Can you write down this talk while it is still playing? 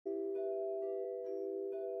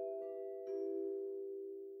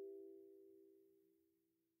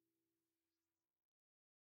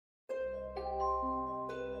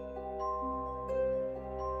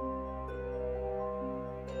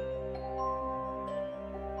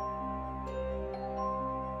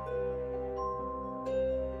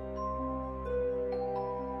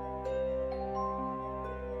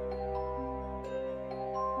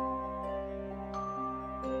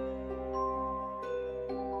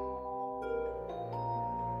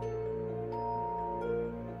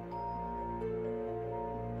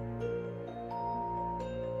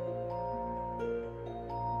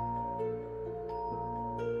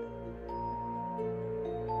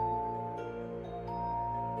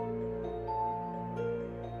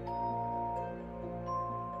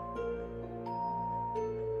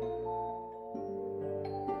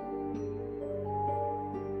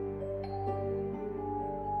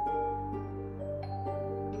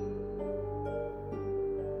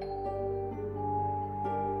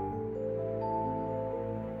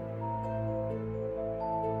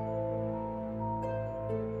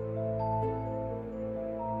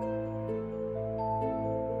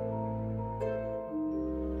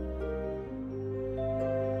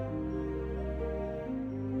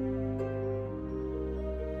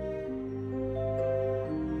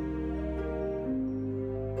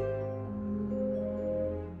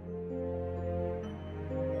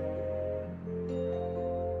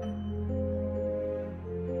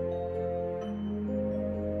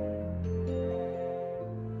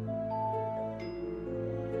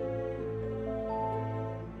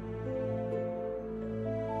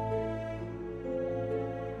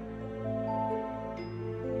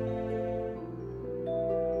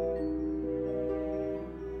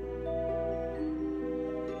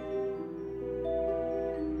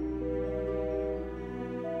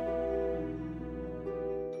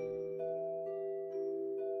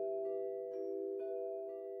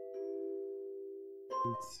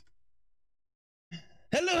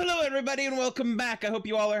Hello everybody, and welcome back. I hope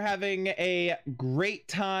you all are having a great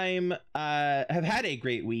time, have had a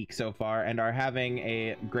great week so far, and are having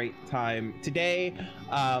a great time today,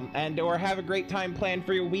 and or have a great time planned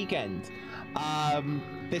for your weekend.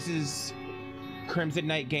 This is Crimson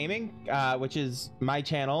Knight Gaming, which is my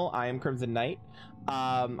channel. I am Crimson Knight.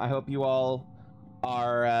 I hope you all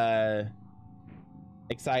are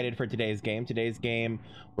excited for today's game.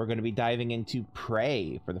 We're going to be diving into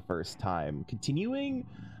Prey for the first time, continuing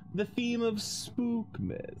the theme of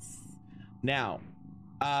Spookmas. Now,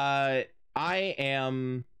 I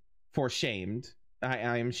am shamed.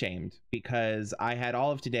 I am shamed because I had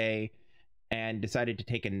all of today and decided to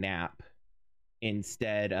take a nap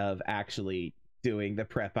instead of actually doing the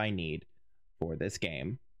prep I need for this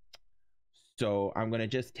game. So I'm going to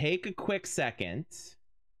just take a quick second.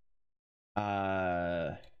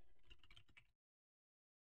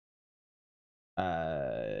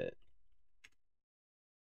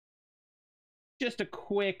 Just a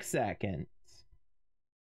quick second.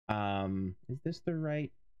 Is this the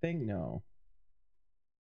right thing? No.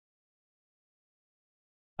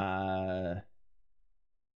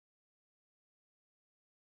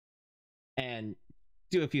 And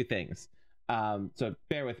do a few things. So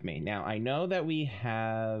bear with me. Now, I know that we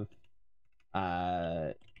have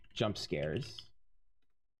jump scares.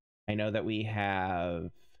 I know that we have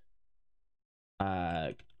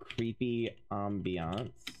creepy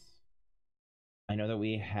ambiance. I know that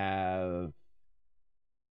we have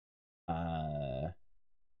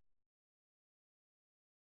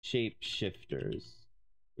shapeshifters,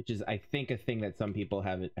 which is, I think, a thing that some people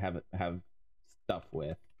have stuff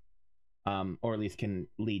with, or at least can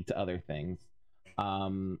lead to other things.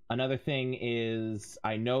 Another thing is,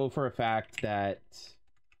 I know for a fact that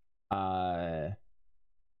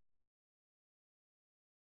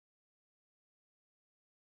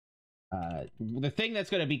the thing that's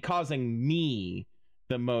going to be causing me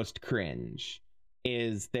the most cringe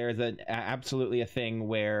is there's absolutely a thing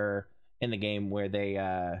where in the game where they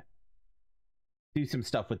do some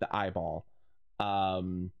stuff with the eyeball,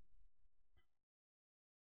 and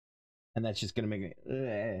that's just going to make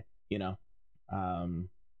me, you know,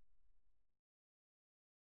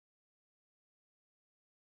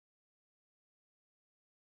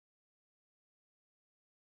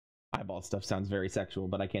 eyeball stuff sounds very sexual,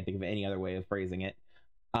 but I can't think of any other way of phrasing it.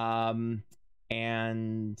 And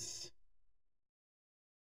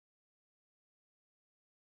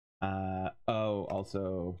oh,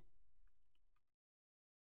 also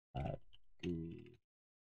gooey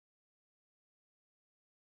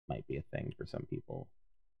might be a thing for some people.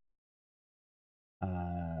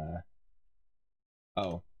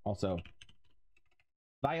 Oh, also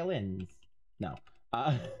violins. No.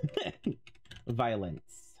 Violence.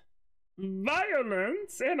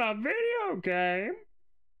 Violence in a video game?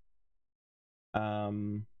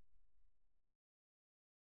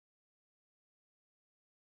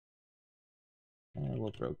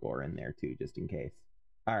 We'll throw gore in there too, just in case.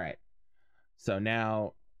 All right. So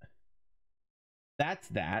now that's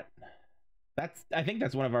that. I think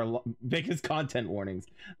that's one of our biggest content warnings.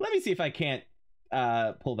 Let me see if I can't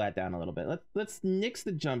pull that down a little bit. Let's nix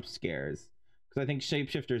the jump scares, because I think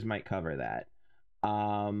shapeshifters might cover that.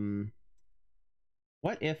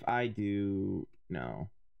 What if I do no?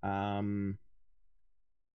 Oh,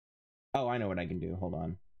 I know what I can do. Hold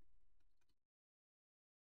on.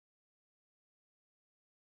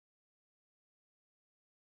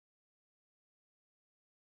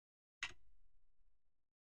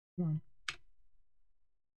 Come on.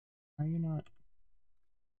 Are you not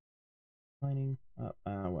lining up?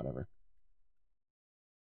 Whatever.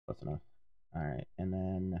 Close enough. All right, and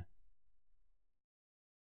then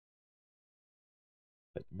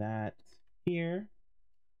put that here.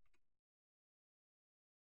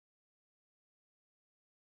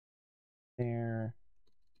 There.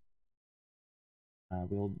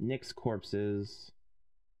 We'll nix corpses.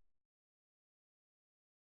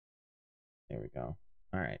 There we go.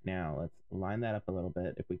 All right, now let's line that up a little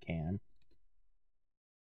bit if we can.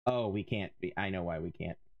 Oh, we can't be. I know why we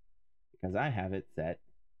can't. Because I have it set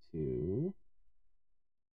to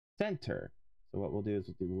center. So what we'll do is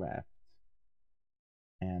we'll do left.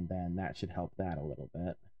 And then that should help that a little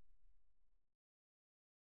bit.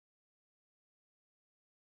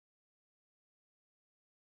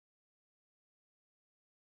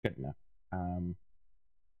 Good enough.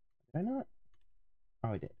 Did I not? Oh,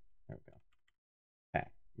 I did. There we go. Okay,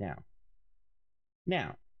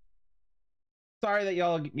 now. Sorry that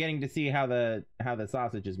y'all are getting to see how the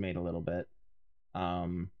sausage is made a little bit.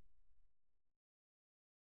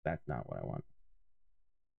 That's not what I want.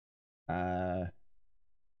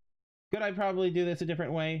 Could I probably do this a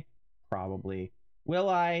different way? Probably. Will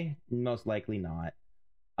I? Most likely not.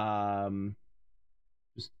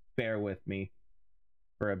 Just bear with me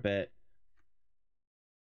for a bit.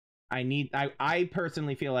 I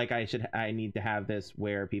personally feel like I need to have this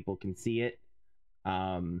where people can see it,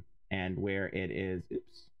 and where it is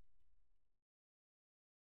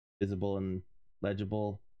visible and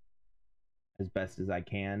legible as best as I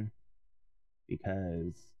can,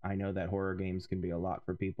 because I know that horror games can be a lot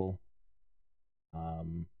for people,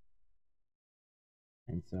 and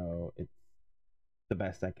so it's the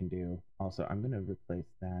best I can do. Also, I'm gonna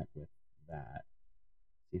replace that with that.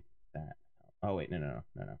 See if that. Oh wait, no,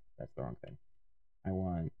 that's the wrong thing. I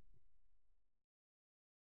want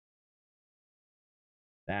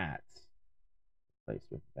that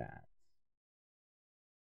replaced with that.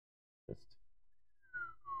 Just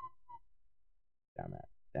down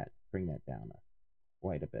that bring that down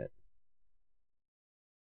quite a bit.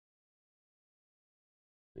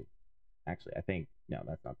 Actually, I think no,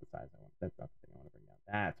 that's not the size I want. That's not the thing I want to bring down.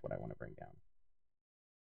 That's what I want to bring down.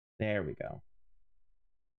 There we go.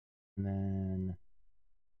 And then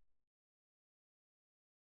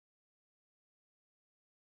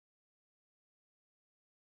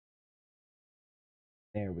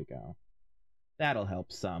there we go. That'll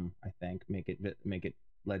help some, I think. Make it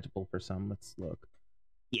legible for some. Let's look.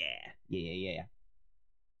 Yeah.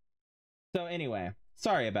 So anyway,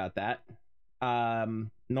 sorry about that.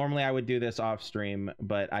 Normally I would do this off stream,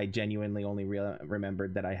 but I genuinely only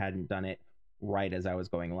remembered that I hadn't done it right as I was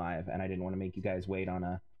going live, and I didn't want to make you guys wait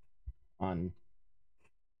on the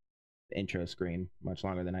intro screen much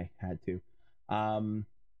longer than I had to.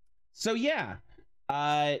 So yeah,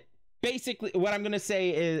 basically what I'm gonna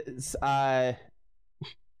say is I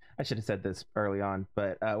should have said this early on,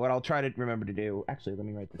 but what I'll try to remember to do, actually let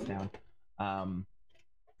me write this down.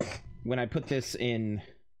 When I put this in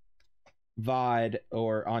VOD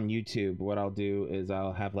or on YouTube, what I'll do is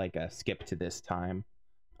I'll have like a skip to this time.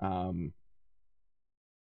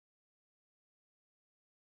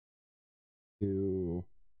 To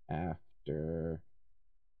after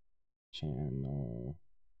channel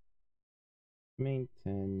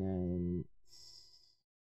maintenance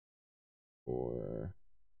for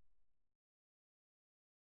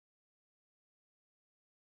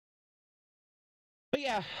but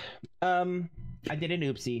yeah, I did an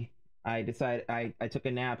oopsie. I decided I took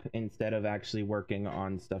a nap instead of actually working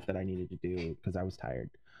on stuff that I needed to do because I was tired,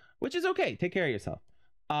 which is okay. Take care of yourself.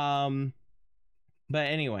 But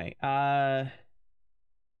anyway,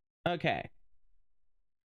 okay.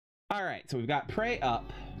 All right, so we've got Pray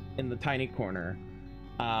Up in the tiny corner.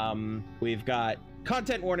 We've got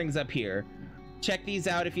content warnings up here. Check these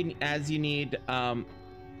out if you need.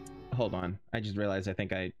 Hold on. I just realized I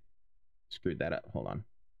think I screwed that up. Hold on.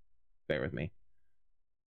 Bear with me.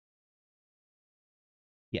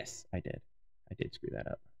 Yes, I did. I did screw that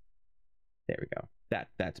up. There we go.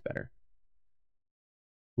 That's better.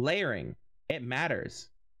 Layering. It matters.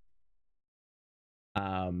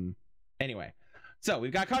 Anyway. So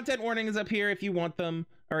we've got content warnings up here if you want them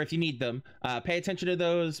or if you need them. Pay attention to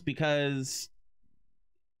those because,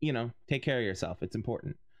 you know, take care of yourself. It's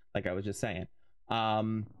important, like I was just saying.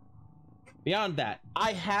 Beyond that,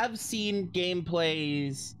 I have seen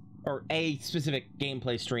gameplays or a specific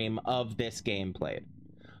gameplay stream of this game played.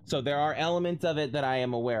 So there are elements of it that I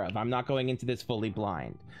am aware of. I'm not going into this fully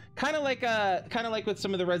blind. Kind of like with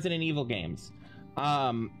some of the Resident Evil games.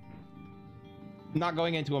 Not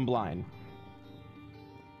going into them blind.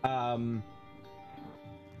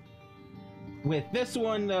 With this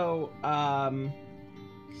one though, I've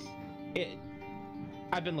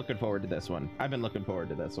been looking forward to this one.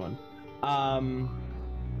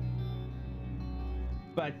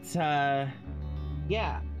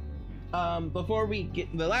 Yeah. Before we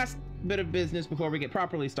get the last bit of business, before we get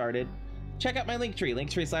properly started, check out my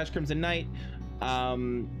linktree/Crimson Knight.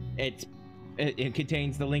 It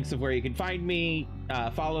contains the links of where you can find me,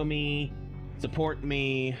 follow me, support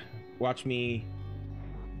me, watch me.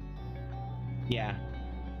 Yeah,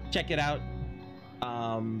 check it out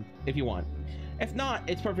if you want. If not,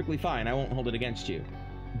 it's perfectly fine. I won't hold it against you.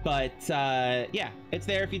 But yeah, it's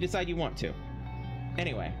there if you decide you want to.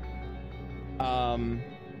 Anyway,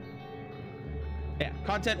 yeah,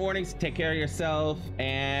 content warnings, take care of yourself,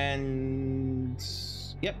 and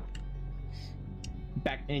yep,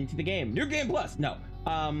 back into the game. New Game Plus. No,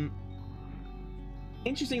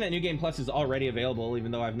 interesting that New Game Plus is already available,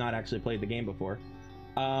 even though I've not actually played the game before.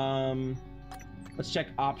 Let's check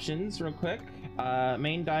options real quick.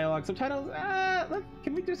 Main dialogue, subtitles.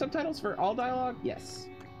 Can we do subtitles for all dialogue? Yes.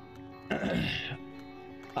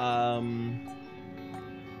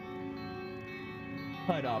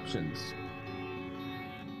 HUD options.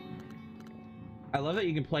 I love that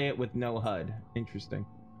you can play it with no HUD. Interesting.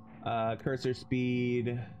 Cursor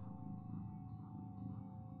speed.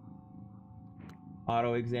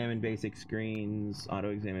 Auto-examine basic screens.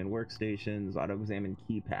 Auto-examine workstations. Auto-examine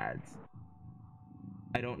keypads.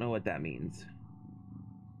 I don't know what that means.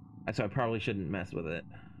 So I probably shouldn't mess with it.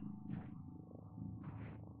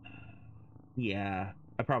 Yeah,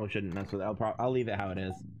 I probably shouldn't mess with it. I'll leave it how it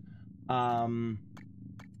is.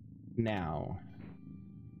 Now.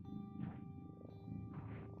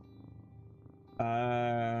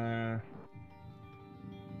 I'm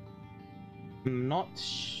not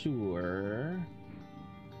sure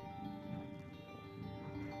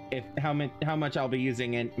if how much I'll be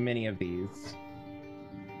using in many of these.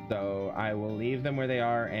 So I will leave them where they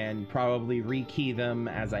are and probably rekey them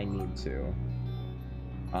as I need to.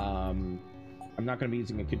 I'm not going to be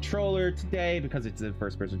using a controller today because it's a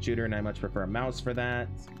first-person shooter and I much prefer a mouse for that.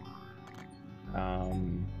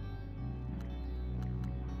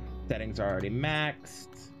 Settings are already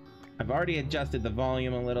maxed. I've already adjusted the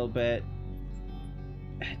volume a little bit.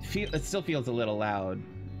 It still feels a little loud.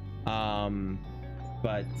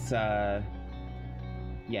 But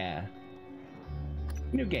yeah.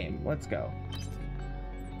 New game, let's go.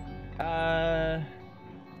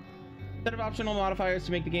 Set of optional modifiers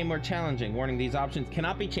to make the game more challenging. Warning, these options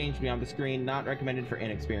cannot be changed beyond the screen, not recommended for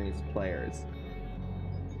inexperienced players.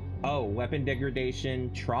 Oh, weapon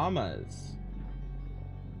degradation, traumas.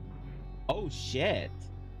 Oh shit.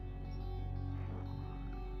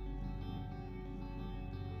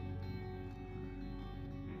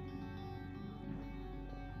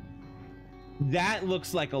 That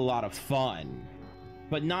looks like a lot of fun,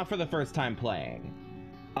 but not for the first time playing.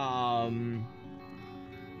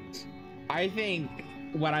 I think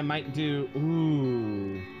what I might do,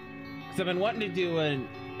 because I've been wanting to do an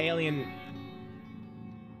alien.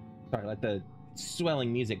 Sorry, let the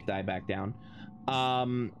swelling music die back down.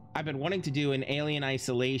 I've been wanting to do an Alien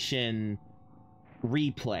Isolation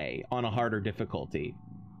replay on a harder difficulty.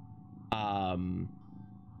 And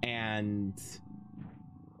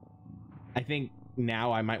I think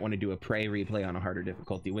now I might want to do a Prey replay on a harder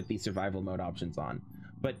difficulty with the survival mode options on,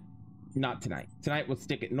 but not tonight. Tonight we'll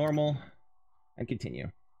stick it normal and continue.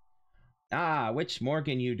 Which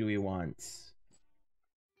Morgan you do we want?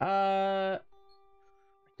 I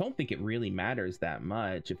don't think it really matters that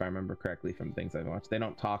much, if I remember correctly from things I've watched. They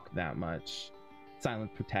don't talk that much.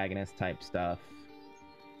 Silent protagonist type stuff.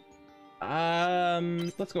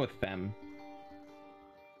 Let's go with Femme.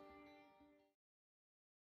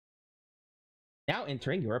 Now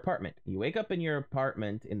entering your apartment. You wake up in your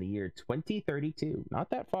apartment in the year 2032. Not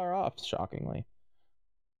that far off, shockingly.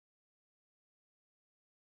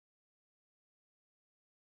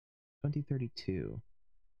 (2032)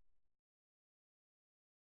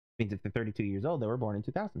 means if they're 32 years old, they were born in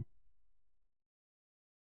 2000.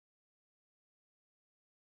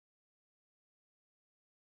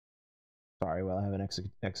 Sorry, well, I have an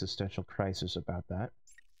existential crisis about that.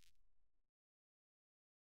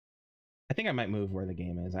 I think I might move where the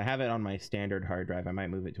game is. I have it on my standard hard drive. I might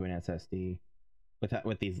move it to an SSD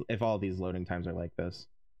with these, if all these loading times are like this.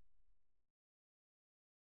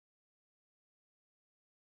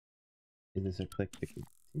 Is this a click to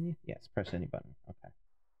continue? Yes, press any button. Okay.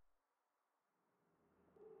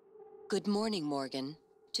 Good morning, Morgan.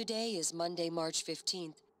 Today is Monday, March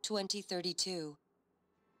 15th, 2032.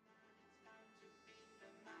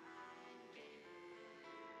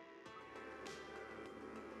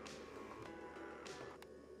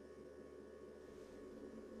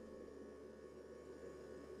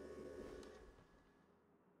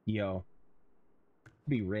 Yo.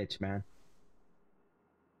 Be rich, man.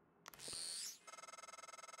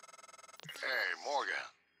 Hey, Morgan.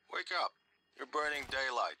 Wake up. You're burning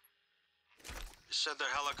daylight. You sent the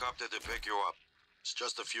helicopter to pick you up. It's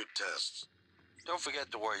just a few tests. Don't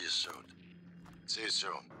forget to wear your suit. See you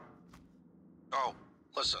soon. Oh,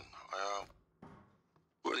 listen.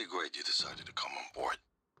 Really great you decided to come on board.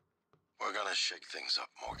 We're gonna shake things up,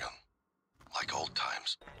 Morgan. Like old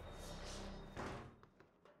times.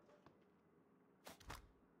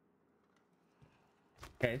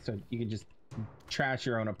 Okay, so you can just trash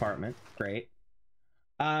your own apartment. Great.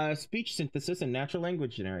 Speech synthesis and natural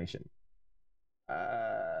language generation.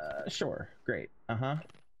 Sure. Great. Uh-huh.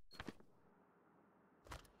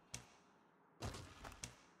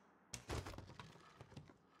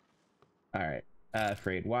 All right.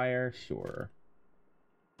 Frayed wire. Sure.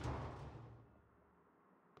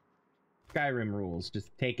 Skyrim rules.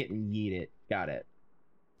 Just take it and yeet it. Got it.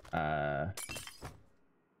 Oh,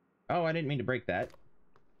 I didn't mean to break that.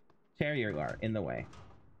 Terrier in the way.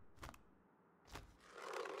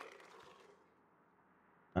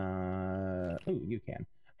 Ooh, you can.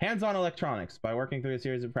 Hands-on electronics. By working through a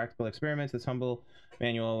series of practical experiments, this humble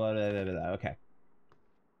manual... Blah, blah, blah, blah. Okay.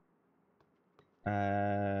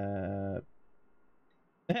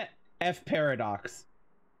 F paradox.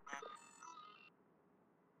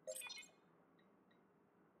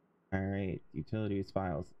 Alright, utilities,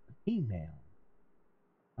 files. Email.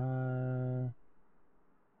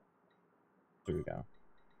 Here we go.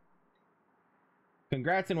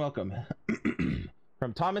 Congrats and welcome.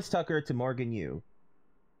 From Thomas Tucker to Morgan Yu.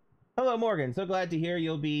 Hello, Morgan. So glad to hear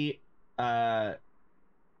you'll be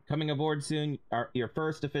coming aboard soon. Your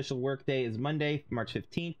first official work day is Monday, March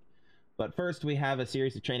 15th. But first, we have a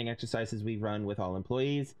series of training exercises we run with all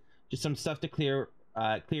employees. Just some stuff to clear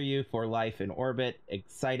you for life in orbit.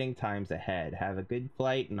 Exciting times ahead. Have a good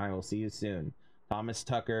flight, and I will see you soon. Thomas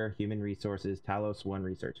Tucker, Human Resources, Talos 1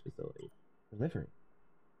 Research Facility. Delivery.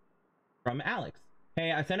 From Alex.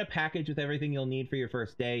 Hey, I sent a package with everything you'll need for your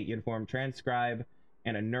first day. Uniform, transcribe,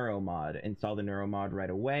 and a neuromod. Install the neuromod right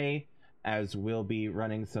away, as we'll be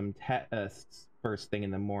running some tests first thing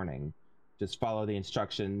in the morning. Just follow the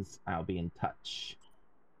instructions. I'll be in touch.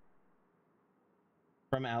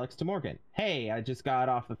 From Alex to Morgan. Hey, I just got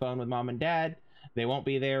off the phone with Mom and Dad. They won't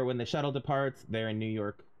be there when the shuttle departs. They're in New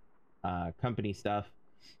York, company stuff.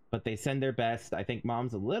 But they send their best. I think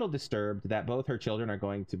Mom's a little disturbed that both her children are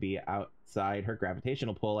going to be outside her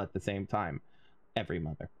gravitational pull at the same time. Every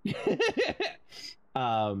mother.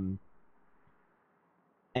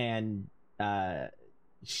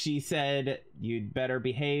 She said you'd better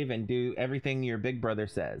behave and do everything your big brother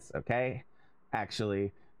says, okay?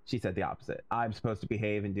 Actually, she said the opposite. I'm supposed to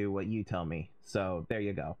behave and do what you tell me. So there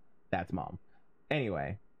you go. That's Mom.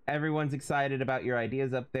 Anyway, everyone's excited about your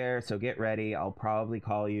ideas up there, so get ready. I'll prob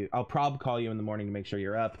call you in the morning to make sure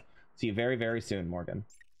you're up. See you very, very soon, Morgan.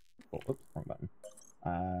 Oh, oops, wrong button.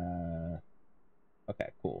 Okay,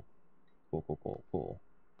 cool. Cool.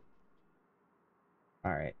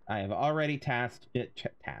 All right, I have already trashed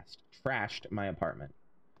my apartment.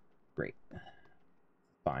 Great.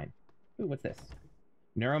 Fine. Ooh, what's this?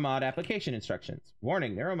 Neuromod application instructions.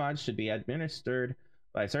 Warning, neuromods should be administered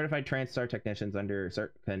by certified TranStar technicians under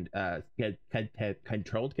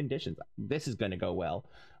controlled conditions. This is going to go well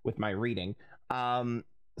with my reading.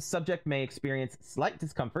 Subject may experience slight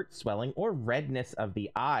discomfort, swelling, or redness of the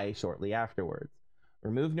eye shortly afterwards.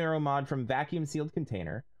 Remove neuromod from vacuum-sealed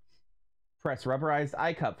container. Press rubberized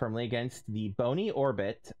eye cup firmly against the bony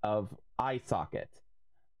orbit of eye socket.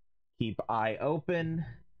 Keep eye open.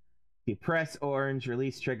 Depress orange,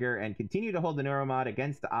 release trigger, and continue to hold the neuromod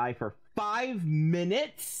against the eye for 5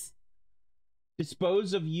 minutes.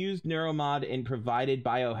 Dispose of used neuromod in provided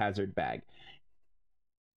biohazard bag.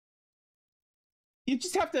 You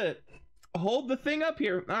just have to hold the thing up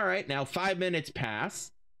here. All right, now 5 minutes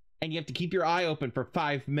pass, and you have to keep your eye open for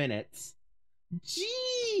 5 minutes.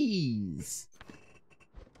 Jeez.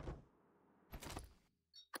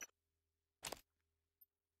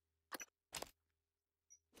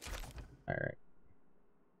 All right.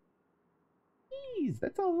 Jeez,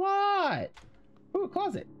 that's a lot. Ooh, a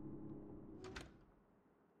closet.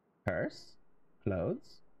 Purse.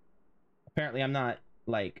 Clothes. Apparently I'm not,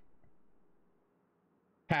 like,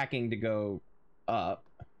 packing to go up.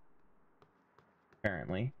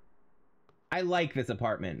 Apparently. I like this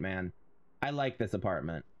apartment, man. I like this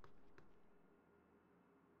apartment.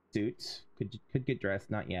 Suits. Could get dressed.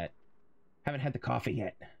 Not yet. Haven't had the coffee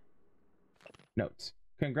yet. Notes.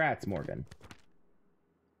 Congrats, Morgan.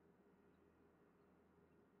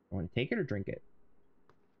 I want to take it or drink it?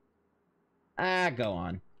 Go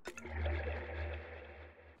on.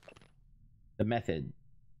 The method.sci.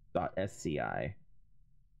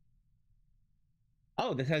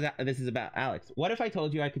 Oh, this is about Alex. What if I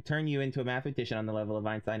told you I could turn you into a mathematician on the level of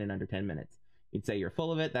Einstein in under 10 minutes? You'd say you're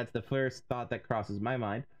full of it. That's the first thought that crosses my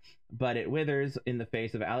mind. But it withers in the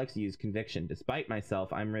face of Alex Yu's conviction. Despite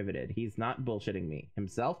myself, I'm riveted. He's not bullshitting me.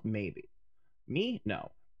 Himself, maybe. Me? No.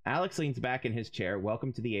 Alex leans back in his chair.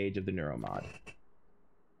 Welcome to the age of the neuromod.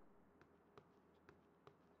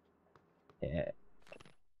 Yeah.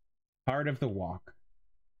 Part of the walk.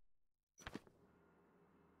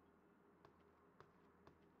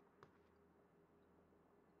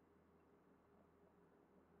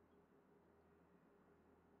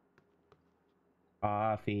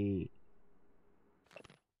 Coffee.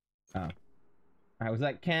 Oh. I was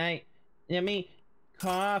like, can I... Give me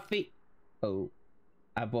coffee. Oh.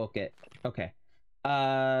 I book it. Okay.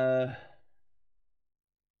 Uh-huh.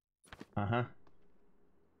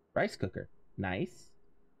 Rice cooker. Nice.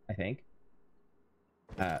 I think.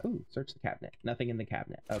 Ooh, search the cabinet. Nothing in the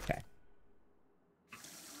cabinet. Okay.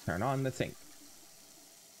 Turn on the sink.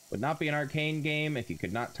 Would not be an arcane game if you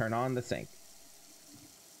could not turn on the sink.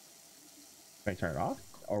 Can I turn it off?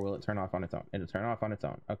 Or will it turn off on its own? It'll turn off on its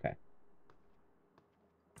own. Okay.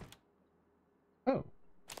 Oh.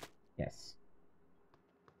 Yes.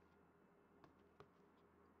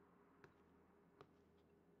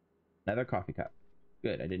 Another coffee cup.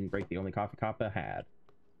 Good, I didn't break the only coffee cup I had.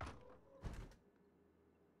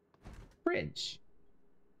 Fridge.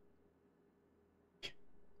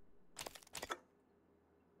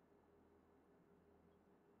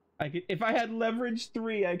 I could, if I had leverage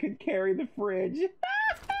 3, I could carry the fridge.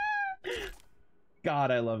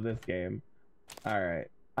 God, I love this game. All right,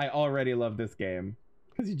 I already love this game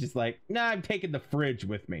because you're just like, nah, I'm taking the fridge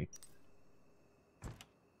with me.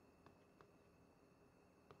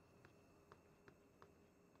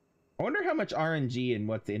 I wonder how much RNG and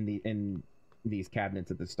what's in these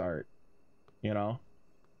cabinets at the start. You know,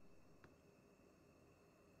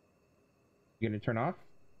 you gonna turn off?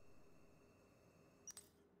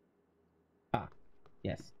 Ah,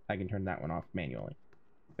 yes, I can turn that one off manually.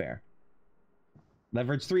 Fair.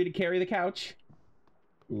 Leverage 3 to carry the couch.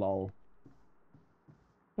 Lol.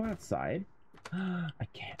 Go outside. I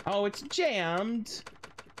can't. Oh, it's jammed.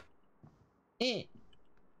 Eh.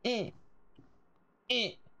 Eh.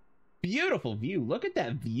 Eh. Beautiful view. Look at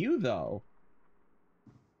that view, though.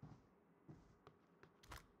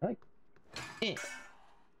 I like. Eh.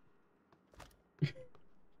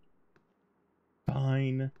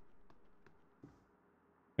 Fine.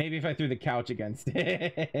 Maybe if I threw the couch against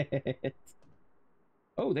it.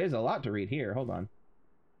 Oh, there's a lot to read here. Hold on.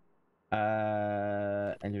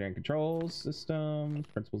 Engineering controls systems,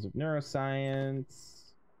 principles of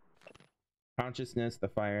neuroscience, consciousness, the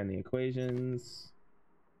fire and the equations,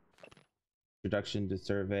 introduction to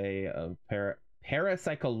survey of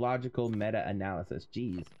parapsychological meta-analysis.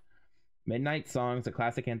 Jeez. Midnight Songs, a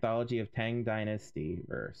classic anthology of Tang Dynasty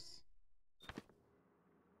verse.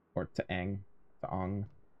 Or Taong.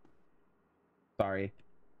 Sorry.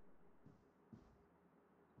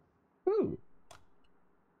 Ooh.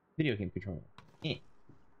 Video game controller. Eh.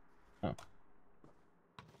 Oh.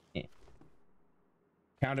 Eh.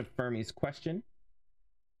 Count of Fermi's question.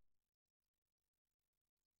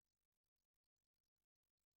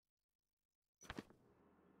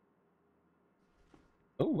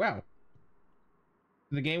 Oh, wow.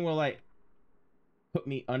 The game will, like, put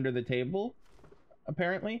me under the table,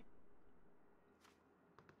 apparently.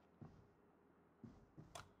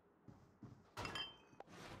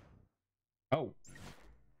 Oh.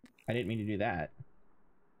 I didn't mean to do that.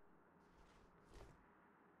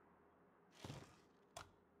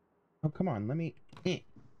 Oh, come on. Let me... Eh.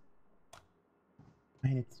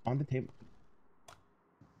 Man, it's on the table.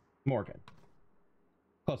 Morgan.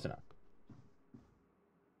 Close enough.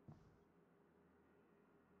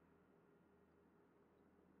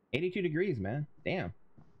 $82 degrees, man. Damn.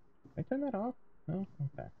 Can I turn that off? No?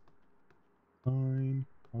 Okay. Fine.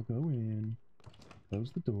 I'll go in.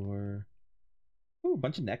 Close the door. Ooh, a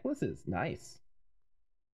bunch of necklaces. Nice.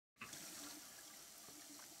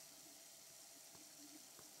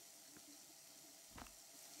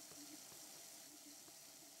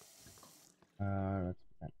 Let's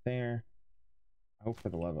put that there. Oh, for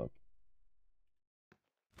the love of...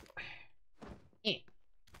 Eh.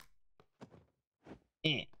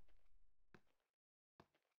 Eh.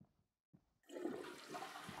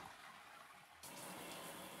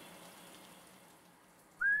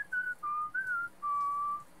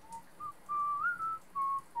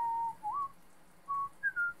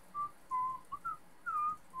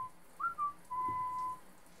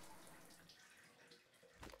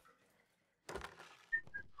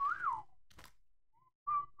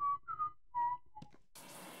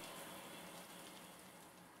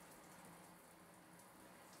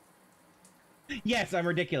 Yes, I'm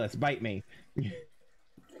ridiculous. Bite me.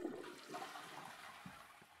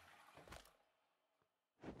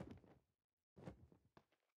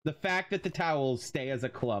 The fact that the towels stay as a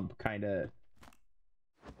clump kind of...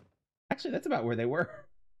 Actually, that's about where they were.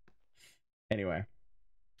 Anyway.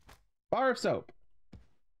 Bar of soap.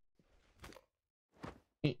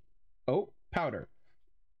 Oh, powder.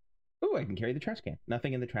 Oh, I can carry the trash can.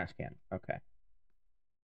 Nothing in the trash can. Okay.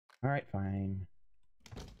 All right, fine.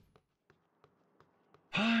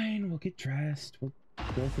 Fine, we'll get dressed. We'll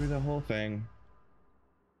go through the whole thing.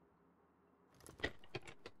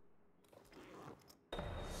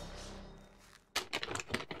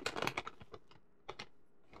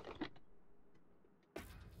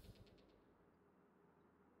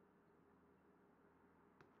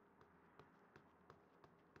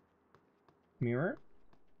 Mirror?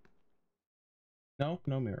 No,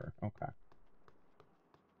 no mirror. Okay.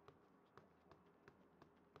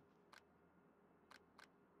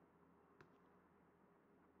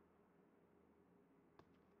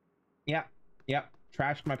 Yep. Yep.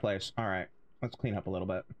 Trashed my place. All right. Let's clean up a little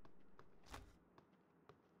bit.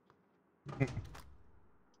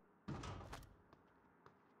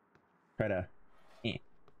 Try to...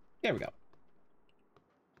 There we go.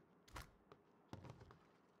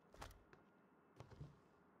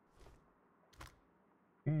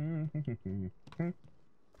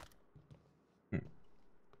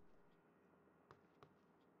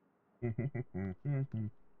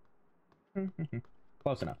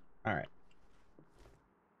 Close enough. All right.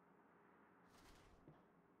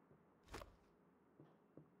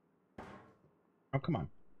 Oh, come on.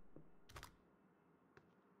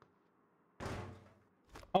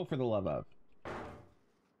 Oh, for the love of.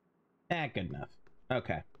 Good enough.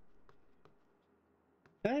 Okay.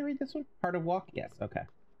 Did I read this one? Part of Walk? Yes, okay.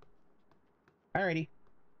 Alrighty.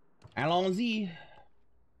 Allons-y.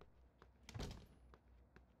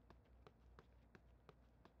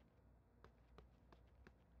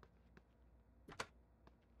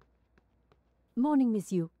 Morning,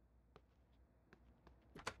 Miss Yu.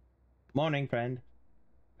 Morning, friend.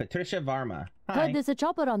 Patricia Varma. Hi. Heard there's a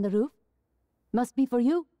chopper on the roof. Must be for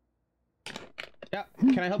you. Yeah.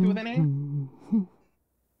 Can I help you with anything?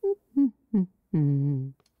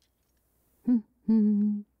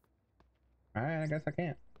 Alright, I guess I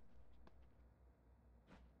can't.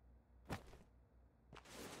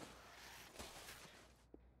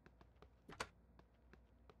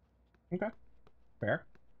 Okay. Fair.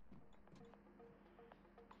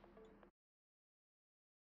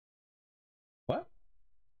 What?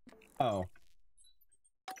 Oh.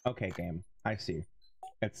 Okay, game. I see.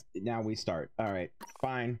 It's now we start. Alright.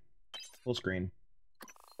 Fine. Full screen.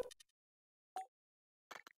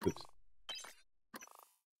 Oops.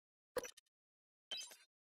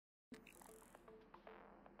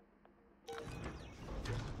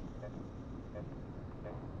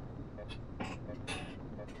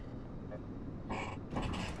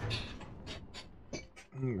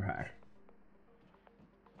 Okay.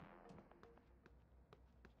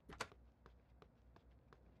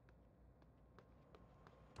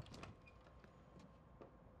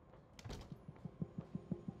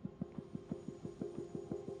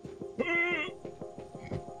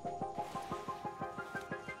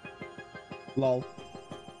 Lol.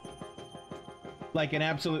 Like an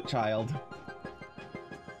absolute child.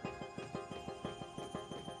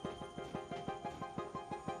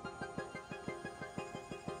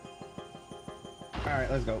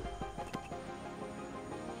 Alright, let's go.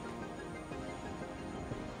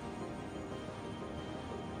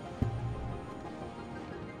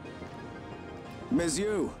 Ms.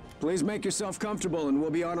 Yu, please make yourself comfortable and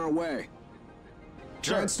we'll be on our way.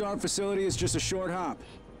 Sure. TranStar facility is just a short hop.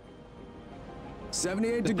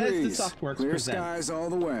 78 Bethesda degrees. Softworks Clear presents. skies all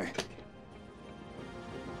the way.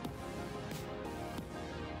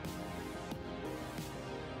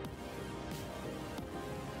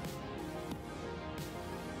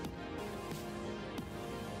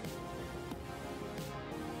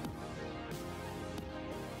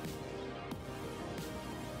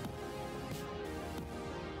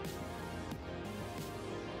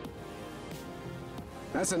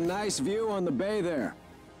 That's a nice view on the bay there.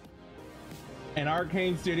 An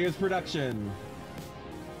Arcane Studios production.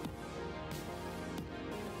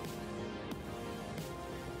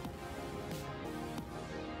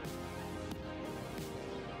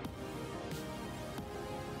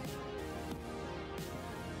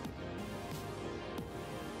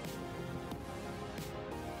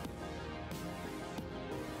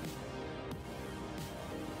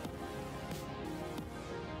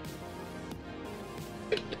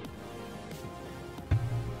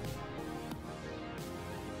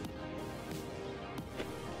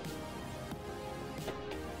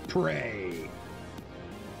 Pray.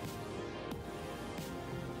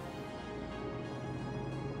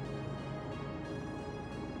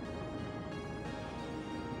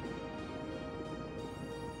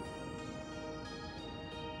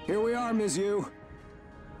 Here we are, Ms. Yu.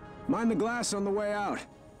 Mind the glass on the way out.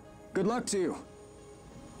 Good luck to you.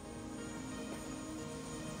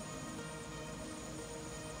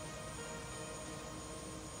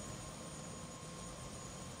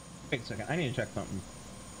 Wait a second, I need to check something.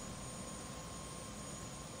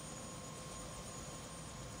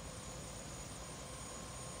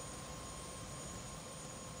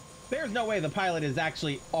 There's no way the pilot is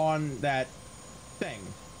actually on that thing.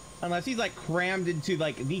 Unless he's like crammed into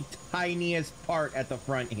like the tiniest part at the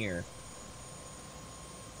front here.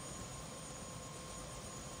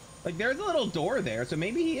 Like there's a little door there, so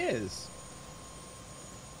maybe he is.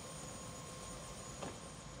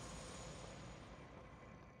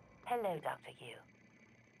 Hello, Dr. Yu.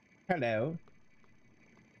 Hello.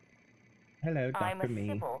 Hello, I'm Dr. a Me.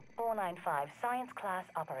 Sybil 495 science class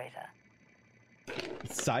operator.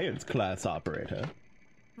 Science class operator.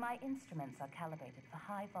 My instruments are calibrated for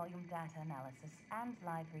high-volume data analysis and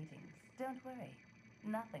live readings. Don't worry,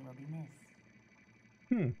 nothing will be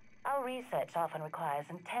missed. Our research often requires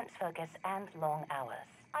intense focus and long hours.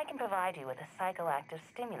 I can provide you with a psychoactive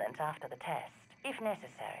stimulant after the test, if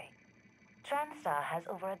necessary. TranStar has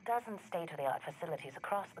over a dozen state-of-the-art facilities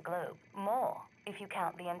across the globe. More, if you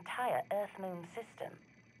count the entire Earth-Moon system.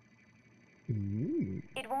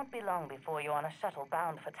 It won't be long before you're on a shuttle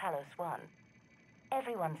bound for Talos 1.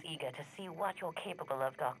 Everyone's eager to see what you're capable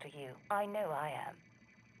of, Dr. Yu. I know I am.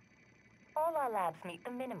 All our labs meet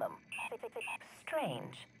the minimum.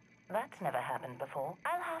 Strange. That's never happened before.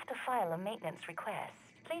 I'll have to file a maintenance request.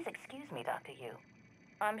 Please excuse me, Dr. Yu.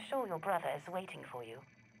 I'm sure your brother is waiting for you.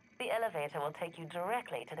 The elevator will take you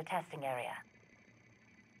directly to the testing area.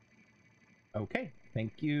 Okay,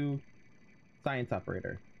 thank you, science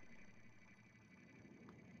operator.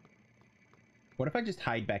 What if I just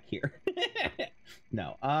hide back here?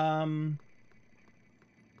 No,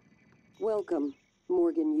 Welcome,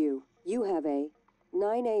 Morgan Yu. You have a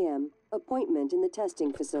 9 a.m. appointment in the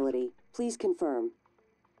testing facility. Please confirm.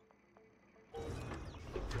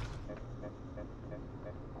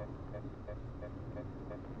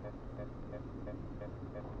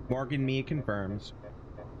 Morgan Me confirms.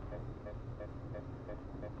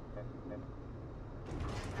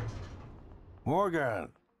 Morgan!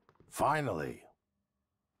 Finally!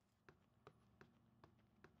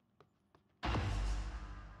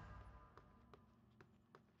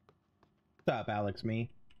 What's up, Alex Me?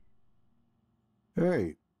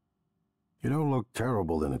 Hey, you don't look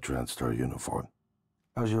terrible in a TranStar uniform.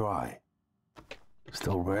 How's your eye?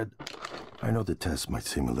 Still red? I know the test might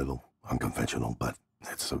seem a little unconventional, but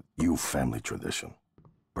it's a Yu family tradition.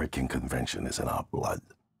 Breaking convention is in our blood.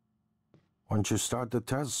 Once you start the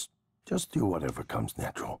test, just do whatever comes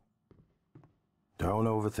natural. Don't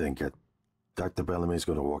overthink it. Dr. Bellamy's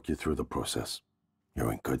going to walk you through the process.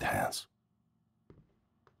 You're in good hands.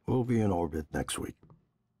 We'll be in orbit next week.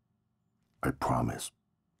 I promise.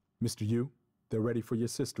 Mr. Yu, they're ready for your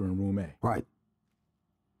sister in room A. Right.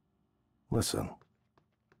 Listen,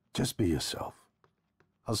 just be yourself.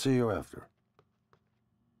 I'll see you after.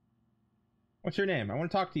 What's your name? I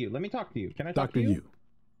want to talk to you. Let me talk to you. Can I talk Dr. to you? Yu.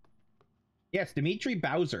 Yes, Dimitri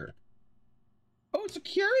Bowser. Oh,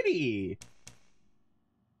 security!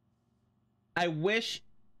 I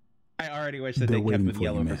already wish that They're they kept waiting with for you,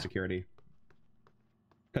 yellow for ma'am. security.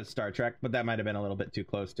 Because Star Trek, but that might have been a little bit too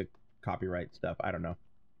close to copyright stuff. I don't know.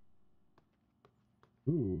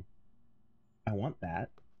 Ooh. I want that.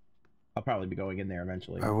 I'll probably be going in there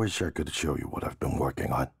eventually. I wish I could show you what I've been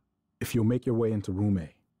working on. If you'll make your way into room A.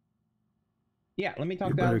 Yeah, let me talk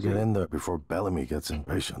You to better Alex. get in there before Bellamy gets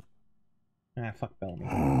impatient. Ah, fuck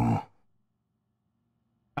Bellamy.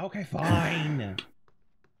 Okay, fine.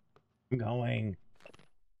 I'm going.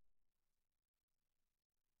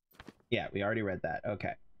 Yeah, we already read that.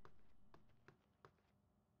 Okay.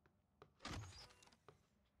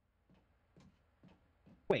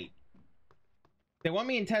 Wait. They want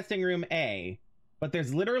me in testing room A, but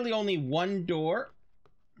there's literally only one door?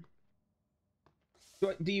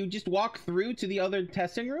 Do you just walk through to the other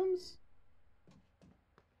testing rooms?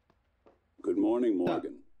 Good morning,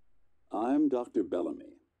 Morgan. I'm Dr.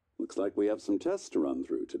 Bellamy. Looks like we have some tests to run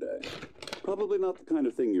through today. Probably not the kind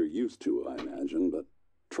of thing you're used to, I imagine, but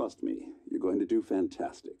trust me, you're going to do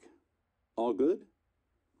fantastic. All good?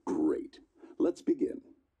 Great. Let's begin.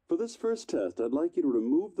 For this first test, I'd like you to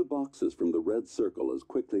remove the boxes from the red circle as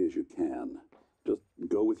quickly as you can. Just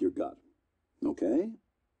go with your gut. Okay?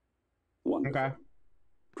 Wonderful. Okay.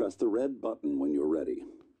 Press the red button when you're ready.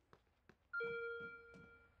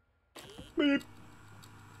 Beep.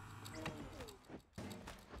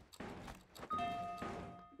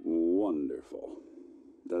 Wonderful.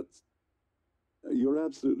 You're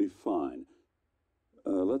absolutely fine.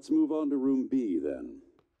 Let's move on to room B then.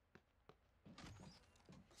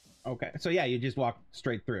 Okay, so yeah, you just walk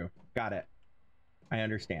straight through. Got it. I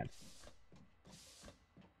understand.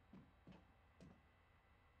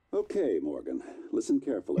 Okay, Morgan, listen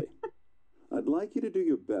carefully. I'd like you to do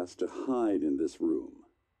your best to hide in this room.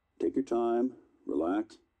 Take your time,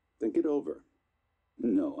 relax, think it over.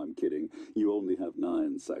 No, I'm kidding. You only have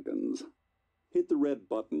 9 seconds. Hit the red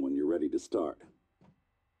button when you're ready to start.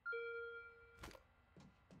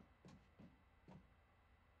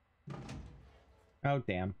 Oh,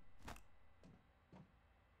 damn.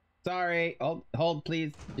 Sorry. Hold,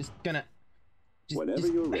 please. Just gonna... Whenever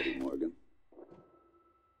you're ready, Morgan.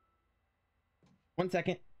 1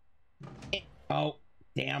 second. Oh,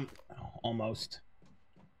 damn. Oh, almost.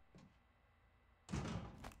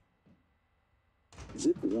 Is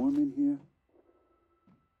it warm in here?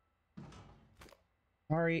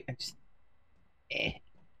 Sorry, I'm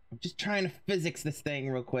just trying to physics this thing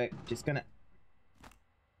real quick. Just gonna...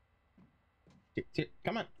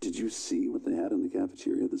 Come on. Did you see what they had in the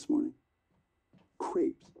cafeteria this morning?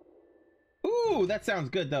 Crepes. Ooh, that sounds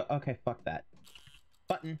good though. Okay, fuck that.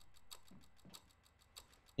 Button.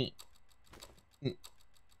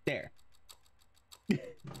 There.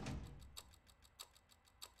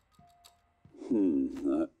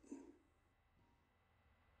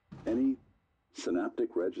 Any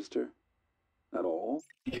synaptic register at all?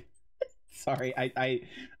 Sorry,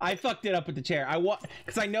 I fucked it up with the chair.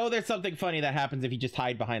 Because I know there's something funny that happens if you just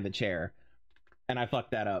hide behind the chair, and I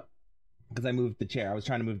fucked that up because I moved the chair. I was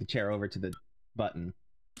trying to move the chair over to the button.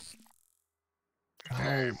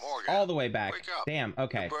 Hey, Morgan. All the way back. Wake up. Damn.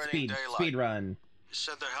 Okay. Speed run. You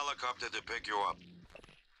sent the helicopter to pick you up.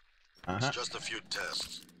 It's just a few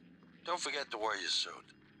tests. Don't forget to wear your suit.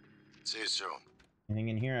 See you soon. Anything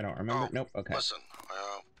in here? I don't remember. Nope. Okay. Listen,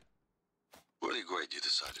 really great you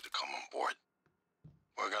decided to come on board.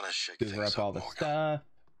 We're gonna shake things up all the Morgan. stuff.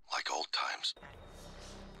 Like old times.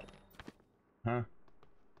 Huh?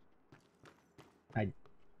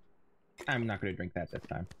 I'm not gonna drink that this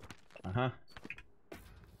time.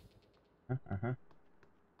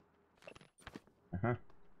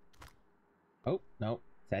 Oh, no.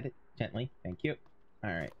 Set it gently. Thank you.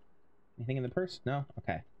 Alright. Anything in the purse? No?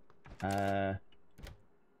 Okay.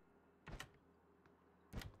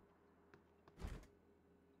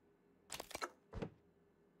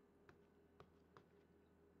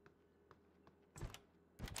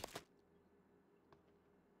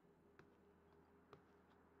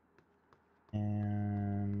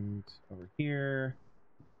 And over here,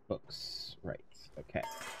 books, right, okay.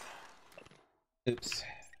 Oops.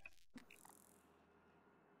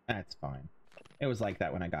 That's fine. It was like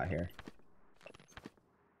that when I got here.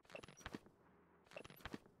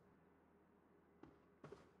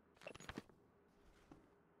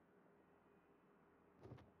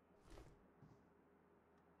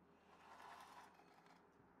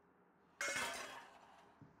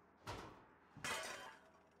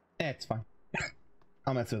 It's fine.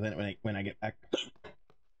 I'll mess with it when I get back.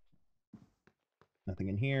 Nothing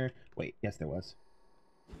in here. Wait, yes there was.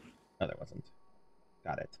 No, there wasn't.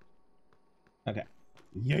 Got it. Okay.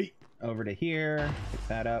 Yay! Over to here. Pick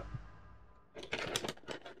that up.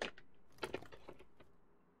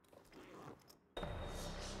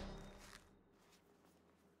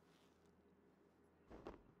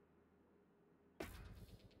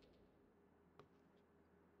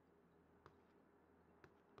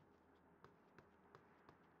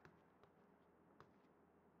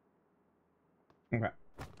 Okay.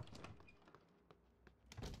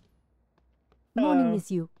 Morning,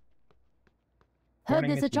 Miss Yu. Heard Morning,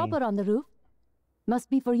 there's a Miss Me. chopper on the roof. Must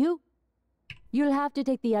be for you. You'll have to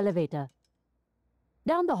take the elevator.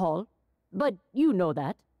 Down the hall. But you know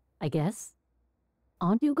that, I guess.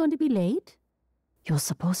 Aren't you going to be late? You're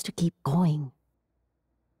supposed to keep going.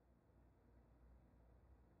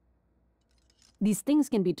 These things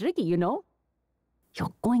can be tricky, you know.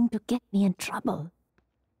 You're going to get me in trouble.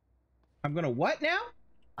 I'm gonna what now?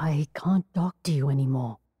 I can't talk to you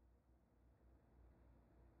anymore.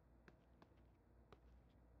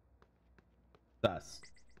 Thus.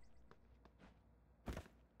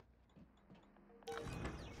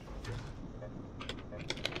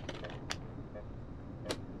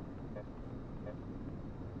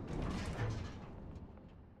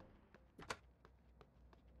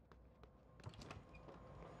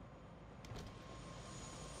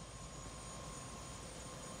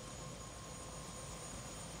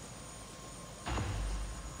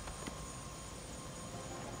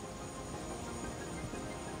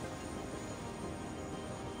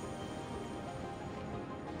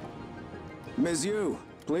 Ms. Yu,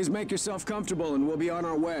 please make yourself comfortable and we'll be on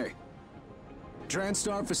our way.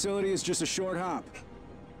 TranStar facility is just a short hop.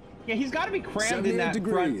 Yeah, he's got to be crammed in 78 that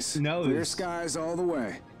degrees. front nose. Clear skies all the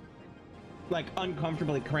way. Like,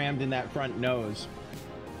 uncomfortably crammed in that front nose.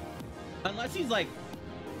 Unless he's like...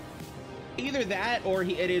 Either that or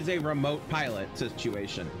it is a remote pilot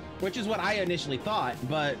situation. Which is what I initially thought,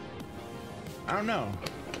 but... I don't know.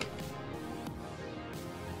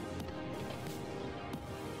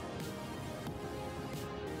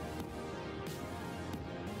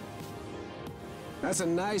 That's a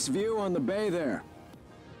nice view on the bay there.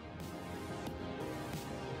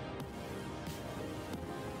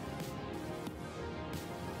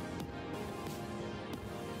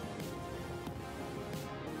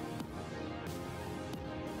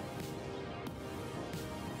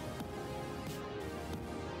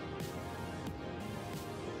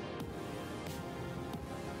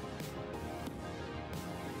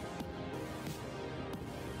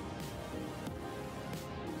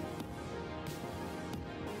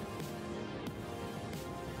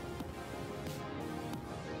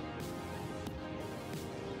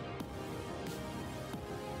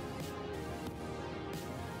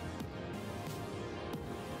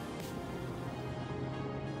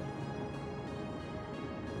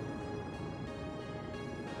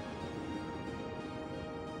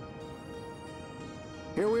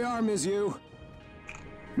 Here we are, Ms. Yu.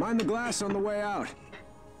 Mind the glass on the way out.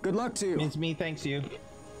 Good luck to you. Means me, thanks you.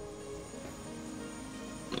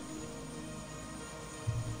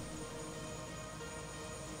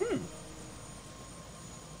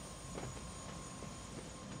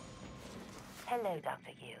 Hello,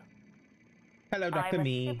 Dr. Yu. Hello, Dr. I'm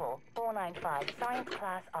Me. a Sybil 495 science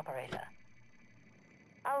class operator.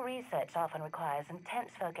 Our research often requires intense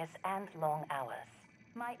focus and long hours.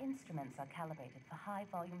 My instruments are calibrated for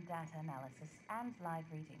high-volume data analysis and live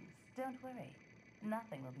readings. Don't worry,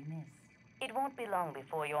 nothing will be missed. It won't be long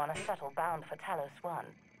before you're on a shuttle bound for Talos 1.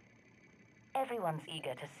 Everyone's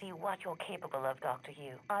eager to see what you're capable of, Dr.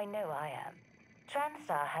 Yu. I know I am.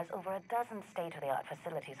 TranStar has over a dozen state-of-the-art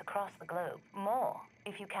facilities across the globe. More,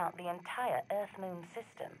 if you count the entire Earth-Moon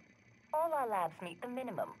system. All our labs meet the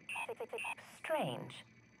minimum. Strange.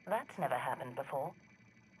 That's never happened before.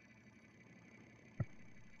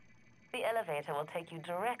 The elevator will take you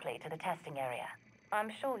directly to the testing area. I'm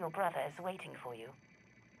sure your brother is waiting for you.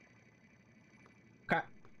 Okay.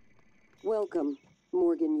 Welcome,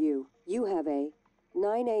 Morgan Yu. You have a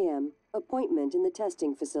 9 a.m. appointment in the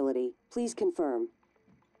testing facility. Please confirm.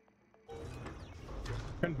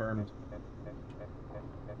 Confirmed.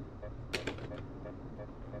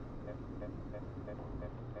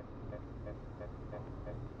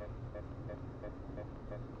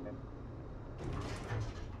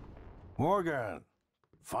 Morgan!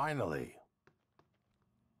 Finally!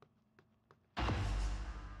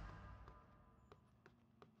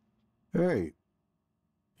 Hey,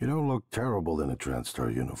 you don't look terrible in a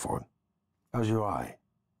TranStar uniform. How's your eye?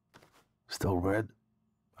 Still red?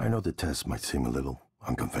 I know the test might seem a little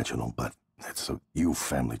unconventional, but it's a Yu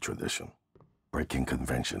family tradition. Breaking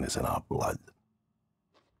convention is in our blood.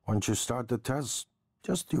 Once you start the test,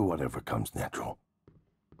 just do whatever comes natural.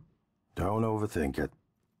 Don't overthink it.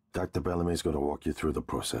 Dr. Bellamy's going to walk you through the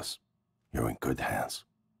process. You're in good hands.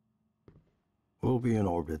 We'll be in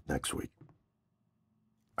orbit next week.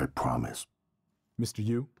 I promise. Mr.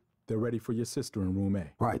 Yu, they're ready for your sister in room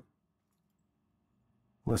A. Right.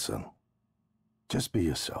 Listen, just be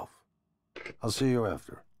yourself. I'll see you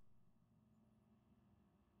after.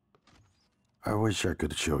 I wish I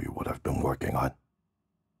could show you what I've been working on.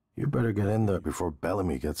 You better get in there before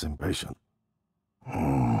Bellamy gets impatient.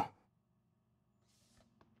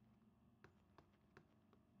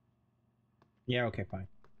 Yeah, okay, fine.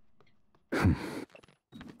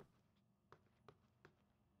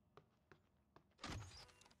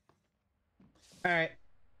 Alright.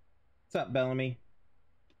 What's up, Bellamy?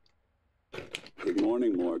 Good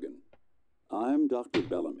morning, Morgan. I'm Dr.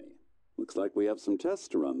 Bellamy. Looks like we have some tests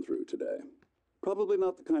to run through today. Probably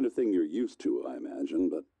not the kind of thing you're used to, I imagine,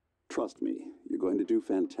 but trust me, you're going to do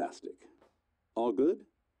fantastic. All good?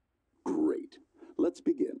 Great. Let's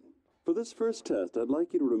begin. For this first test, I'd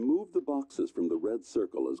like you to remove the boxes from the red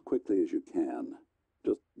circle as quickly as you can.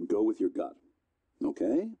 Just go with your gut.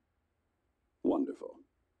 Okay? Wonderful.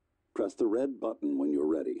 Press the red button when you're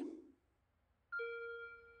ready.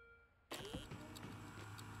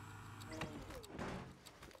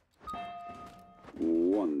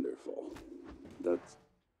 Wonderful.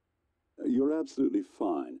 You're absolutely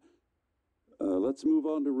fine. Let's move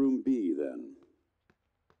on to room B then.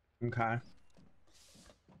 Okay.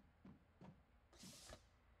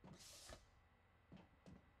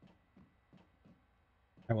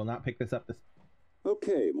 I will not pick this up this...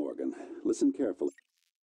 Okay, Morgan. Listen carefully.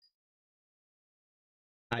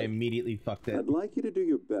 I immediately fucked it. I'd like you to do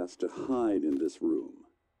your best to hide in this room.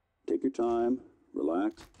 Take your time,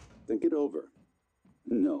 relax, think it over.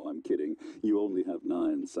 No, I'm kidding. You only have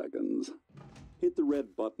 9 seconds. Hit the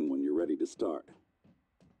red button when you're ready to start.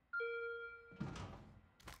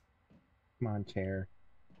 Come on, chair.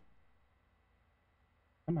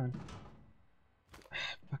 Come on.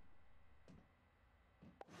 Fuck.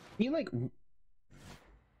 Can you, like,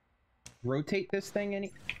 rotate this thing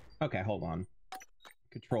any... Okay, hold on.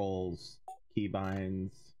 Controls,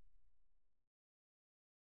 keybinds.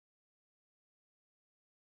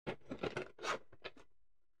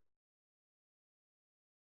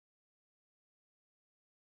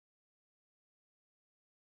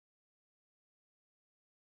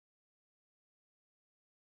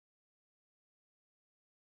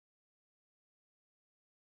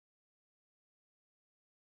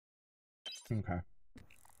 Okay.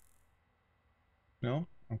 No?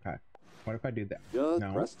 Okay. What if I do that? Just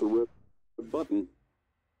No. press the red button.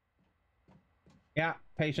 Yeah,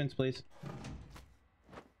 patience, please.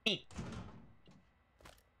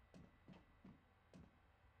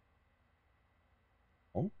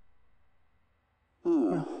 Oh.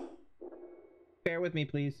 Bear with me,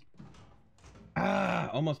 please. Ah,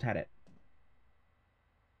 almost had it.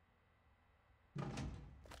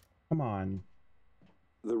 Come on.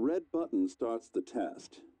 The red button starts the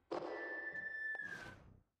test.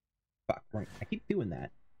 Fuck, wrong. I keep doing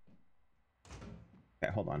that.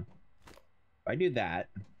 Okay, hold on. If I do that,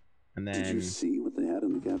 and then... Did you see what they had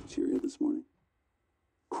in the cafeteria this morning?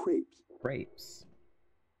 Crepes. Crepes.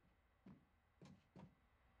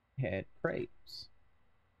 Had crepes.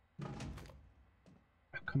 Oh,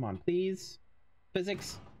 come on, please.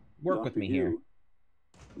 Physics, work with me here.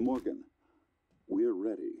 Morgan, we're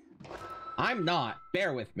ready. I'm not.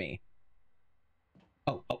 Bear with me.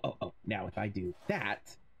 Oh. Now if I do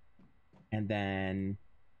that, and then...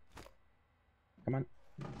 Come on.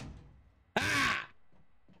 Ah!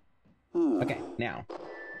 Okay, now.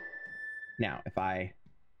 Now, if I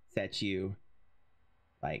set you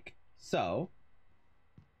like so,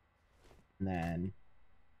 and then...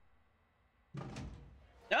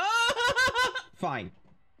 Ah! Fine.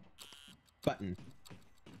 Button.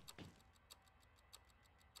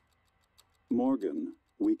 Morgan,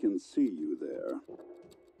 we can see you there.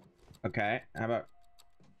 Okay, how about...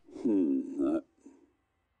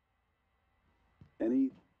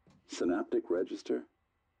 Any synaptic register?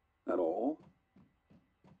 At all?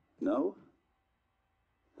 No?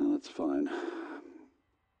 Well, that's fine.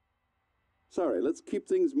 Sorry, let's keep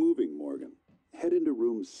things moving, Morgan. Head into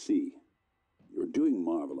room C. You're doing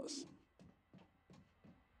marvelous.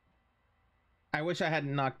 I wish I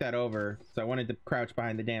hadn't knocked that over, so I wanted to crouch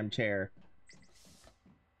behind the damn chair.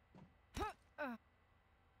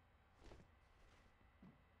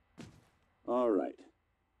 All right.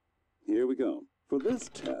 Here we go. For this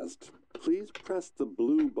test, please press the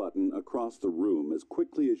blue button across the room as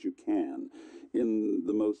quickly as you can in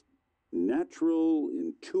the most natural,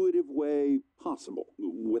 intuitive way possible,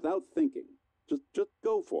 without thinking. Just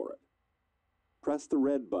go for it. Press the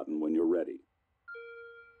red button when you're ready.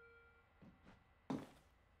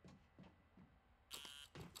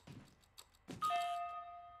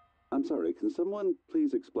 I'm sorry, can someone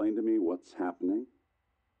please explain to me what's happening?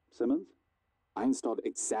 Simmons? I installed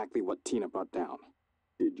exactly what Tina brought down.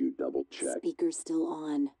 Did you double check? Speaker's still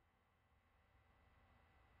on.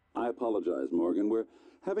 I apologize, Morgan. We're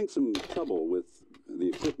having some trouble with the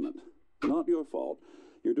equipment. Not your fault.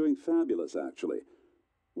 You're doing fabulous, actually.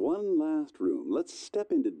 One last room. Let's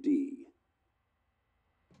step into D.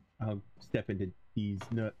 I'll step into D's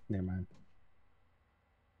nut. Never mind.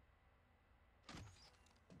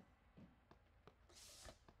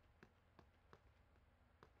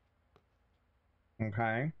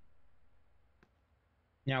 Okay.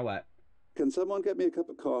 Now what? Can someone get me a cup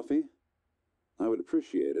of coffee? I would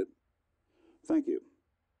appreciate it. Thank you.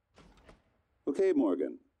 Okay,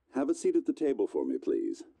 Morgan. Have a seat at the table for me,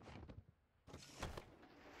 please.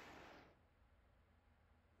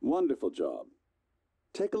 Wonderful job.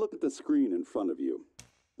 Take a look at the screen in front of you.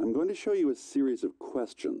 I'm going to show you a series of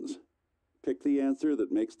questions. Pick the answer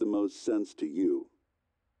that makes the most sense to you.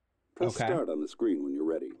 Press start on the screen when you're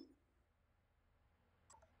ready.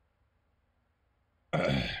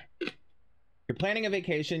 You're planning a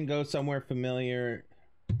vacation, go somewhere familiar.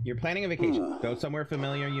 You're planning a vacation, go somewhere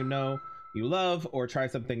familiar you know, you love, or try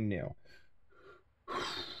something new.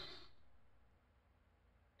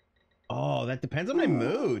 Oh, that depends on my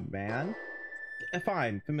mood, man.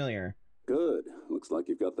 Fine, familiar. Good. Looks like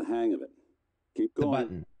you've got the hang of it. Keep going. The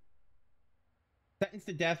button. Sentenced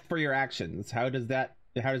to death for your actions. How does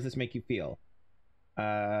this make you feel?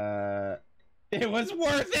 It was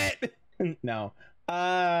worth it! No.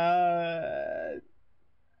 I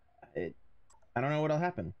don't know what'll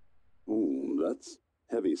happen. Ooh, that's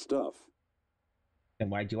heavy stuff. Then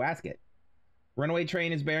why'd you ask it? Runaway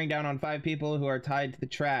train is bearing down on 5 people who are tied to the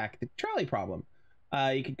track. The trolley problem.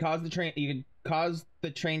 You could cause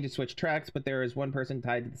the train to switch tracks, but there is one person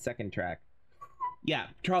tied to the second track. Yeah,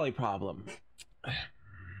 trolley problem.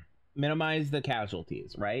 Minimize the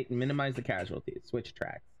casualties, right? Minimize the casualties. Switch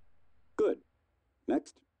tracks. Good.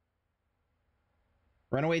 Next.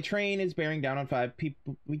 Runaway train is bearing down on 5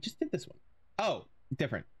 people. We just did this one. Oh,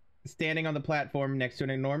 different. Standing on the platform next to an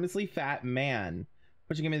enormously fat man.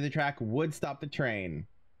 Pushing him into the track would stop the train.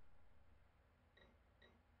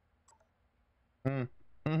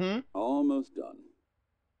 Almost done.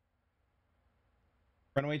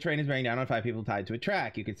 Runaway train is bearing down on 5 people tied to a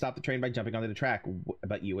track. You could stop the train by jumping onto the track,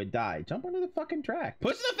 but you would die. Jump onto the fucking track.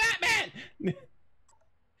 Push the fat man!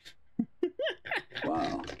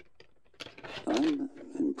 Wow. I'm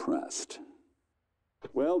impressed.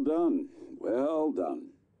 Well done. Well done.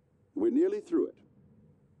 We're nearly through it.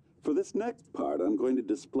 For this next part, I'm going to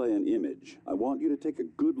display an image. I want you to take a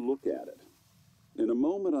good look at it. In a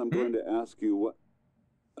moment, I'm going to ask you what...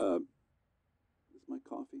 is my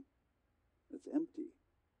coffee? It's empty.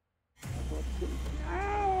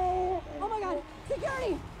 Ow!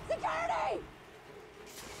 Security! Security!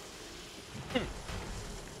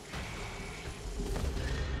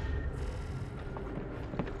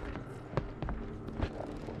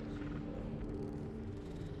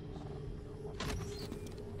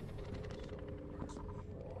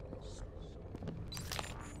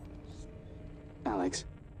 Alex,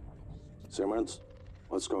 Simmons,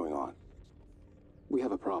 what's going on? we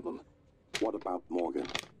have a problem. What about Morgan?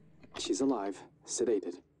 She's alive,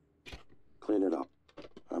 sedated. Clean it up.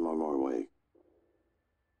 I'm on my way.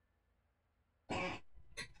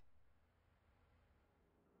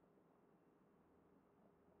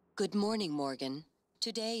 Good morning, Morgan.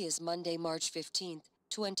 Today is Monday, March 15th,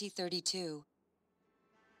 2032.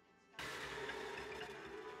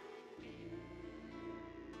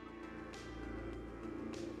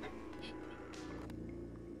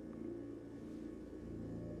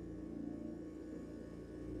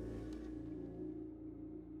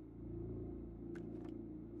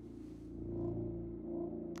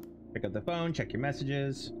 Pick up the phone, check your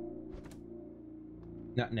messages.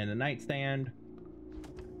 Nothing in the nightstand.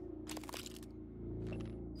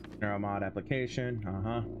 Neuromod application.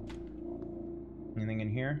 Anything in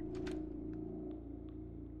here?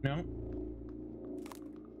 No?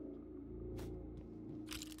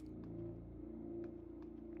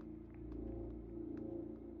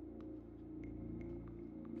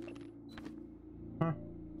 Huh.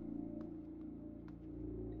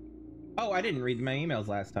 Oh, I didn't read my emails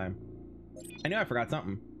last time. I knew I forgot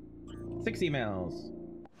something. 6 emails.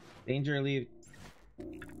 Danger leave.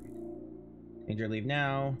 Danger leave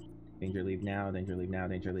now. Danger leave now. Danger leave now.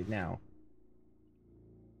 Danger leave now.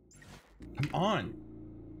 Come on.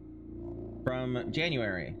 From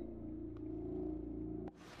January.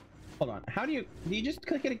 Hold on. How do you just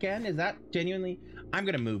click it again? Is that genuinely? I'm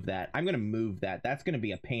gonna move that. I'm gonna move that. That's gonna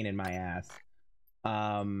be a pain in my ass.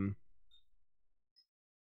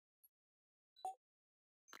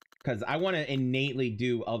 Because I want to innately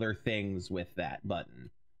do other things with that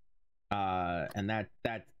button, and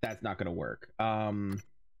that's not gonna work. Hold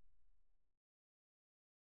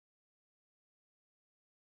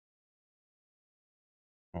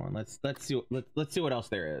on, let's see what else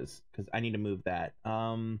there is, because I need to move that.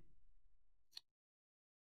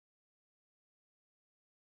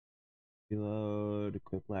 Reload,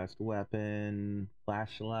 equip last weapon,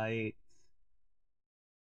 flashlights.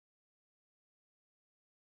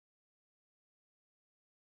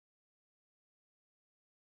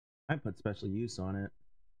 I put special use on it.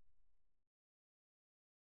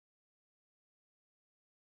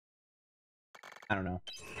 I don't know.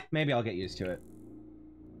 Maybe I'll get used to it.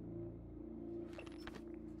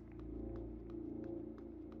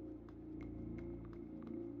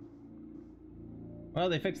 Well,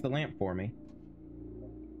 they fixed the lamp for me.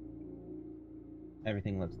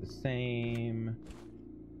 Everything looks the same.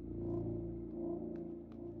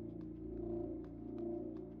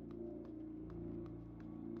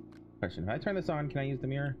 Question, if I turn this on, can I use the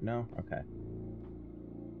mirror? No? Okay.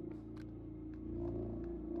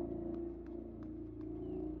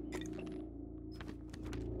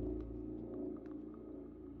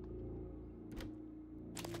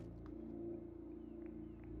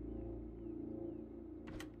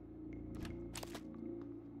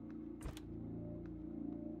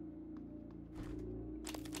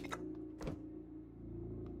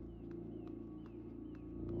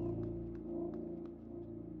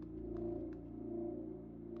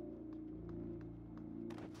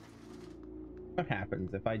 What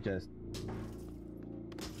happens if I just...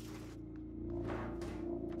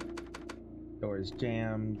 Doors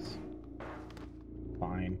jammed.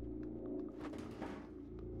 Fine.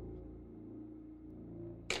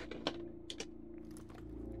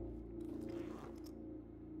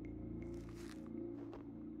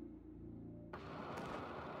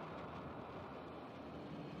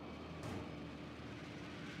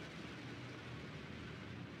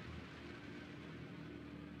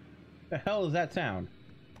 The hell is that sound?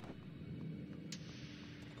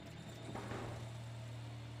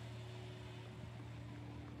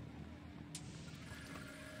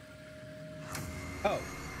 Oh.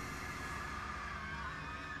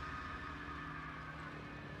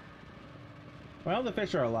 Well, the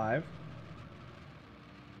fish are alive.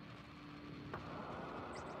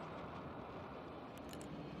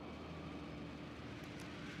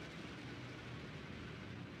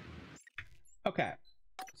 Okay.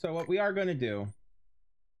 So what we are going to do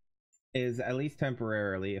is, at least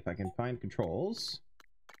temporarily, if I can find controls,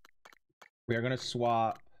 we are going to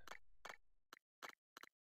swap.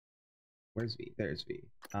 Where's V? There's V.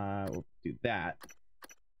 We'll do that.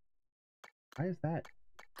 Why is that?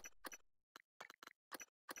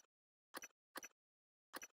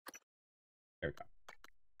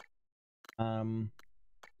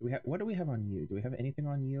 What do we have on you? Do we have anything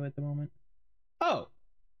on you at the moment? Oh,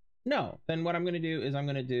 no. Then what I'm gonna do is I'm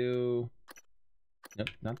gonna do, nope,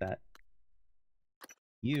 not that.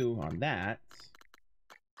 You on that,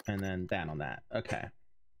 and then that on that. Okay.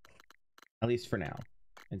 At least for now,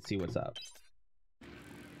 and see what's up.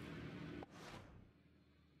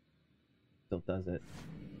 Still does it.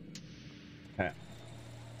 Okay.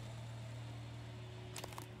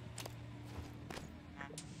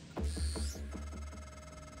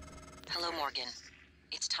 Hello, Morgan.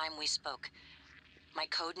 It's time we spoke. My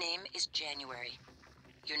code name is January.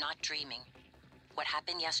 You're not dreaming. What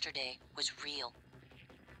happened yesterday was real.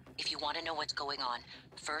 If you want to know what's going on,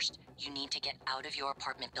 first, you need to get out of your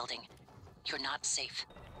apartment building. You're not safe.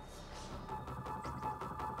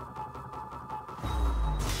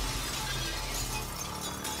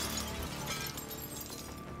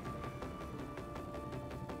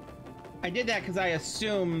 I did that because I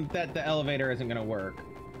assume that the elevator isn't gonna work.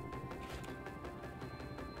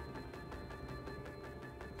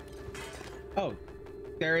 Oh,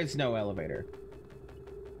 there is no elevator.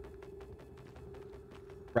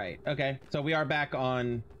 Right, okay. So we are back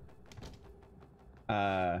on...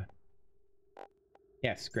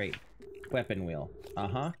 Yes, great. Weapon wheel.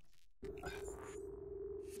 Uh-huh.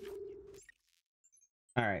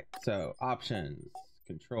 Alright, so options,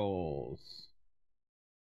 controls...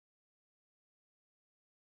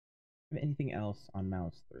 Anything else on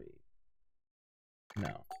mouse 3?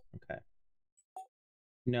 No. Okay.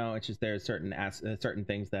 No, it's just there's certain certain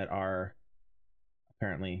things that are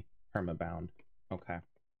apparently permabound. Okay.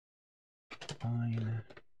 Fine.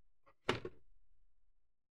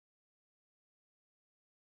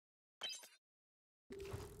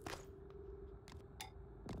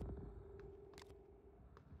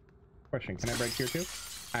 Question, can I break here too?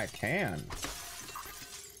 I can.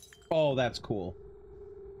 Oh, that's cool.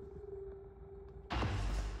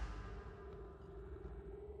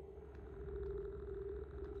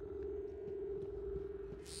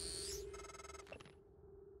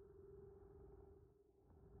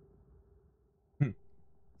 Hmm.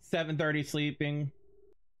 7:30 sleeping.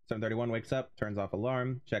 7:31 wakes up, turns off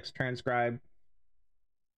alarm, checks transcribe.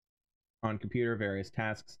 On computer, various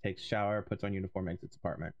tasks, takes shower, puts on uniform, exits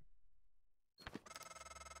apartment.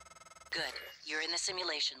 Good. You're in the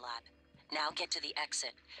simulation lab. Now get to the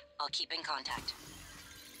exit. I'll keep in contact.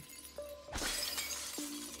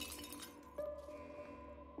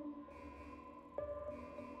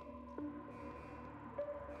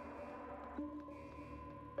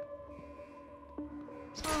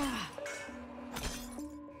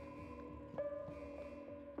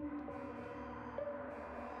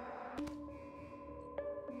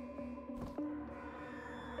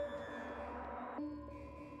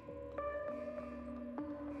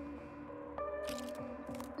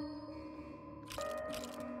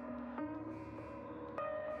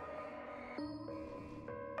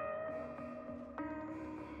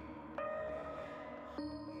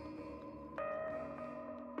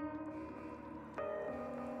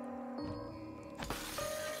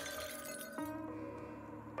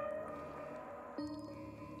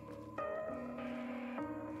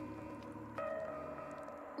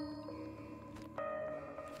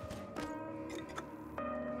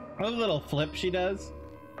 What a little flip she does.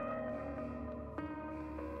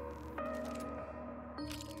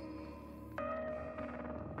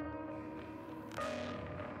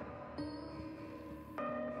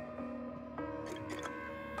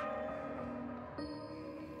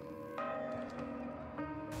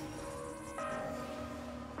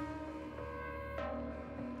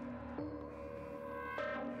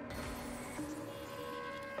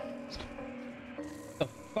 The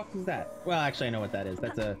fuck is that? Well, actually, I know what that is.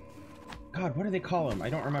 That's a... God, what do they call them? I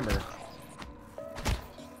don't remember.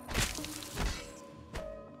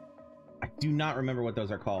 I do not remember what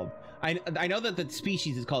those are called. I know that the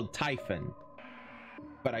species is called typhon,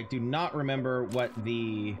 but I do not remember what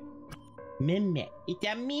the... Mimic. It's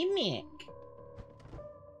a mimic.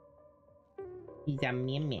 He's a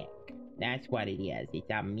mimic. That's what it is. It's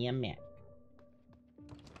a mimic.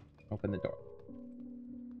 Open the door.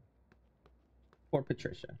 Poor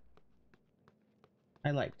Patricia.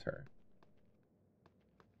 I liked her.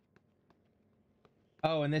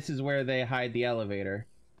 Oh, and this is where they hide the elevator.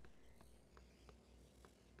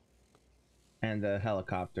 And the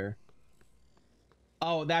helicopter.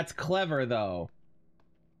 Oh, that's clever, though.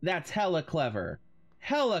 That's hella clever.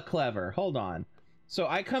 Hella clever. Hold on. So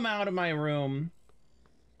I come out of my room.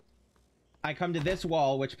 I come to this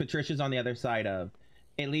wall, which Patricia's on the other side of.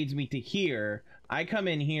 It leads me to here. I come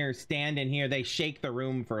in here, stand in here. They shake the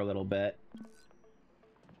room for a little bit.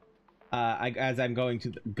 as I'm going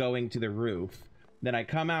to the roof. Then I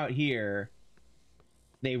come out here.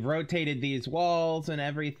 They've rotated these walls and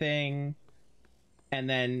everything, and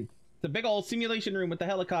then the big old simulation room with the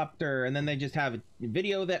helicopter, and then they just have a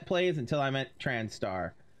video that plays until I'm at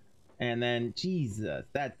TranStar, and then Jesus,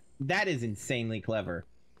 that is insanely clever.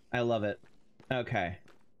 I love it. Okay,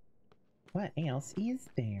 what else is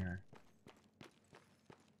there?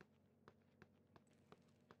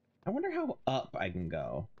 I wonder how up I can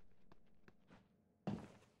go.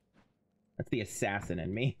 That's the assassin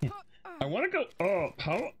in me. I want to go up.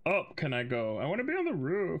 How up can I go? I want to be on the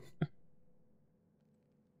roof.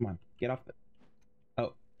 Come on, get off the...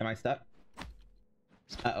 Oh, am I stuck?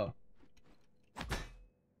 Uh-oh.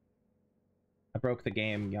 I broke the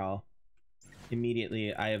game, y'all.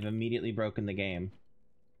 I have immediately broken the game.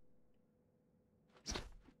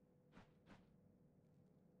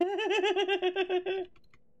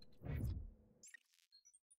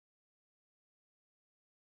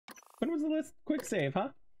 When was the list? Quick save, huh?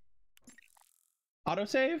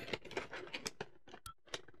 Autosave?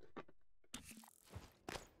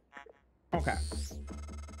 Okay.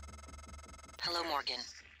 Hello, Morgan.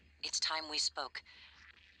 It's time we spoke.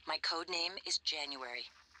 My code name is January.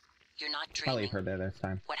 You're not dreaming. I'll leave her there this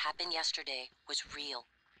time. What happened yesterday was real.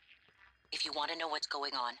 If you want to know what's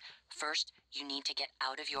going on, first, you need to get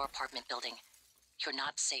out of your apartment building. You're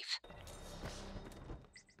not safe.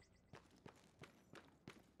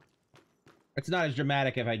 It's not as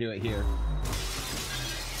dramatic if I do it here.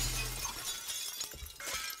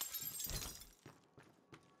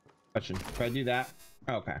 Question. If I do that?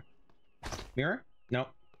 Oh, okay. Mirror? Nope.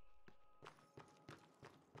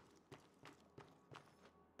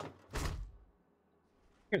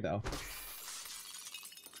 Here, though.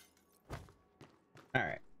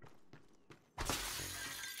 Alright.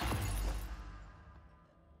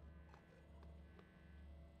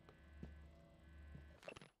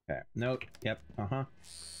 Okay. Nope. Yep. Uh-huh.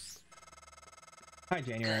 Hi,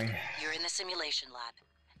 January. Good. You're in the simulation lab.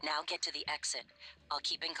 Now get to the exit. I'll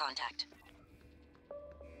keep in contact.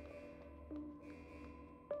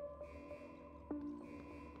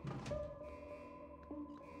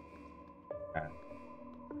 Okay.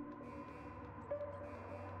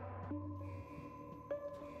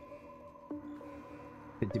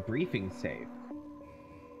 The debriefing save.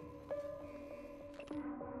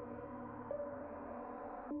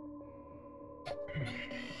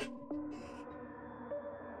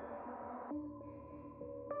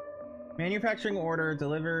 Manufacturing order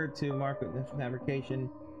delivered to market fabrication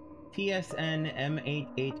TSN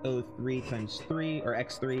M8803 times 3 or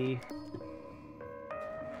X3.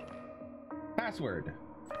 Password.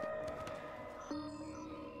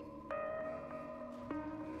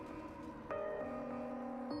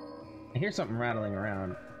 I hear something rattling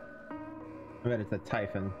around. I bet it's a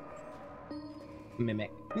Typhon.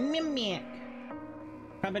 Mimic. Mimic!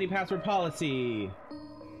 Company password policy.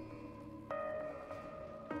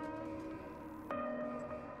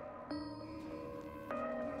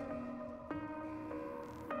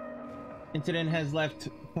 Incident has left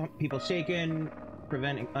people shaken,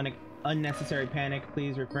 preventing unnecessary panic.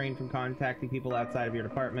 Please refrain from contacting people outside of your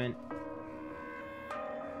department.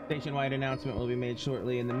 Station-wide announcement will be made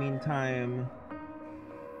shortly. In the meantime...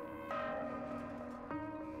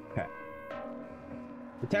 Okay.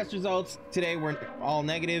 The test results today were all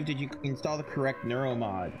negative. Did you install the correct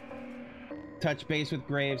neuromod? Touch base with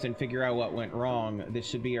Graves and figure out what went wrong. This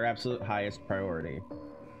should be your absolute highest priority.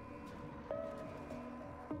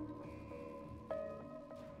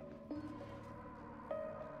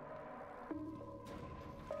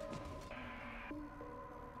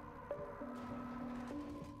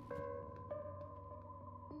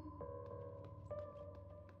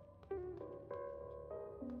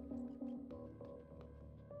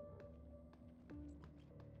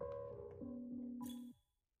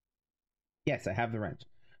 Yes, I have the wrench.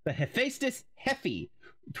 The Hephaestus Heffy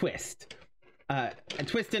twist. A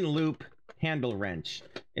twist and loop handle wrench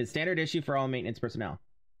is standard issue for all maintenance personnel.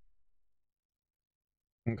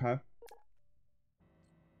 Okay.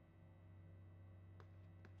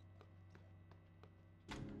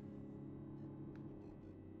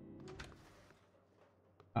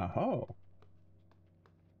 Oh.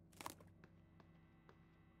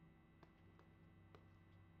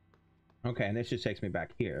 Okay, and this just takes me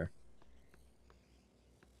back here.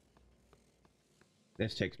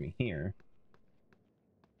 This takes me here.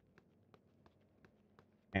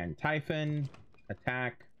 And Typhon,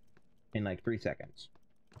 attack in like 3 seconds.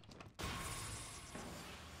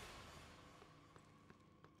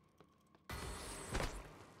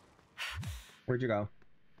 Where'd you go?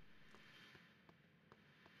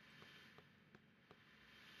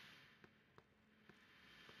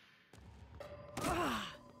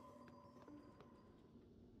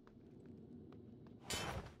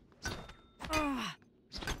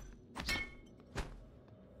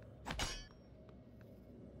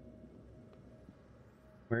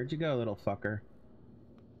 Where'd you go, little fucker?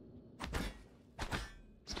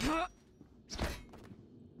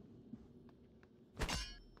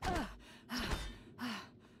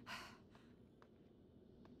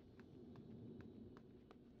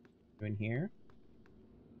 You in here?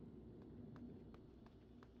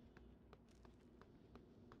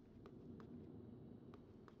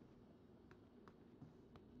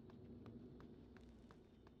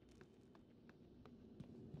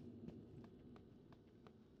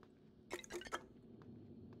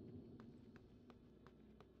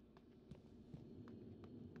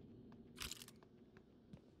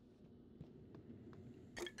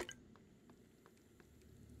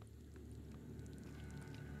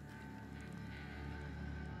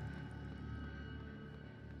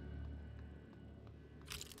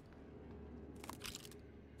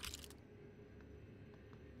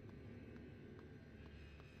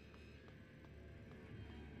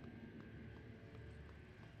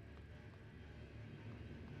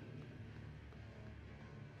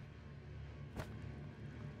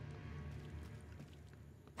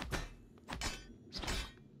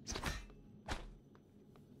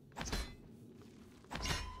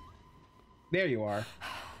 There you are.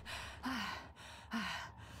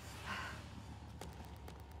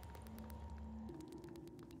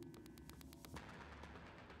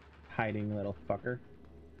 Hiding little fucker.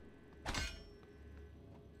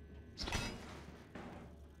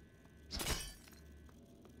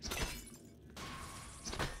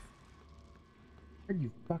 Where'd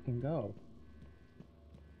you fucking go?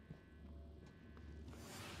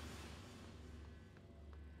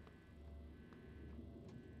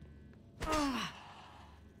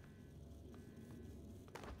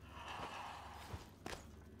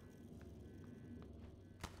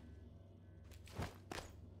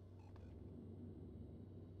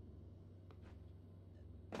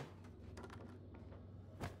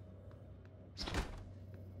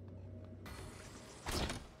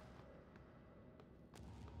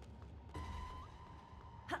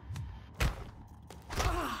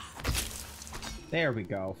 There we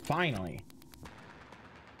go, finally.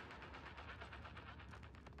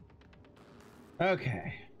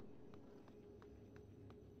 Okay.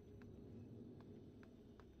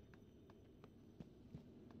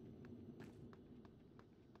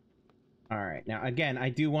 Alright, now again, I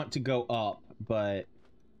do want to go up, but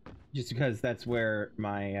just because that's where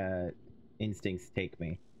my instincts take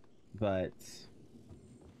me. But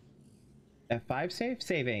F5 save?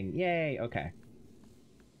 Saving. Yay, okay.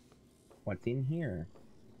 What's in here?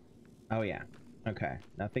 Oh yeah. Okay.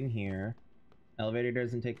 Nothing here. Elevator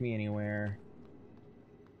doesn't take me anywhere.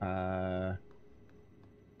 God,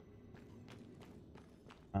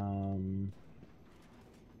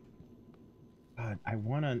 I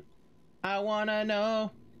wanna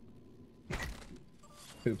know.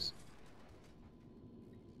 Oops.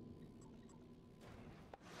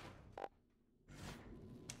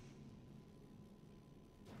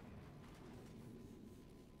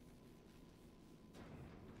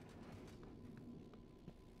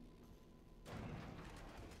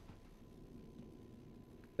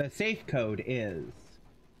 The safe code is...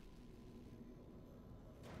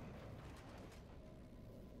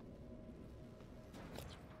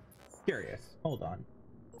 Curious. Hold on.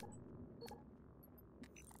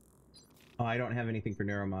 Oh, I don't have anything for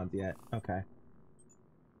neuromods yet. Okay.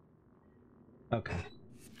 Okay.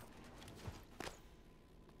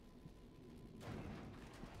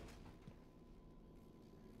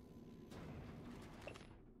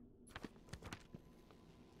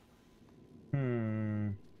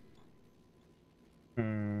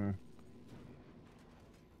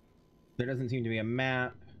 There doesn't seem to be a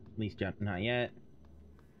map. At least not yet.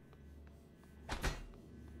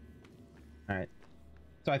 Alright.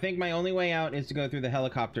 So I think my only way out is to go through the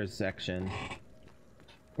helicopters section.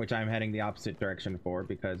 Which I'm heading the opposite direction for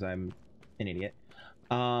because I'm an idiot.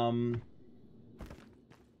 Over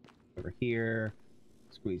here.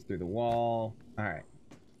 Squeeze through the wall. Alright.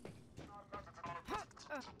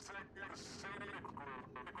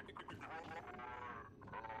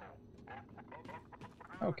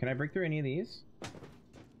 Oh, can I break through any of these?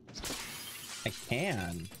 I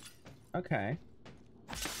can. Okay.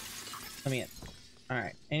 Let me in.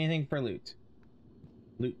 Alright. Anything for loot?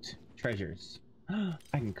 Loot. Treasures. I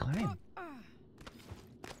can climb.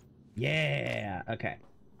 Yeah! Okay.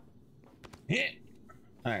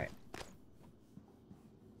 Alright.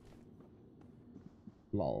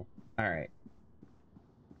 Lol. Alright.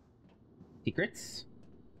 Secrets?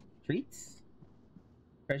 Treats?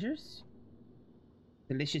 Treasures?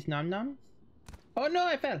 Delicious nom-noms? Oh no,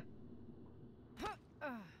 I fell!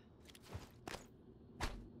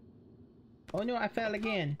 Oh no, I fell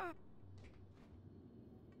again.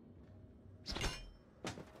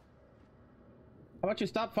 How about you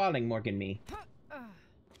stop falling, Morgan me?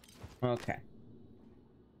 Okay.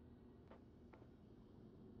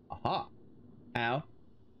 Aha. Ow.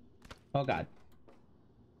 Oh god.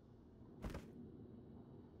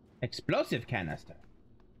 Explosive canister.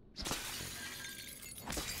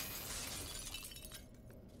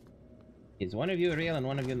 Is one of you real and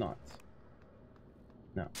one of you not?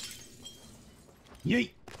 No.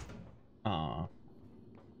 Yeet! Aw.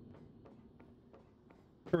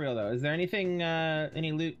 For real though, is there anything,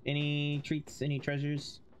 any loot, any treats, any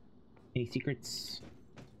treasures, any secrets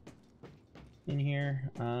in here?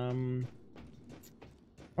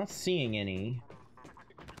 Not seeing any.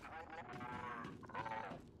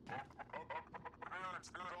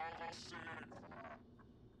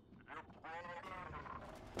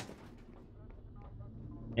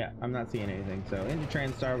 Yeah, I'm not seeing anything, so into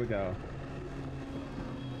TranStar we go.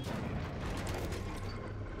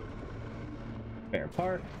 Spare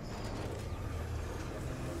parts.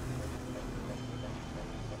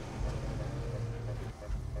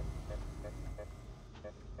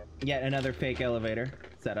 Yet another fake elevator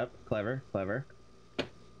setup. Clever, clever.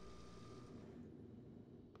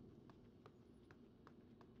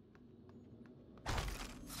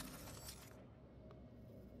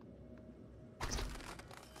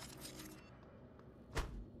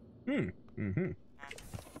 Mm-hmm.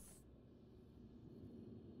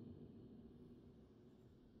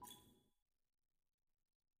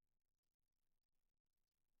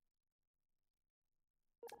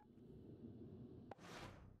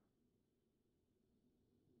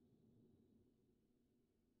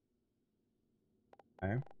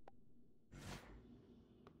 Okay.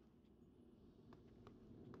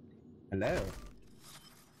 Hello.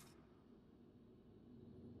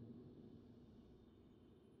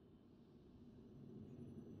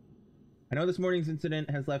 I know this morning's incident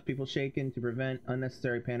has left people shaken. To prevent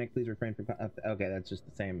unnecessary panic, please refrain from... Okay, that's just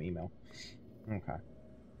the same email. Okay.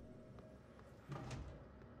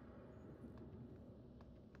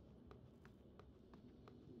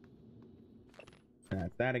 And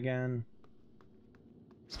that's that again.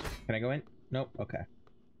 Can I go in? Nope. Okay.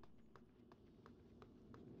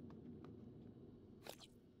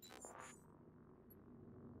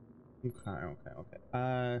 Okay.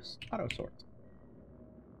 Auto sort.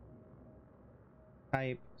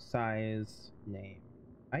 Type, size, name.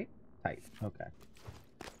 Type? Type. Okay.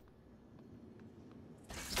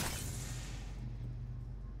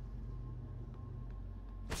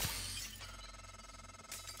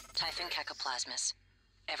 Typhon cacoplasmus.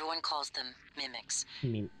 Everyone calls them mimics.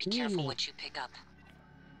 Be careful what you pick up.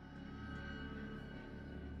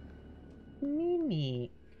 Mimi.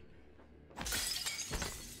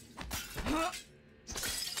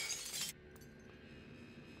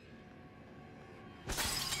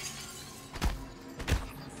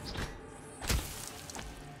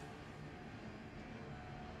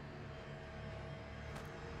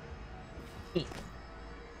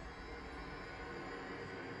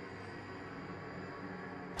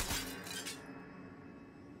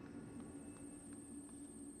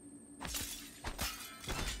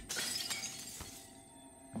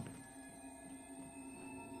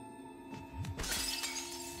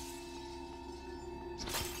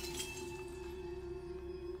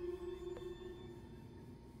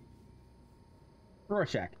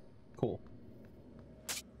 Rorschach. Cool.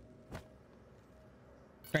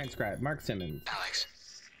 Transcribe. Mark Simmons. Alex.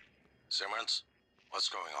 Simmons? What's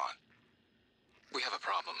going on? We have a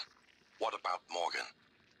problem. What about Morgan?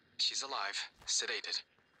 She's alive, sedated.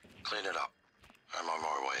 Clean it up. I'm on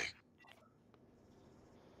my way.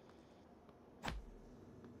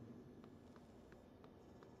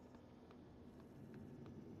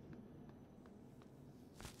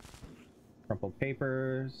 Crumpled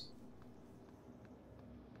papers.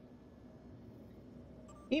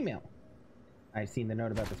 Email. I've seen the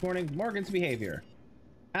note about this morning. Morgan's behavior.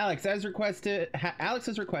 Alex has requested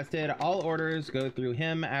all orders go through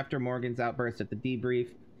him after Morgan's outburst at the debrief,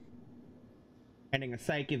 pending a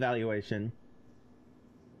psych evaluation.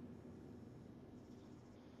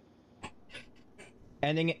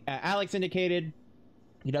 Alex indicated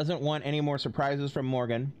he doesn't want any more surprises from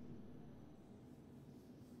Morgan.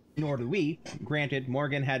 Nor do we. Granted,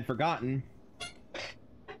 Morgan had forgotten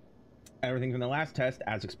everything from the last test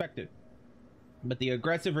as expected. But the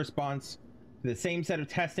aggressive response to the same set of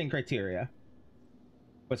testing criteria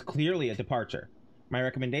was clearly a departure. My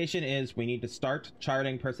recommendation is we need to start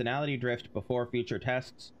charting personality drift before future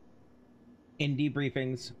tests, in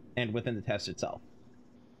debriefings, and within the test itself.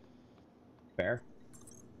 Fair?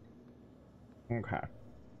 Okay.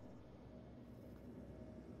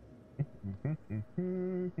 All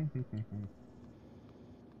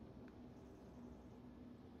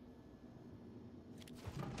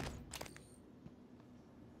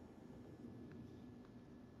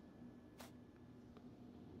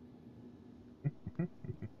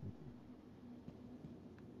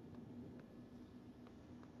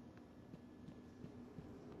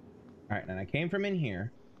right, and I came from in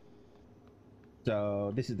here.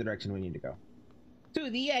 So this is the direction we need to go. To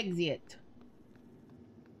the exit.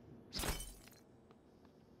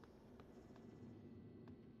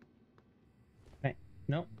 Okay.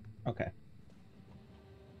 Nope. Okay.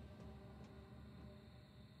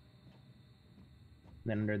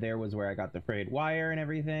 Then under there was where I got the frayed wire and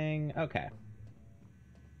everything. Okay.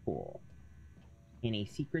 Cool. Any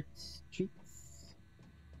secrets? Treats?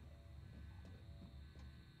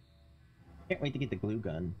 Can't wait to get the glue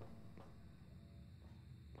gun.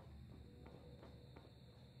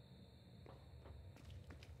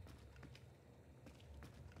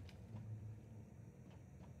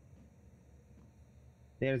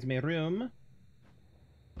 There's my room.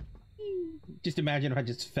 Just imagine if I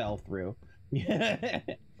just fell through.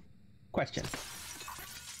 Question.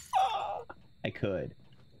 I could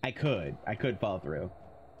fall through,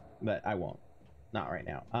 but I won't. Not right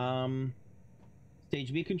now.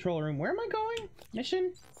 Stage B control room. Where am I going?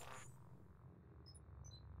 Mission?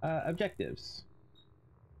 Objectives.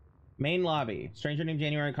 Main lobby. Stranger named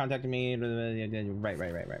January contacted me.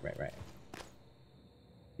 Right.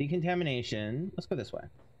 Decontamination. Let's go this way.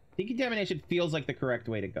 Decontamination feels like the correct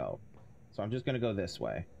way to go. So I'm just gonna go this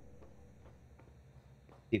way.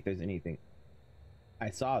 See if there's anything. I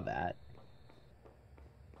saw that.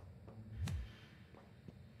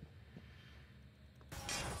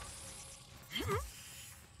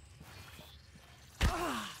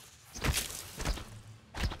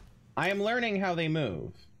 I am learning how they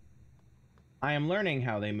move.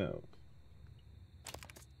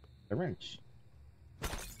 The wrench.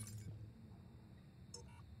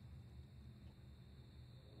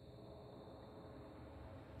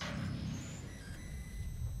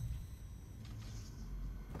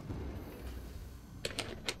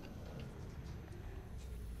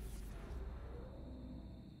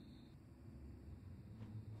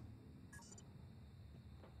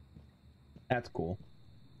 That's cool.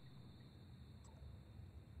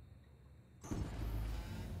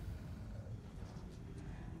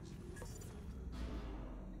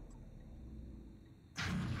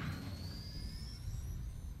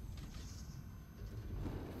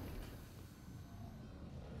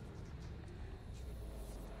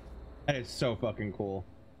 That is so fucking cool.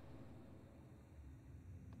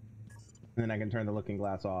 And then I can turn the looking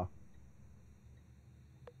glass off.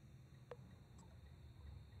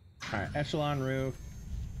 Alright, echelon roof.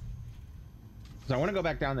 So I want to go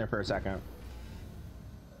back down there for a second.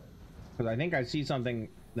 Because I think I see something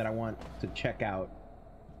that I want to check out.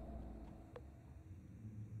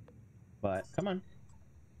 But, come on.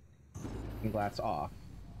 Looking glass off.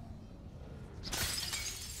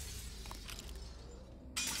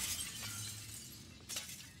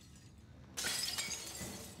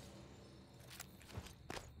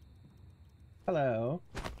 Hello.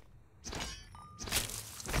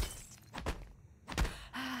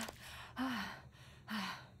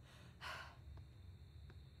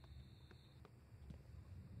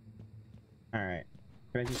 Alright.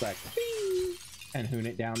 Can I just like and hoon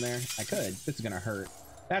it down there? I could. This is gonna hurt.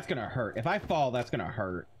 That's gonna hurt. If I fall, that's gonna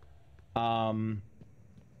hurt.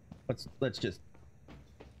 Let's just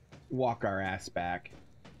walk our ass back.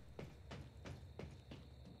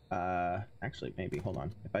 Actually, maybe, hold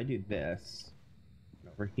on. If I do this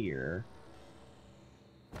over here,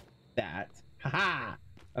 that, haha,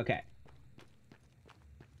 okay.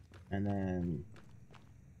 And then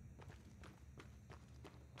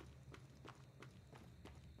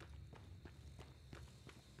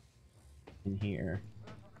in here.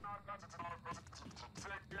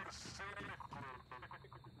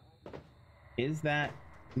 Is that?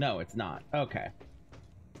 No, it's not. Okay.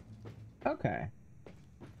 Okay.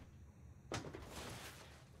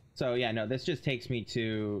 So yeah, no, this just takes me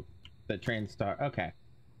to the train star. Okay.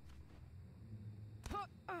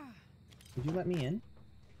 Would you let me in?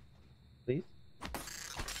 Please?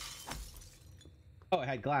 Oh, it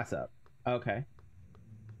had glass up. Okay.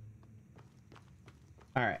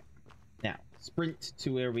 Alright. Now, sprint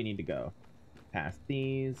to where we need to go. Past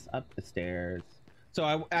these, up the stairs.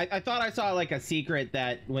 So I thought I saw like a secret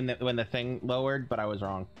that when the thing lowered, but I was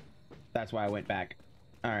wrong. That's why I went back.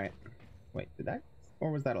 Alright. Wait, did that?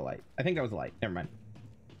 Or was that a light? I think that was a light. Never mind.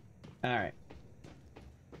 Alright.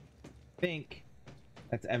 I think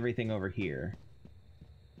that's everything over here.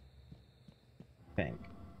 I think.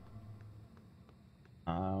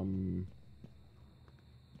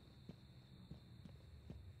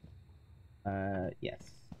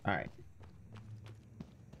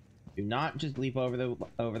 Do not just leap over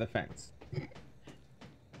the fence.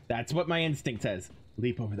 That's what my instinct says.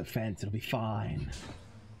 Leap over the fence, it'll be fine.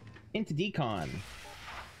 Into decon.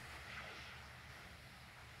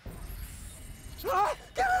 Get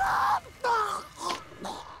it up!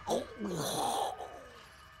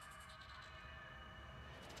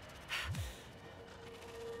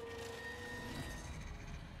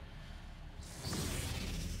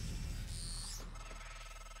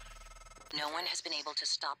 No one has been able to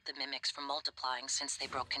stop the mimics from multiplying since they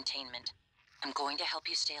broke containment. I'm going to help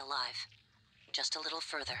you stay alive. Just a little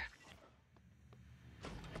further.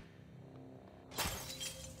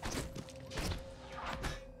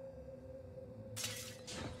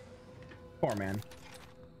 Poor man.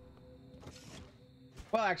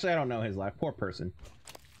 Well, actually, I don't know his life. Poor person.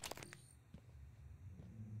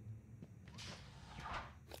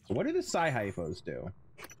 So what do the samhsas do?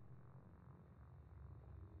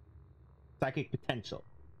 Psychic potential.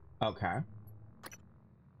 Okay.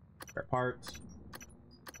 Spare parts.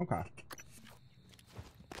 Okay.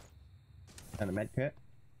 And a med kit.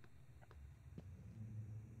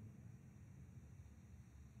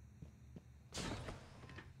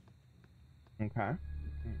 Okay. Okay.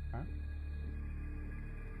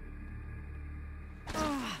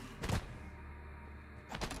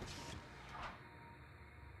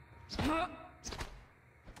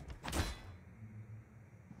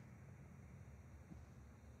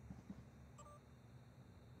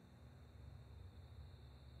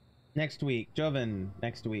 Next week, Joven.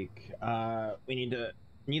 Next week, we need the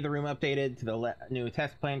room updated to the new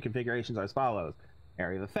test plan configurations are as follows: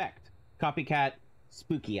 area of effect, copycat,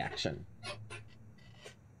 spooky action.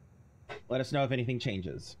 Let us know if anything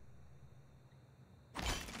changes.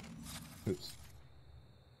 Oops.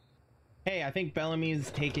 Hey, I think Bellamy's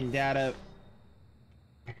taken data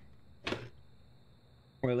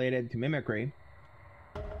related to mimicry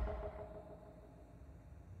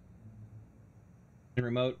and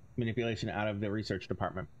remote manipulation out of the research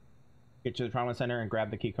department. Get to the trauma center and grab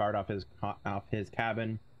the key card off his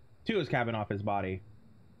cabin, off his body.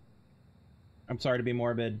 I'm sorry to be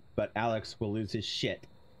morbid, but Alex will lose his shit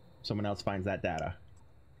if someone else finds that data.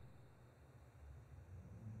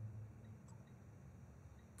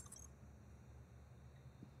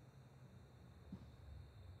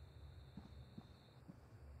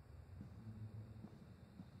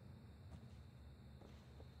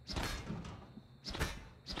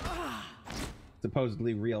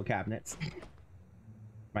 Supposedly real cabinets.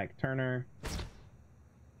 Mike Turner.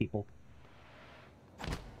 People.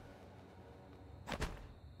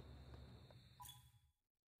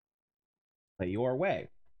 Play your way.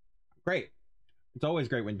 Great. It's always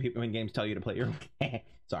great when games tell you to play your way.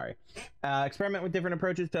 Sorry. Experiment with different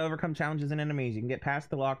approaches to overcome challenges and enemies. You can get past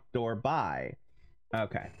the locked door by.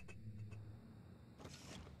 Okay.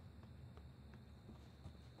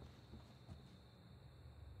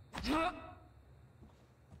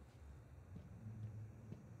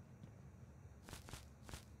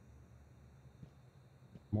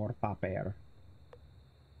 More paper.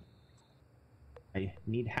 I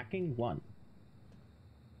need hacking 1.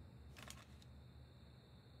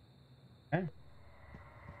 Okay.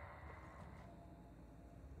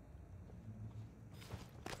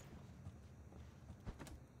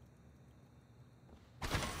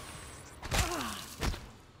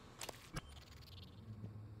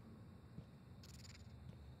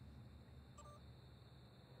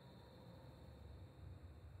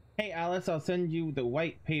 Hey Alice, I'll send you the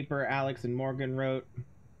white paper Alex and Morgan wrote.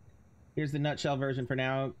 Here's the nutshell version for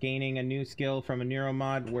now. Gaining a new skill from a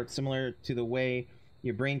neuromod works similar to the way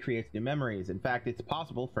your brain creates new memories. In fact, it's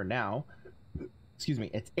impossible for now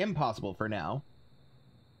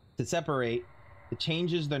to separate the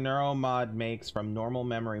changes the neuromod makes from normal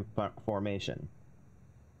memory formation.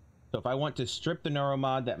 So if I want to strip the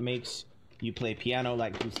neuromod that makes you play piano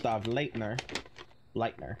like Gustav Leitner,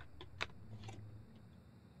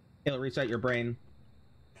 it'll reset your brain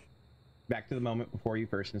back to the moment before you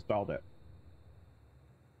first installed it.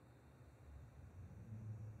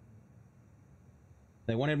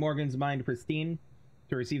 They wanted Morgan's mind pristine.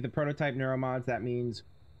 To receive the prototype neuromods, that means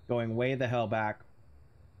going way the hell back.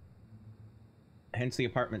 Hence the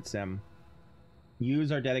apartment sim.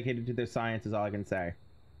 Yous are dedicated to their science is all I can say.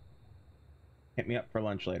 Hit me up for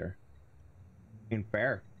lunch later. And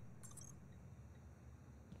fair.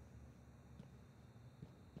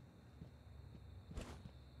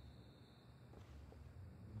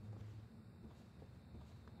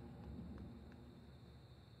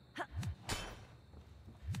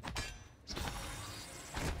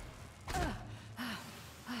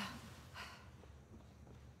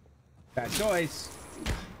 Bad choice.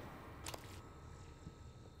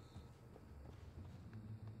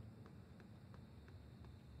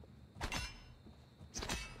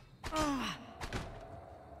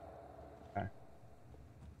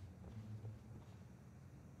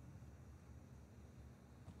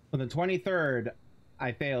 On the 23rd,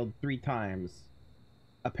 I failed 3 times,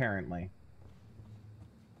 apparently,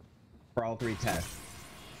 for all 3 tests.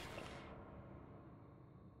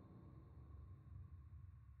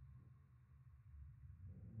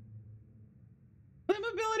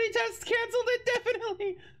 Flammability test canceled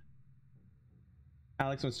indefinitely.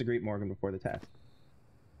 Alex wants to greet Morgan before the test.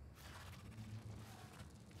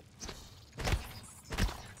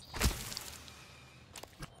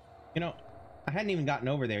 You know, I hadn't even gotten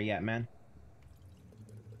over there yet, man.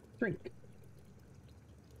 Drink.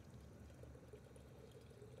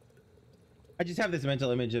 I just have this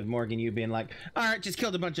mental image of Morgan, you being like, all right, just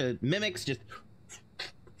killed a bunch of mimics, just,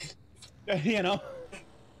 you know.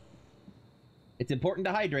 It's important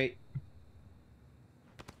to hydrate.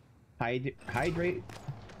 Hydrate.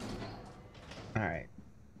 All right.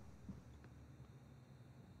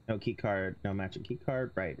 No key card, no matching key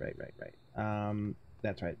card. Right.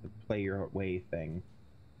 That's right, the play your way thing.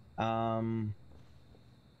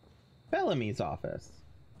 Bellamy's office.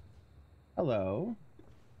 Hello.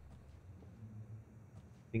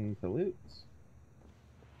 Anything to loot?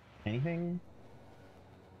 Anything?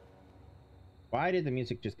 Why did the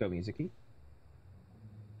music just go music-y?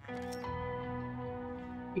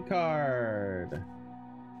 Key card.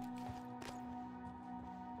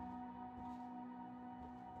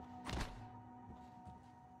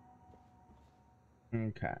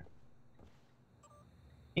 Okay.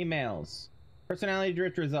 Emails. Personality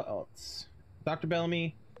drift results. Dr.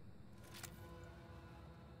 Bellamy.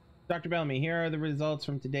 Dr. Bellamy, here are the results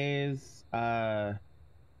from today's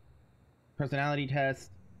personality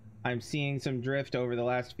test. I'm seeing some drift over the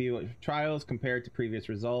last few trials compared to previous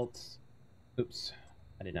results. Oops.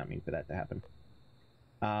 I did not mean for that to happen.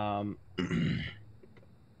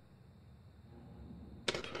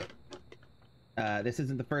 This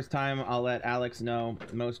isn't the first time. I'll let Alex know.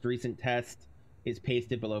 The most recent test is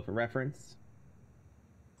pasted below for reference.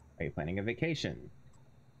 Are you planning a vacation?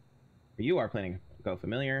 You are planning to go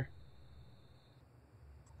familiar.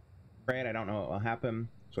 Great, I don't know what will happen.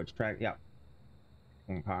 Switch track. Yeah.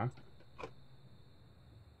 Okay.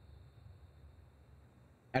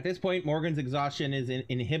 At this point, Morgan's exhaustion is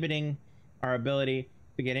inhibiting our ability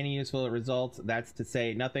to get any useful results. That's to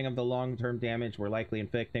say, nothing of the long-term damage we're likely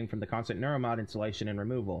inflicting from the constant neuromod installation and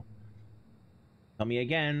removal. Tell me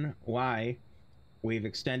again why we've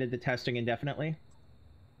extended the testing indefinitely.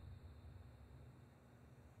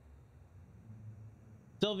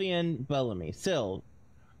 Sylvian Bellamy. Syl.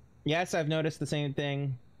 Yes, I've noticed the same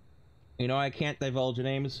thing. You know, I can't divulge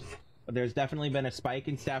names, but there's definitely been a spike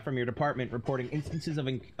in staff from your department reporting instances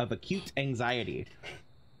of acute anxiety.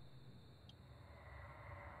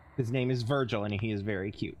 His name is Virgil, and he is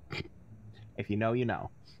very cute. If you know, you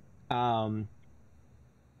know.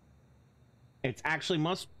 It's actually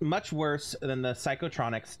much worse than the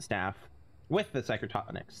psychotronics staff. With the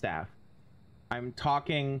psychotronics staff, I'm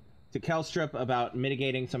talking to Kelstrup about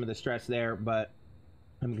mitigating some of the stress there, but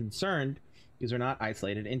I'm concerned these are not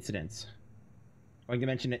isolated incidents. I'm going to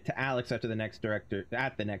mention it to Alex after the next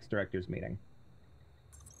director's meeting.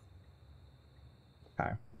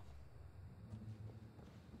 Okay.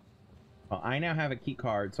 Well, I now have a key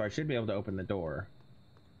card, so I should be able to open the door.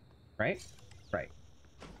 Right? Right.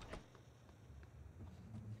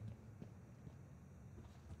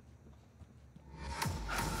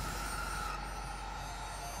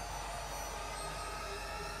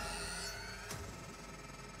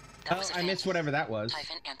 Oh, I missed whatever that was.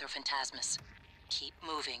 Typhon Anthrophantasmus. Keep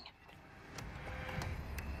moving.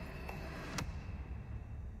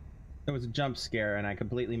 It was a jump scare and I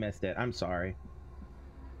completely missed it. I'm sorry.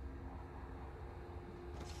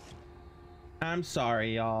 I'm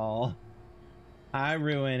sorry, y'all. I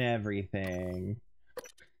ruin everything.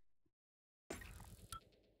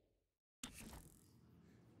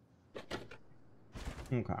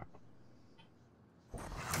 Okay.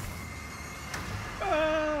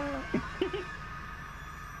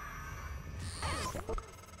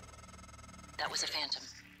 That was a phantom.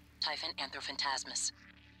 Typhon Anthrophantasmus.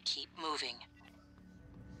 Keep moving.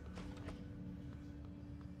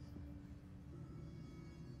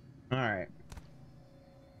 All right.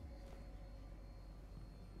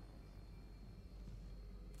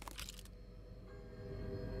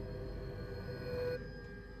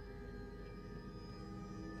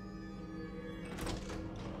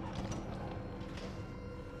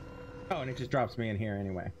 Oh, and it just drops me in here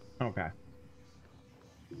anyway. Okay.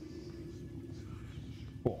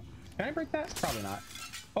 Cool. Can I break that? Probably not.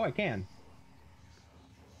 Oh, I can.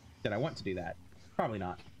 Did I want to do that? Probably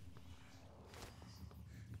not.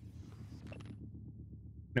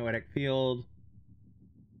 Noetic field.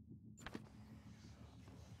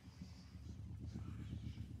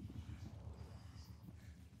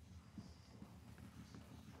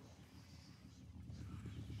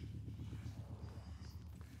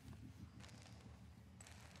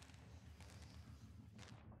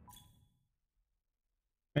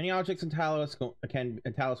 Many objects in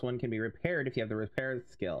Talos 1 can be repaired if you have the repair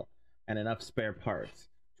skill and enough spare parts.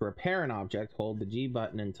 To repair an object, hold the G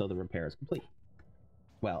button until the repair is complete.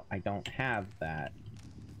 Well, I don't have that,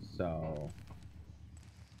 so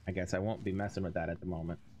I guess I won't be messing with that at the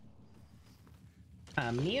moment.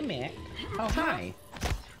 Mia Mick. Oh, hi.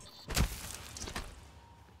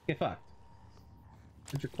 Get fucked.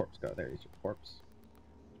 Where'd your corpse go? There's your corpse.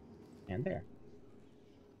 And there.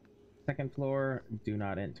 Second floor, do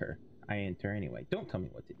not enter. I enter anyway. Don't tell me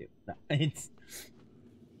what to do. No, it's...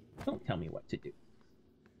 Don't tell me what to do.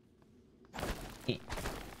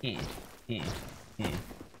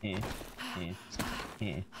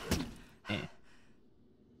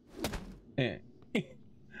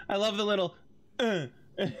 I love the little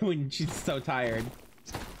when she's so tired.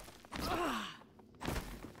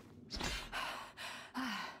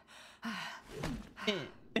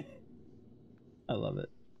 I love it.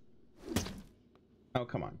 Oh,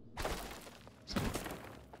 come on.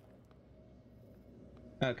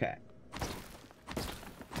 Okay.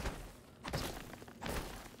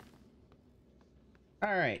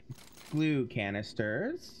 All right. Glue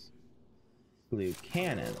canisters. Glue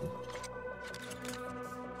cannon.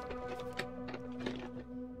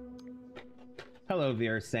 Hello,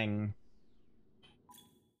 Veer Singh.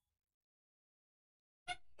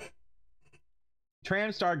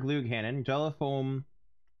 Tramstar glue cannon, jellifoam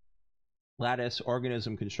lattice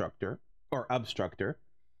organism constructor or obstructor,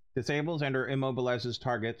 disables and or immobilizes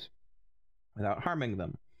targets without harming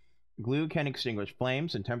them. Glue can extinguish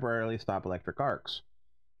flames and temporarily stop electric arcs.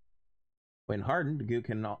 When hardened, glue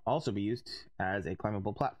can also be used as a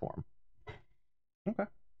climbable platform. Okay.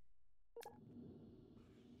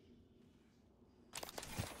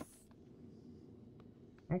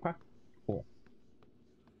 Okay, cool.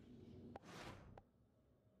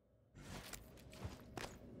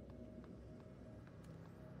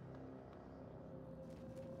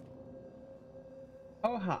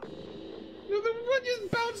 Oh, ha. What just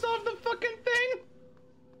bounced off the fucking thing?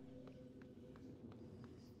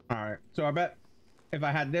 Alright, so I bet if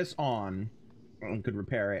I had this on and could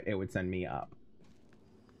repair it, it would send me up.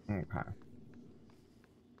 Okay.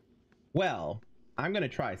 Well, I'm gonna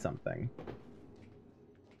try something.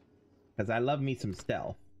 Because I love me some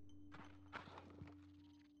stealth.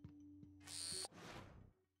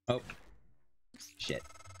 Oh. Shit.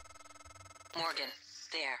 Morgan,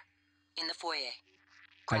 there. In the foyer.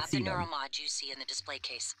 Grab the them. neuromod you see in the display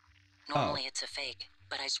case. Normally it's a fake,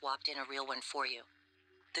 but I swapped in a real one for you.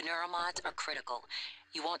 The neuromods are critical.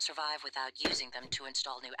 You won't survive without using them to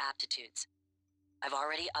install new aptitudes. I've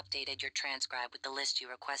already updated your transcribe with the list you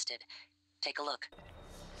requested. Take a look.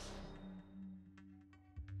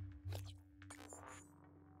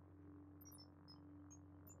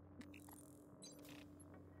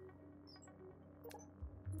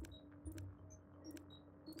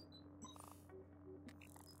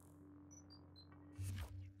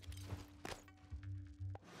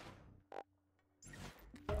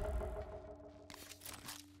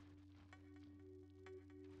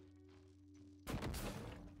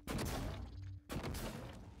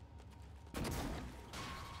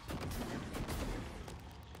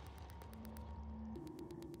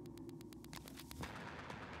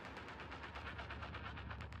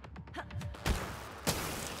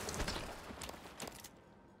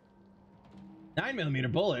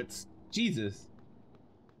 $9mm bullets. Jesus.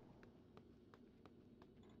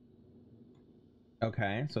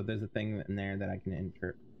 Okay, so there's a thing in there that I can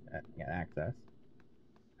enter, get access.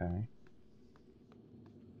 Okay.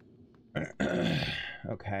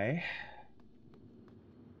 Okay.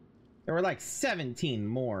 There were like 17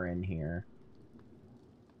 more in here.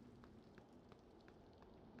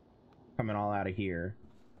 Coming all out of here.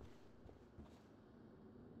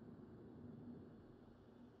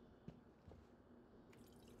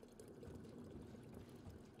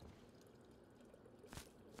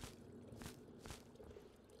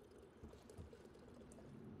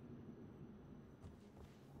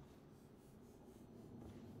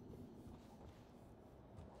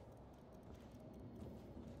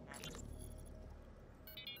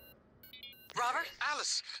 Robert?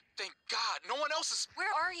 Alice, thank God. No one else is...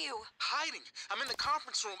 Where are you? Hiding. I'm in the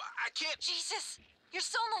conference room. I can't... Jesus! You're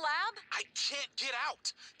still in the lab? I can't get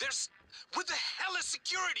out. There's... What the hell is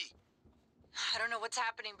security? I don't know what's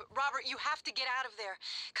happening, but Robert, you have to get out of there.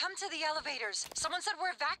 Come to the elevators. Someone said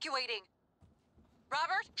we're evacuating.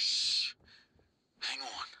 Robert? Shh. Hang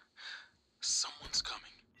on. Someone's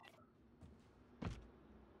coming.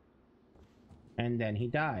 And then he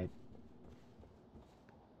died.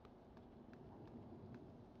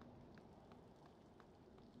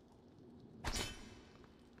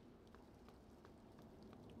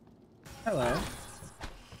 Hello.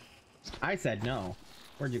 I said no.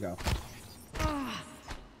 Where'd you go?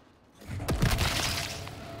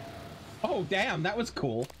 Oh, damn, that was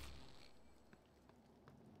cool.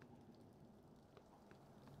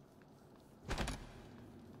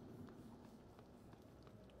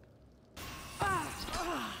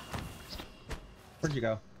 Where'd you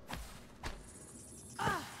go?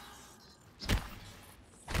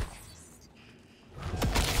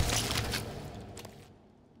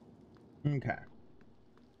 Okay.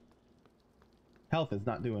 Health is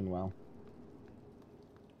not doing well.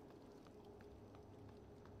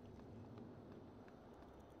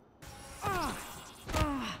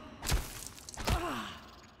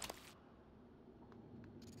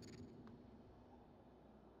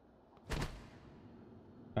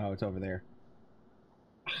 Oh, it's over there.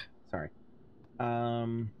 Sorry.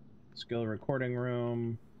 Skill recording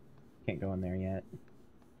room. Can't go in there yet.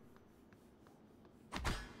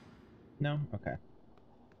 No? Okay.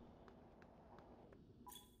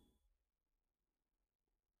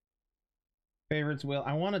 Favorites wheel.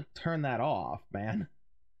 I want to turn that off, man.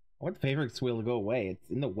 I want the favorites wheel to go away.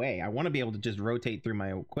 It's in the way. I want to be able to just rotate through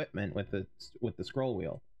my equipment with the scroll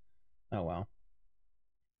wheel. Oh well.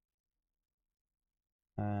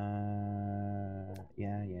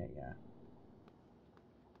 Yeah.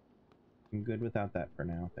 I'm good without that for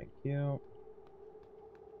now. Thank you.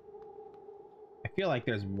 I feel like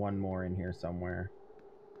there's one more in here somewhere.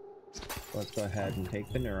 Let's go ahead and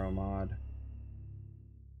take the neuromod.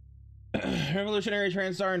 Revolutionary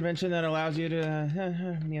TranStar invention that allows you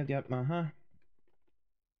to yep.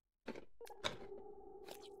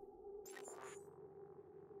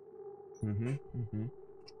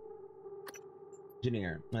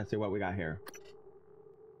 Engineer. Let's see what we got here.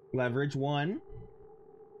 Leverage 1.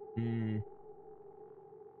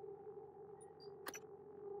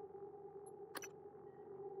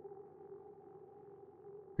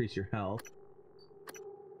 Increase your health.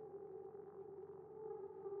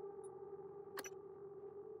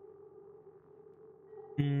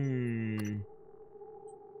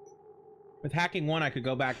 With hacking 1, I could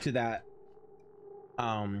go back to that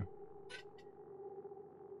one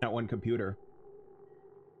computer.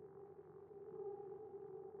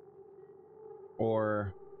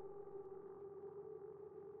 Or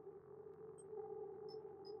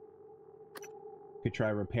could try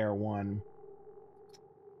repair 1.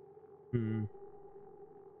 I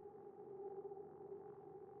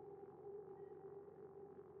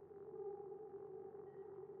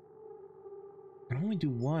can only do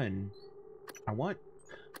 1.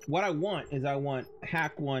 What I want is I want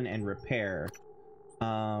hack 1 and repair.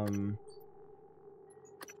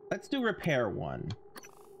 Let's do repair 1.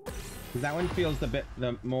 Because that one feels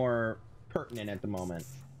the more pertinent at the moment.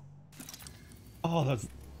 Oh, those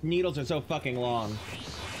needles are so fucking long.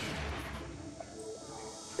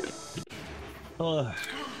 Ugh.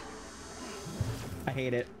 I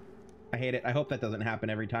hate it. I hate it. I hope that doesn't happen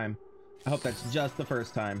every time. I hope that's just the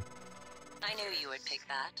first time. I knew you would pick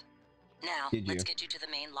that. Now, let's get you to the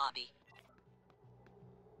main lobby.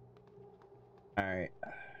 Alright.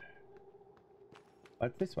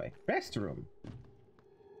 What's this way? Restroom.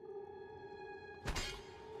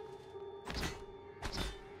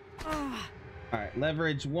 Alright,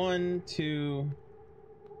 leverage 1, 2.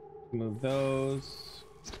 Move those.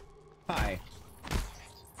 Hi.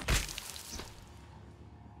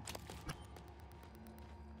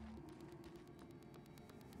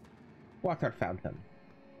 Water fountain.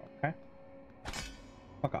 Okay.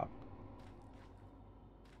 Fuck off.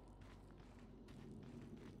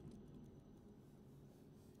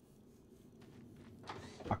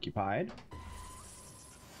 Occupied.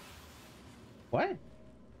 What?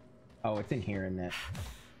 Oh, it's in here, isn't it?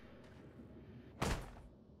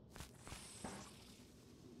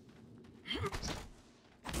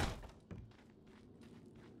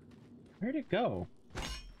 Where'd it go?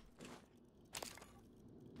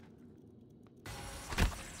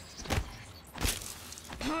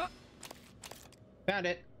 Found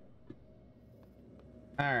it.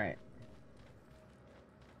 All right.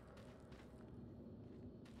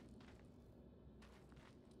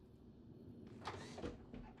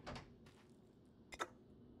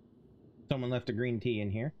 Someone left a green tea in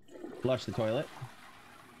here. Flush the toilet.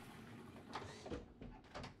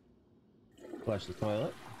 Flush the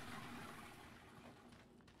toilet.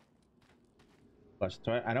 Flush the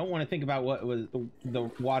toilet. I don't want to think about what was the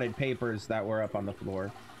wadded papers that were up on the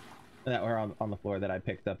floor. That were on the floor that I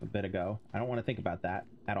picked up a bit ago. I don't want to think about that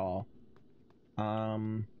at all.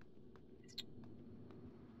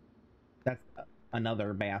 That's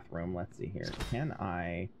another bathroom. Let's see here. Can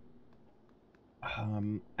I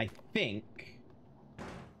think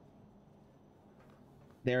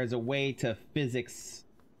there is a way to physics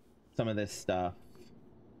some of this stuff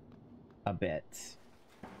a bit.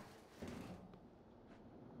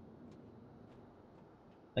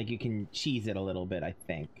 Like, you can cheese it a little bit, I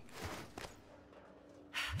think.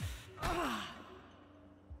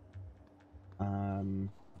 I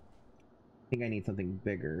think I need something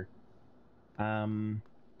bigger. Oh,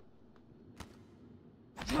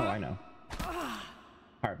 I know.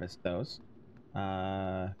 Harvest those.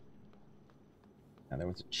 Now there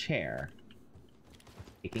was a chair.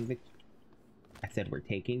 Taking the... I said we're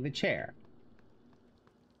taking the chair.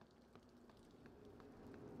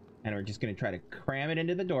 And we're just gonna try to cram it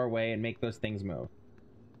into the doorway and make those things move.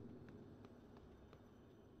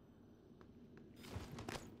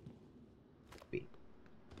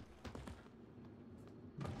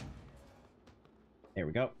 There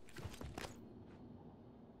we go.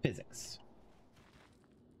 Physics.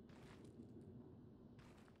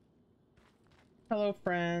 Hello,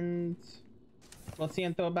 friends. Lo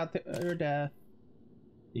siento about your death.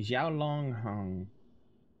 Xiao Long Hung.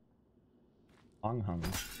 Long Hung.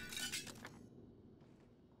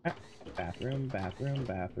 Ah, bathroom, bathroom,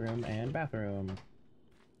 bathroom, and bathroom.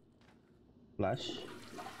 Flush.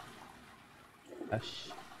 Flush.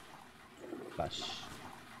 Flush.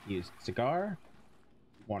 Used cigar.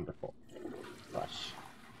 Wonderful. Flush.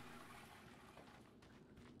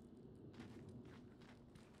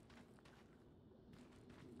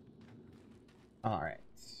 All right.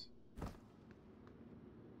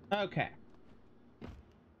 Okay.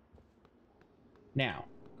 Now,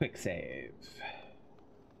 quick save.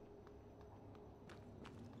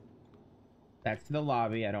 That's the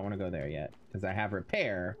lobby. I don't want to go there yet because I have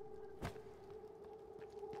repair.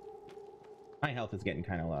 My health is getting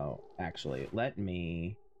kind of low, actually. Let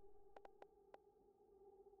me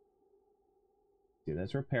do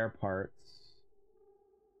this. Repair parts.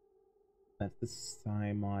 That's the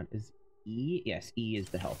Simon. Is E? Yes, E is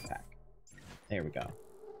the health pack. There we go.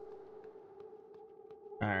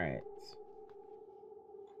 Alright.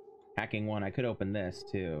 Hacking one. I could open this,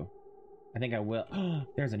 too. I think I will.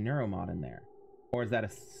 There's a neuromod in there. Or is that a...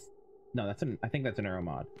 No, that's an... I think that's a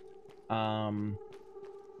neuromod.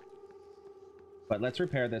 But let's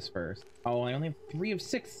repair this first. Oh, I only have 3 of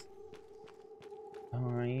 6.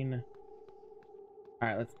 Fine.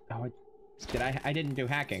 Alright, let's... Oh, I didn't do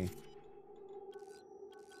hacking.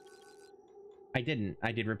 I didn't.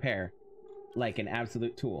 I did repair. Like an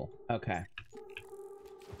absolute tool. Okay.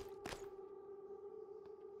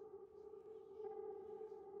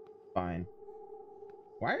 Fine.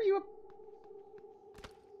 Why are you up?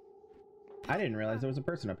 I didn't realize there was a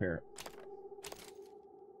person up here.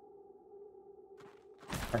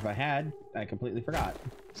 Or if I had, I completely forgot.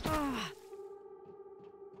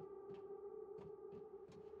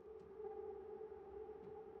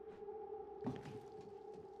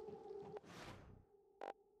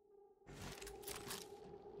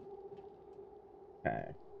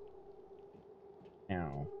 Okay.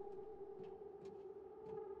 Now.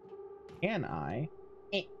 Can I?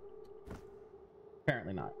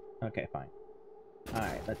 Apparently not. Okay, fine.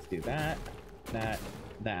 Alright, let's do that. That.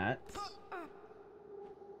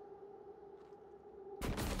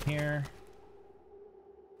 Here.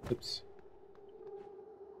 Oops.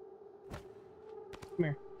 Come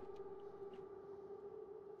here.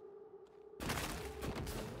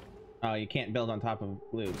 Oh, you can't build on top of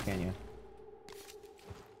glue, can you?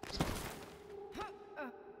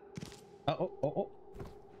 Oh. All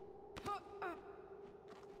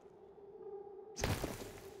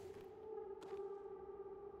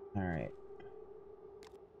right.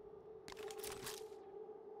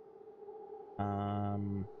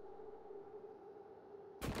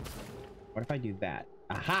 What if I do that?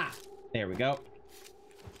 Aha! There we go.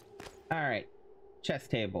 All right. Chess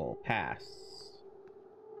table. Pass.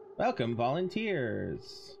 Welcome,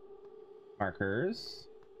 volunteers. Markers.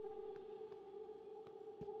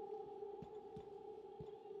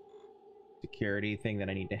 Security thing that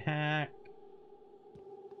I need to hack.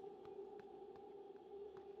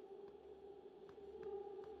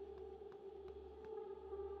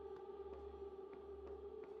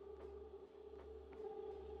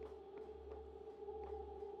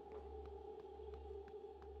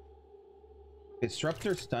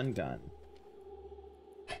 Disruptor stun gun.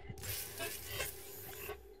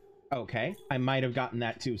 Okay, I might have gotten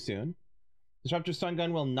that too soon. Disruptor stun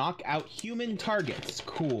gun will knock out human targets.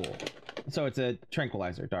 Cool. So it's a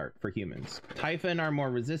tranquilizer dart for humans. Typhon are more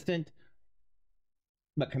resistant,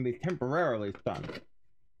 but can be temporarily stunned.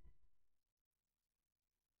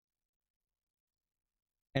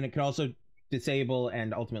 And it can also disable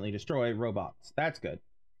and ultimately destroy robots. That's good.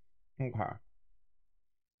 Okay.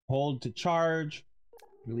 Hold to charge.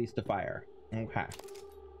 Release the fire. Okay.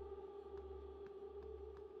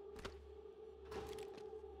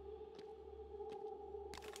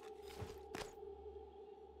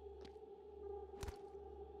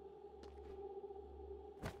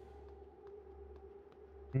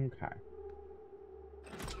 Okay.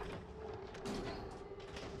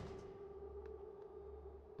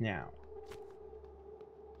 Now,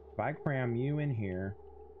 if I cram you in here,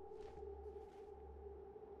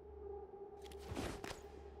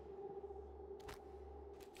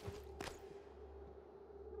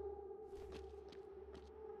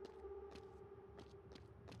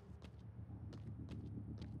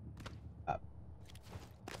 up,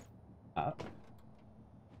 up,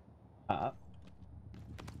 up, up,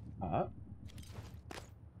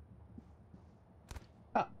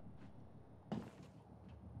 up.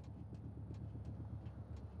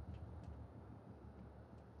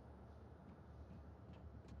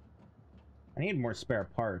 I need more spare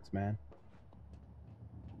parts, man.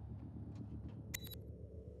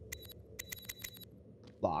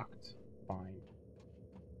 Locked. Fine.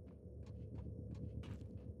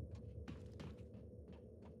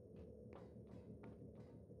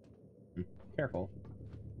 Careful.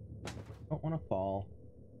 Don't want to fall.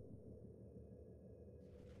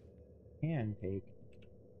 And take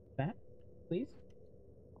that, please.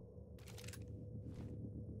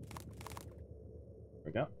 There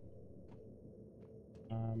we go.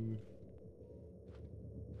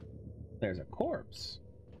 There's a corpse.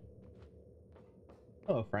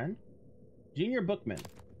 Hello, friend. Junior Bookman.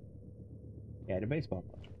 Yeah, I had a baseball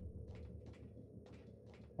player. I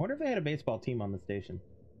wonder if they had a baseball team on the station.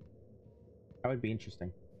 That would be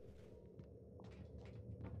interesting.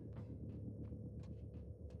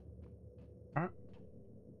 Huh?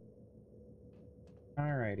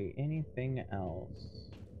 Alrighty, anything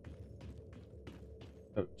else?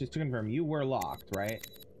 So, just to confirm, you were locked, right?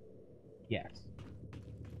 Yes.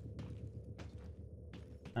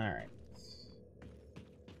 Alright.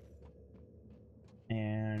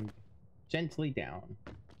 And gently down.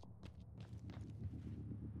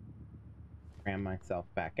 Ram myself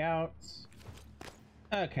back out.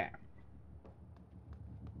 Okay.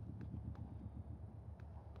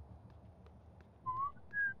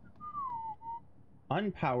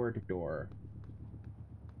 Unpowered door.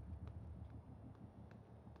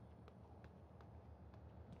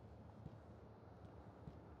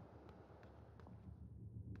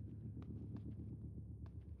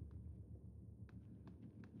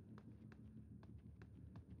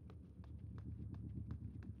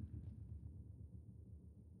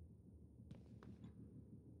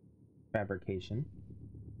 Fabrication.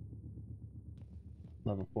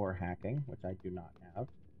 Level 4 hacking, which I do not have.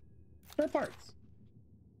 Spare parts.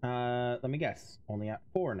 Let me guess. Only at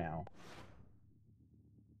 4 now.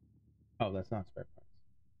 Oh, that's not spare parts.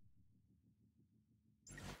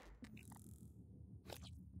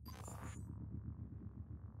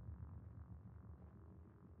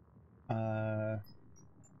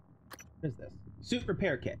 What is this? Suit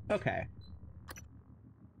repair kit. Okay.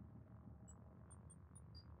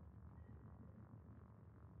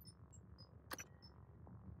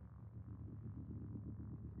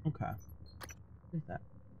 Okay. What is that?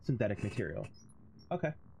 Synthetic material.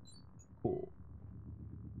 Okay. Cool.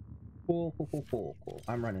 Cool.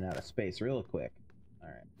 I'm running out of space real quick.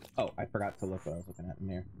 Alright. Oh, I forgot to look what I was looking at in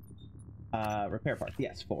there. Repair parts.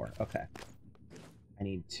 Yes, 4. Okay. I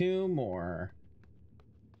need 2 more.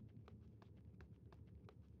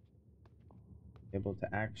 Able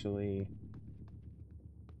to actually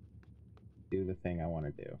do the thing I want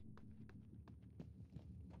to do.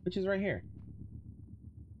 Which is right here.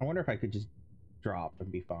 I wonder if I could just drop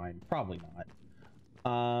and be fine. Probably not.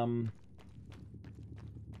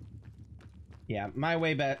 Yeah, my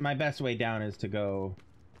best way down is to go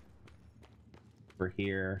over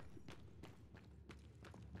here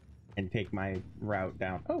and take my route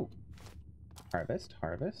down. Oh, harvest.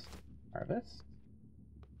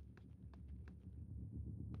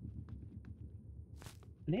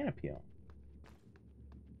 Banana peel.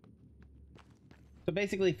 So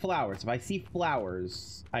basically flowers. If I see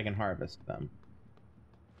flowers, I can harvest them.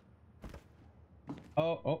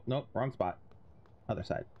 Oh, nope, wrong spot. Other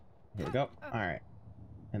side. Here we go. Alright.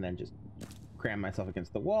 And then just cram myself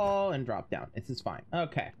against the wall and drop down. This is fine.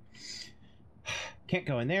 Okay. Can't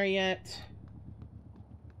go in there yet.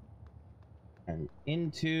 And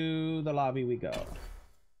into the lobby we go.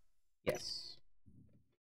 Yes.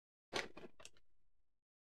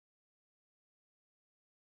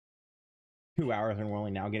 2 hours and we're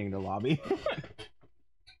only now getting to the lobby.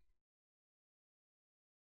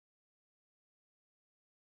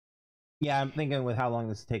 Yeah, I'm thinking with how long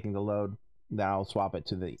this is taking to load. then I'll swap it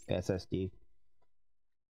to the SSD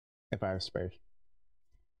if I have spares.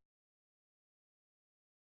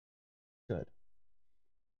 Good.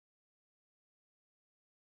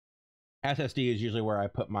 SSD is usually where I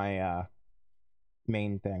put my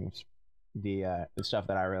main things, the stuff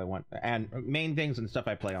that I really want, and main things and stuff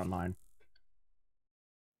I play online.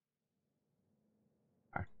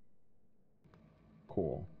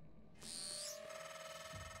 Cool.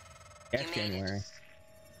 Yes, January.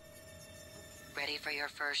 Ready for your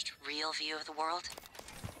first real view of the world?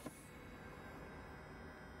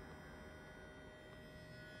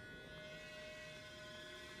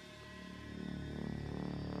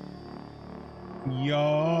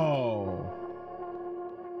 Yo!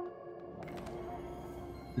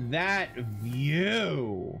 That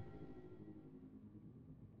view!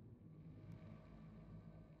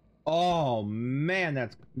 Oh man,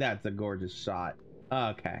 that's a gorgeous shot.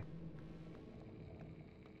 Okay.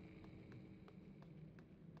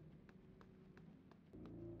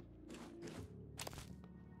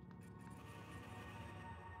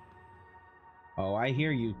 Oh, I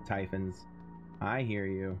hear you, Typhons. I hear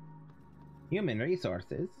you. Human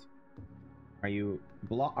resources. Are you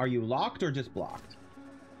locked or just blocked?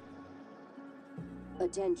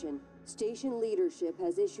 Attention. Station leadership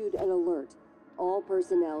has issued an alert. All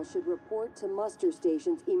personnel should report to muster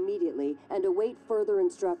stations immediately and await further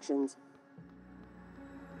instructions.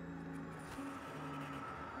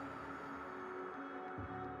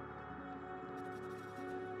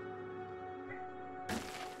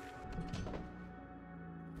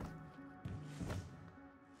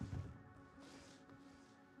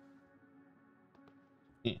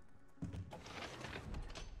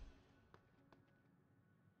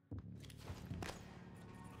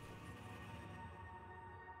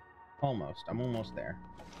 Almost. I'm almost there.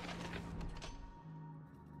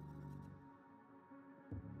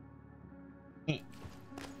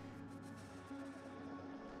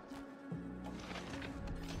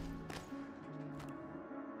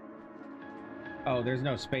 Oh, there's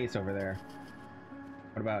no space over there.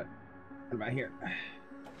 What about here?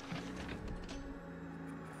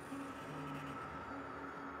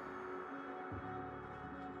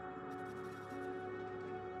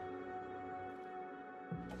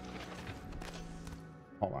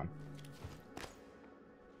 Hold on.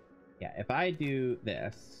 Yeah, if I do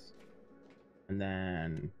this, and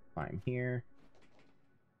then climb here,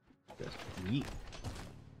 just yeet.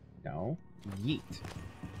 No, yeet.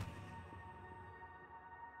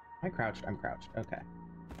 I crouched, I'm crouched, okay.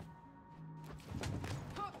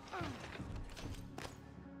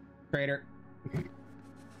 Crater.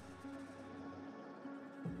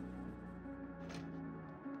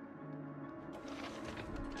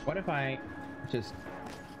 What if I just...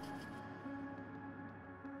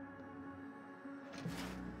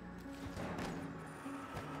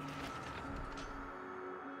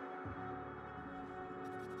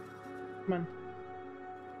 Come on.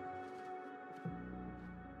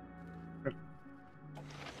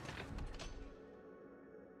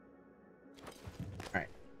 Alright.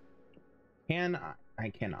 Can I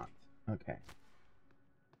cannot. Okay.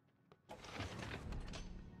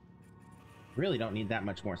 Really don't need that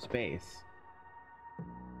much more space. Can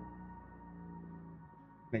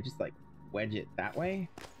I just like wedge it that way?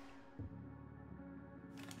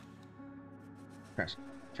 Trash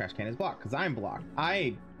can is blocked because I'm blocked.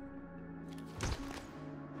 I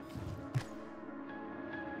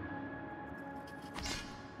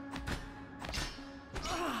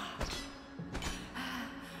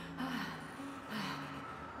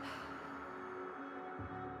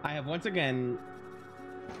have once again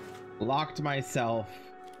locked myself.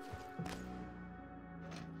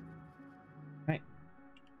 Right.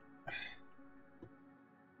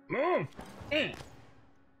 Move!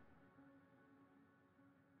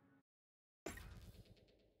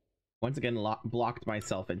 Once again blocked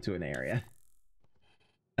myself into an area.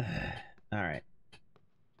 All right.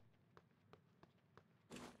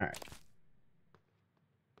 All right.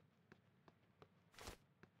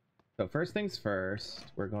 So first things first,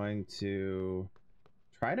 we're going to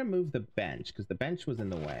try to move the bench because the bench was in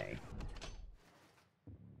the way.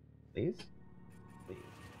 Please? Please.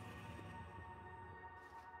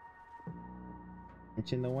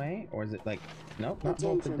 Bench in the way? Or is it like, nope, not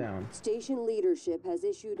bolted down. Station leadership has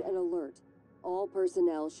issued an alert. All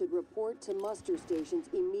personnel should report to muster stations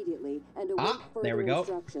immediately and await further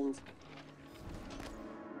instructions.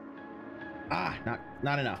 Ah,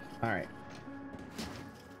 not enough. All right.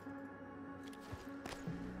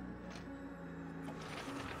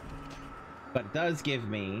 But it does give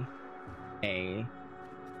me a...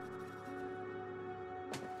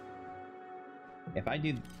 If I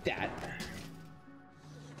do that...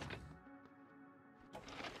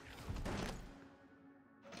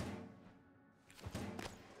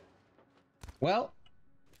 Well,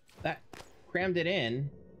 that crammed it in.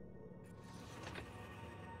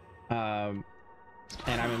 And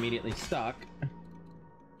I'm immediately stuck.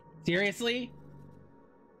 Seriously?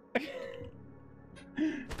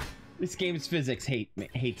 This game's physics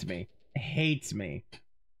hates me.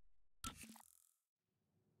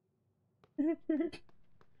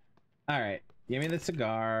 Alright, give me the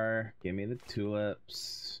cigar, give me the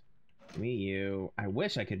tulips, give me you. I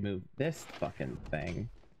wish I could move this fucking thing.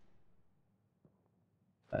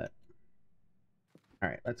 But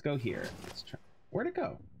alright, let's go here. Let's try. Where'd it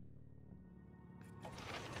go?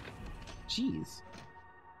 Jeez.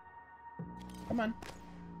 Come on.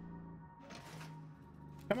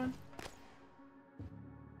 Come on.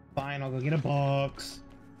 Fine, I'll go get a box.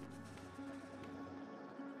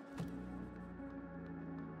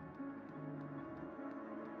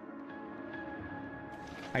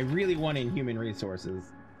 I really want in human resources.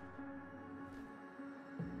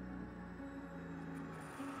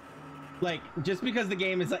 Like, just because the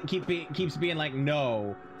game is like keeps being like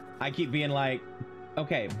no, I keep being like,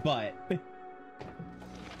 okay, but am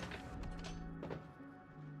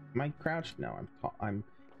I crouched? No, I'm tall.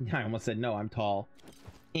 I almost said no, I'm tall.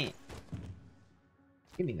 Give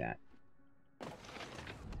me that.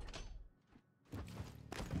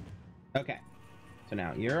 Okay. So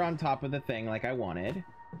now you're on top of the thing like I wanted.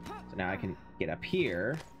 So now I can get up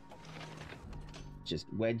here. Just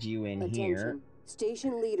wedge you in here.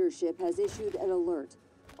 Station leadership has issued an alert.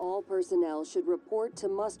 All personnel should report to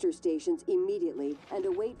muster stations immediately and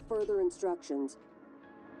await further instructions.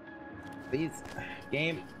 Please.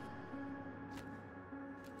 Game.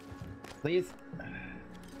 Please.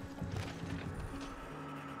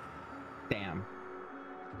 Damn.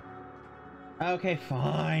 Okay,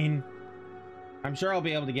 fine. I'm sure I'll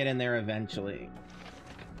be able to get in there eventually.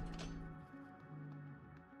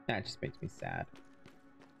 That just makes me sad.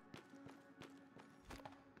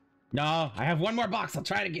 No, I have one more box. I'll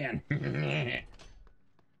try it again.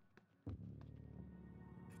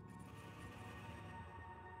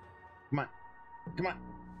 Come on. Come on.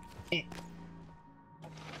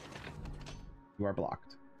 You are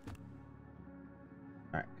blocked.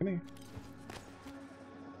 Alright, come here.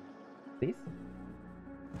 Please?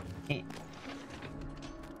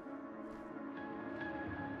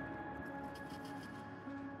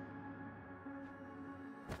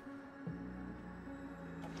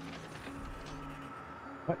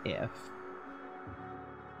 What if...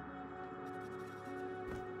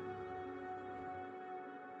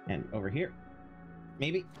 And over here.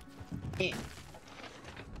 Maybe?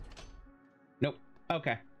 Nope.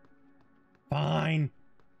 Okay. Fine.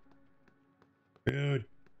 Dude.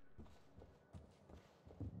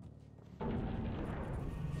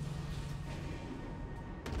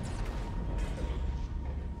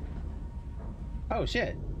 Oh,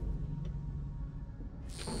 shit.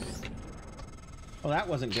 Well, that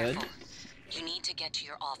wasn't good. You need to get to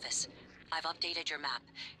your office. I've updated your map.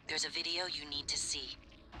 There's a video you need to see.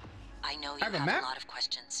 I know you have a lot of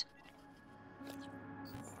questions.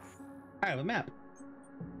 I have a map.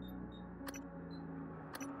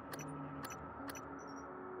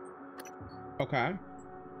 Okay.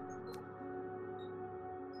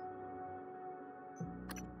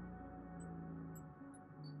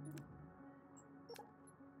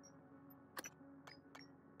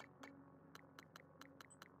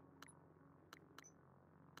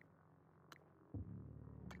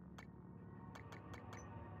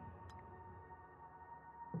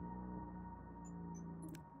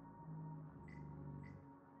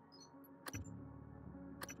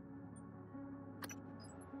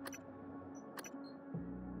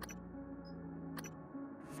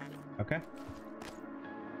 Okay.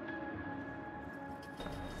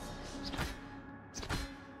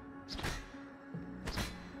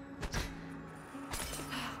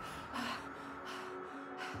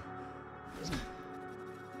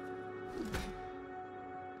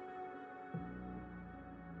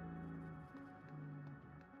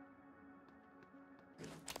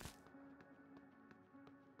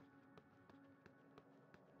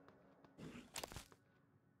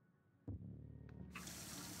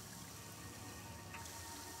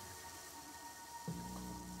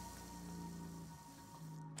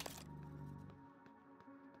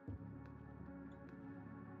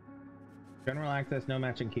 General access, no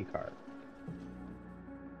matching key card.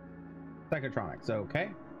 Psychotronics, okay.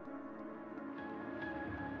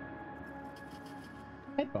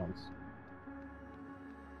 Headphones.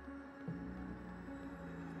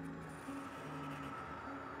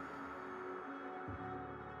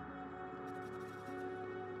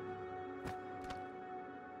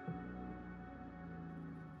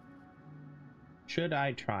 Should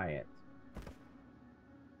I try it?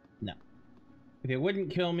 If it wouldn't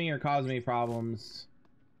kill me or cause me problems,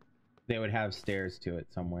 they would have stairs to it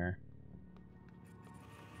somewhere.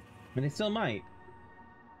 And they still might.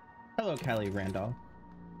 Hello, Kelly Randolph.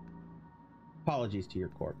 Apologies to your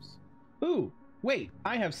corpse. Ooh, wait,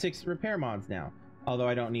 I have 6 repair mods now. Although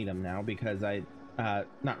I don't need them now because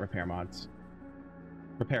not repair mods.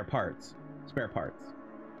 Repair parts. Spare parts.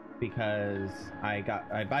 Because I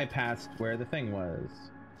bypassed where the thing was.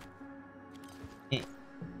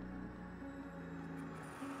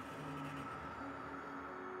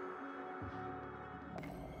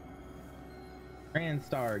 Grand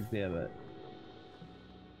Star exhibit.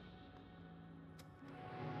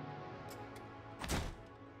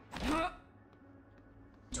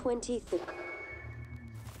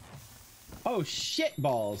 Oh shit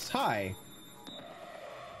balls! Hi.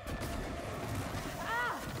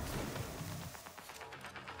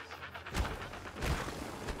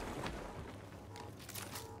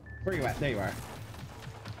 Where you at? There you are.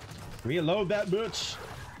 Reload that bitch.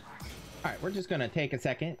 All right, we're just gonna take a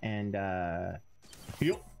second and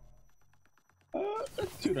heal.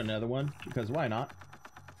 Let's toot another one because why not?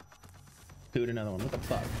 Toot another one. What the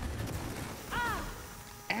fuck?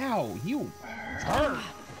 Ow! You hurt.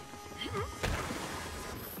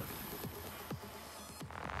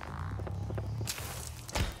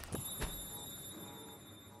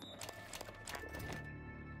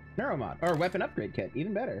 Neuromod or weapon upgrade kit,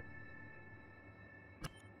 even better.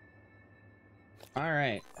 All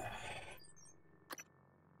right.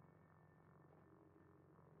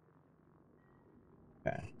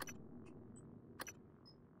 Okay.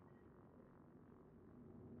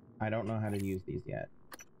 I don't know how to use these yet.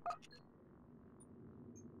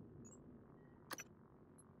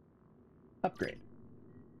 Upgrade.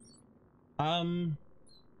 Go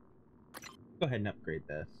ahead and upgrade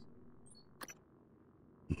this.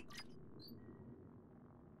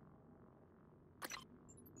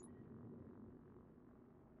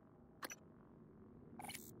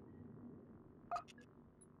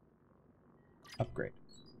 Upgrade.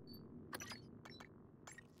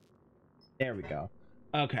 There we go.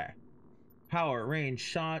 Okay. Power, range,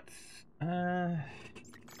 shots. What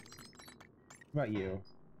about you?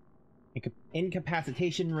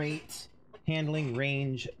 Incapacitation rate, handling,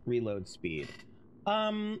 range, reload speed.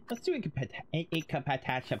 Let's do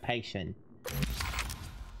incapacitation.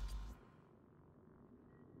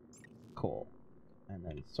 Cool. And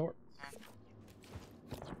then sorts.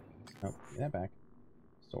 Oh, give that back.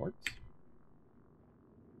 Sorts.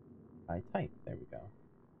 By type. There we go.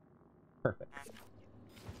 Perfect.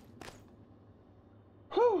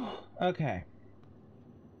 Whew. Okay.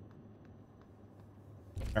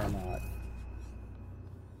 Or not.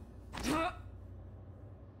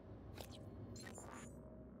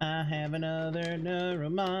 I have another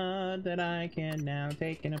neuromod that I can now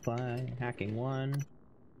take and apply. Hacking 1.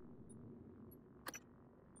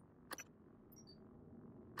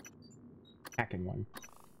 Hacking 1.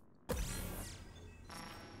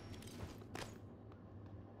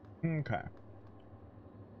 Okay.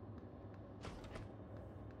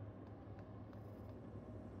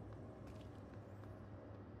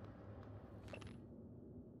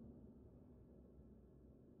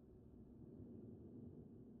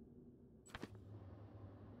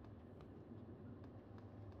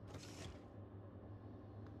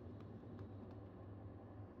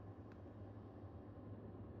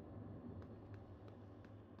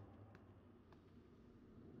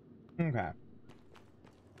 Okay.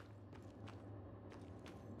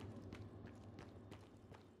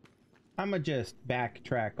 I'ma just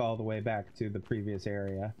backtrack all the way back to the previous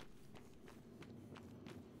area.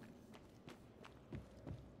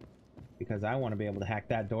 Because I want to be able to hack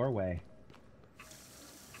that doorway.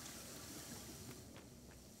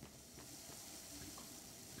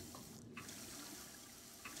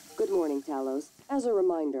 Good morning, Talos. As a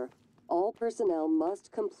reminder, all personnel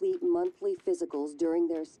must complete monthly physicals during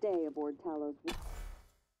their stay aboard Talos.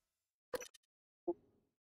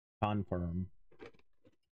 Confirm.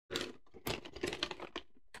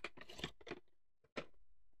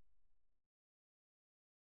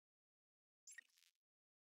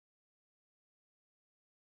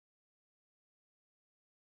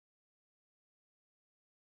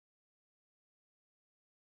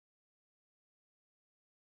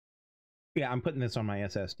 Yeah, I'm putting this on my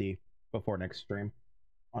SSD before next stream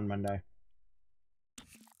on Monday.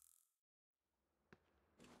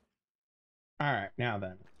 All right, now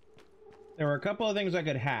then. There were a couple of things I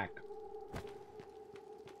could hack.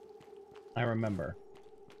 I remember.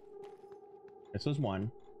 This was one.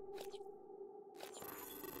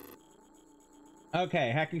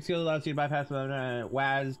 Okay, hacking skill allows you to bypass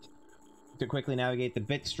WASD to quickly navigate the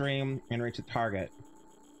bit stream and reach the target.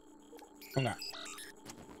 Okay.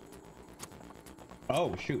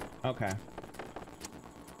 Oh, shoot. Okay.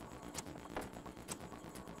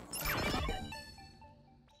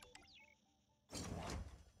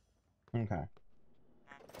 Okay.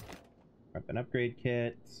 Weapon upgrade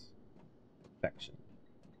kit. Section.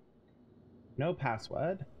 No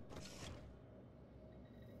password.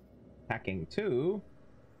 Hacking 2.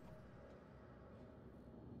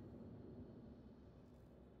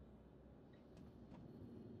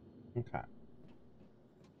 Okay.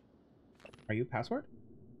 Are you password?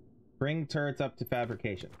 Bring turrets up to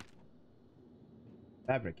fabrication.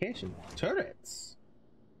 Fabrication? Turrets?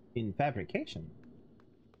 In fabrication?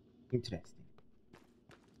 Interesting.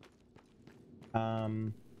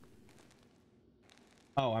 Oh,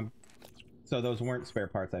 so those weren't spare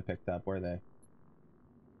parts I picked up, were they?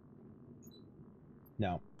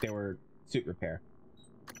 No, they were suit repair.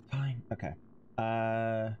 Fine. Okay.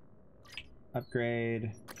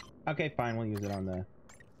 Upgrade. Okay, fine. We'll use it on the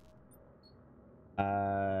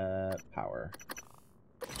power.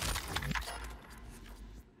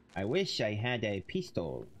 I wish I had a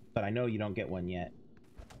pistol, but I know you don't get one yet.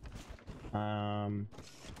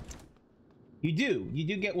 You do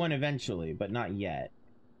get one eventually, but not yet.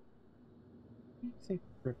 Say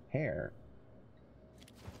repair.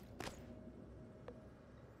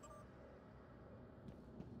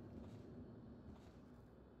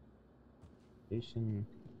 Station.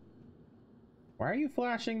 Why are you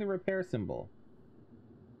flashing the repair symbol?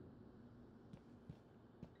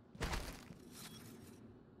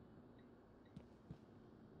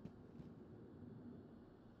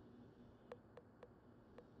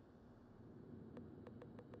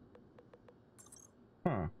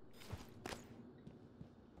 Huh.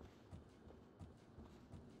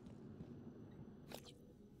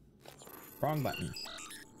 Wrong button.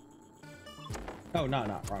 Oh, no,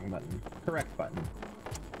 not wrong button. Correct button.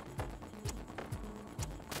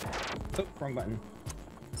 Oh, wrong button.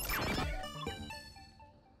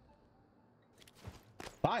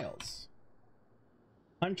 Files.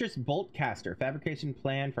 Huntress Bolt Caster. Fabrication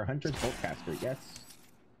plan for Huntress Bolt Caster. Yes.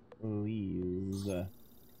 Please.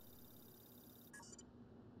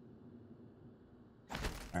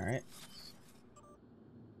 Alright.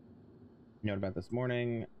 Note about this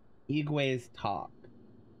morning. Igwe's talk.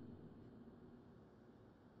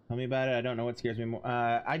 Tell me about it. I don't know what scares me more.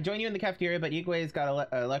 I join you in the cafeteria, but Igwe's got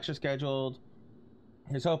a lecture scheduled.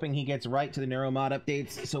 He's hoping he gets right to the neuromod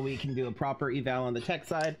updates so we can do a proper eval on the tech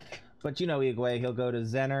side. But you know Igwe, he'll go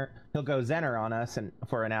Zener on us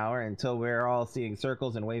for an hour until we're all seeing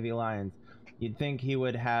circles and wavy lines. You'd think he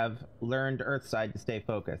would have learned Earthside to stay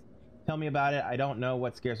focused. Tell me about it. I don't know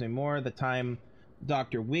what scares me more, the time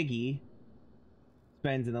Dr. Wiggy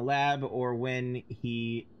spends in the lab or when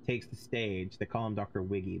he takes the stage. They call him Dr.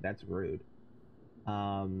 Wiggy. That's rude.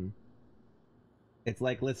 It's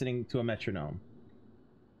like listening to a metronome.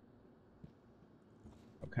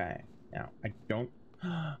 Okay. Now, I don't...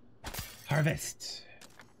 Harvest!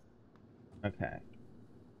 Okay.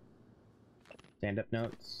 Stand-up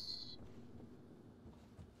notes.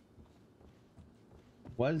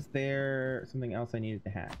 Was there something else I needed to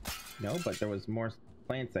hack? No, but there was more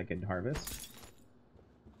plants I could harvest.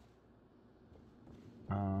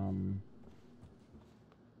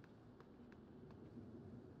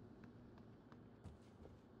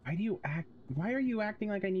 Why are you acting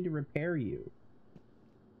like I need to repair you?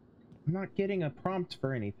 I'm not getting a prompt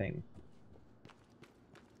for anything.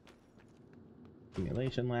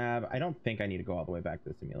 Simulation lab. I don't think I need to go all the way back to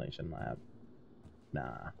the simulation lab.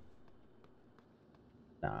 Nah.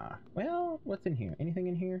 Nah. Well, what's in here? Anything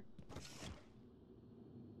in here?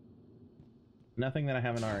 Nothing that I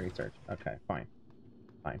haven't already searched. Okay, fine.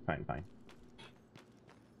 Fine.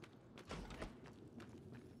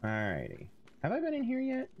 Alrighty. Have I been in here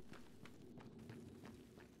yet?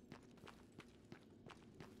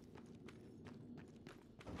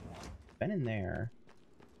 Been in there.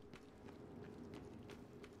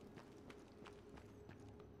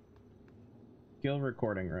 Skill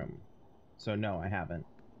recording room. So no, I haven't.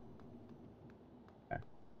 Okay.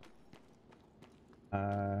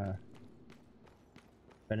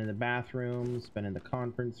 Been in the bathrooms, been in the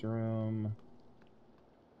conference room.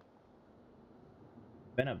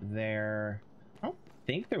 Been up there. I don't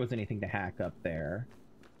think there was anything to hack up there.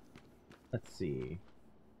 Let's see.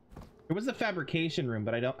 There was the fabrication room,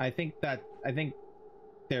 but I think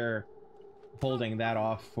they're holding that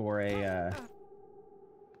off for a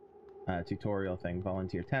tutorial thing.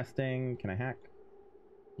 Volunteer testing. Can I hack?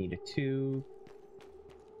 Need a 2.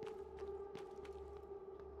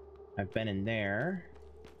 I've been in there,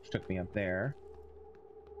 which took me up there.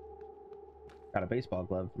 Got a baseball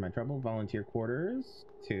glove for my trouble. Volunteer quarters,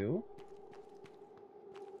 2.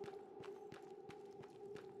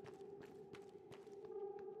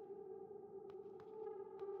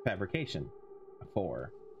 Fabrication,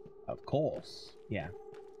 4. Of course. Yeah.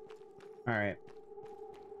 Alright.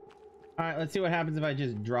 Alright, let's see what happens if I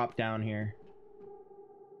just drop down here.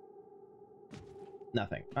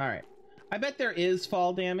 Nothing. Alright. I bet there is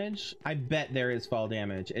fall damage. I bet there is fall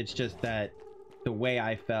damage. It's just that the way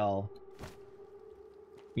I fell,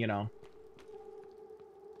 you know.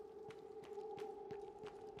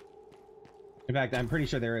 In fact, I'm pretty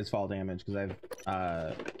sure there is fall damage because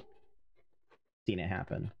I've seen it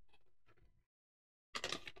happen.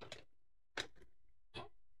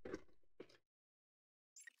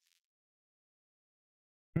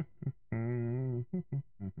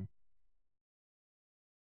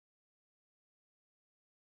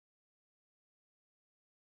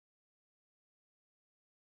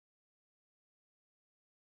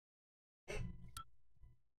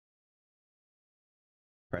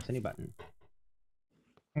 Press any button.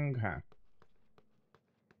 Okay.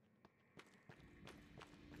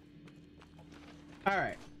 All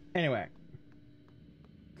right. Anyway.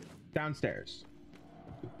 Downstairs.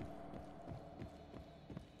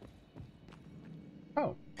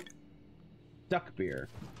 Oh. Duck beer.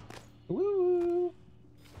 Woo!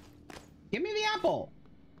 Give me the apple!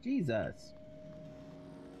 Jesus.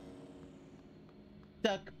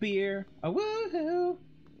 Duck beer. A woohoo!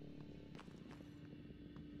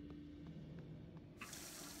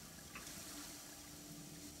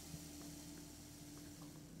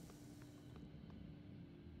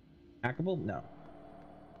 Hackable? No.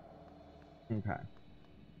 Okay.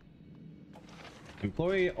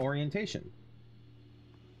 Employee orientation.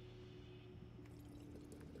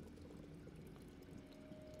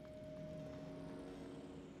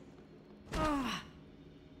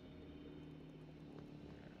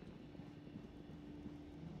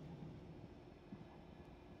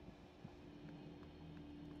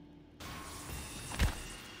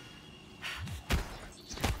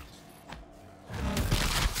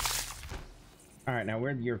 All right, now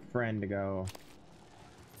where'd your friend go?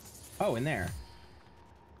 Oh, in there.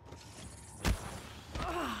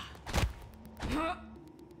 Where'd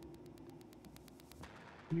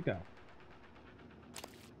you go?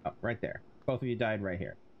 Oh, right there. Both of you died right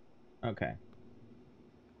here. Okay.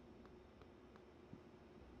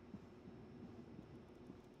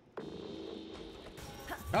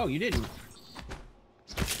 Oh, you didn't.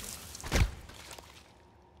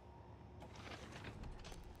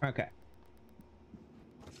 Okay.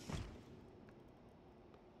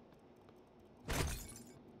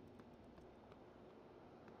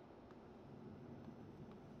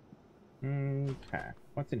 Okay.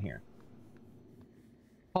 What's in here?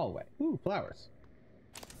 Hallway. Ooh, flowers.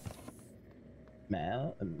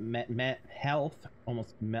 Health.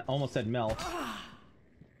 Almost said melt.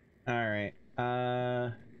 All right.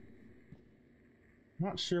 Not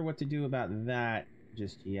sure what to do about that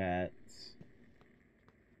just yet.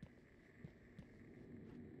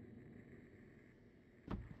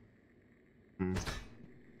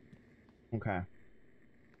 Okay.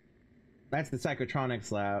 That's the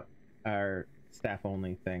psychotronics lab, or staff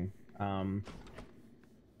only thing.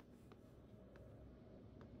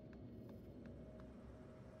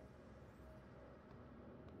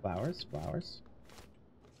 Flowers, flowers.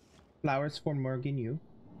 Flowers for Morgan, you.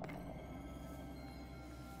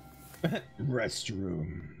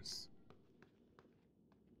 Restrooms.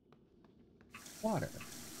 Water.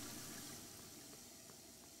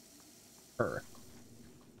 Earth.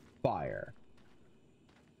 Fire.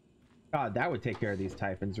 God, that would take care of these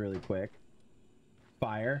typhons really quick.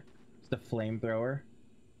 Fire. Just a flamethrower.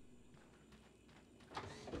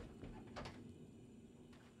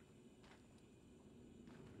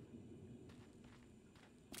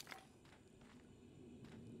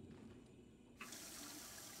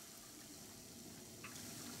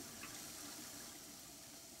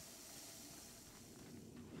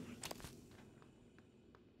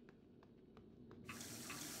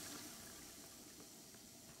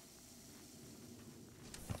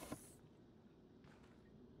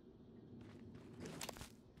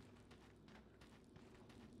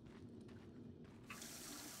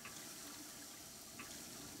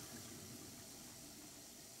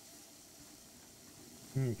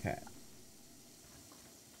 Okay.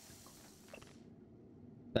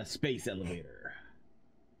 The space elevator.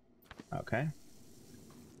 Okay.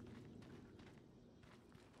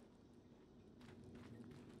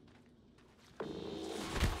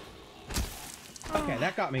 Okay,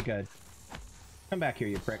 that got me good. Come back here,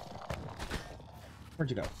 you prick. Where'd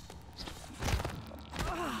you go?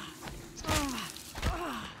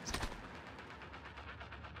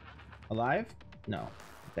 Alive? No.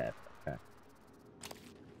 Dead. Okay.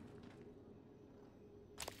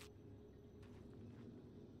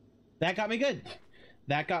 That got me good.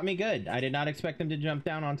 That got me good. I did not expect them to jump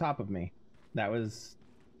down on top of me. That was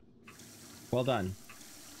well done.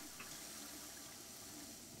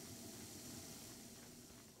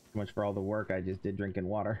 So much for all the work I just did drinking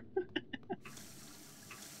water.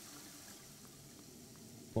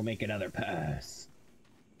 We'll make another pass.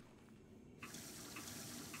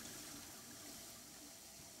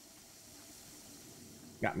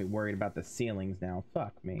 Got me worried about the ceilings now.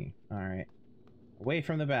 Fuck me. Alright. Away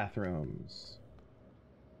from the bathrooms.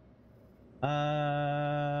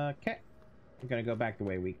 Okay. I'm gonna go back the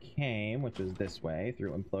way we came, which is this way,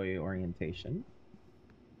 through employee orientation.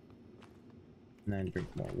 And then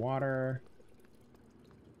drink more water.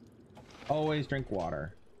 Always drink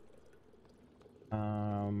water.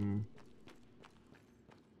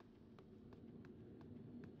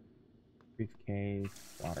 Briefcase,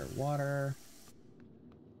 water.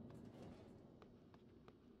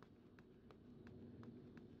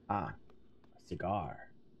 Ah, a cigar.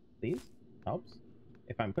 Please? Helps.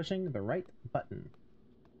 If I'm pushing the right button.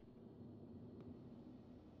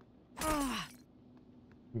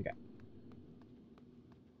 Okay.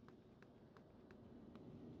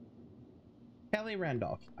 Kelly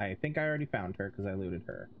Randolph. I think I already found her because I looted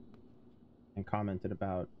her. And commented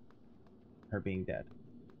about her being dead.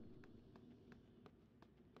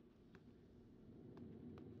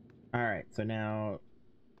 Alright, so now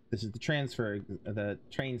this is the TranStar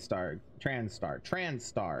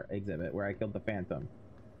exhibit where I killed the Phantom.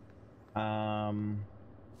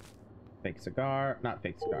 Fake cigar, not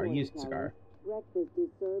fake cigar, used cigar. Breakfast is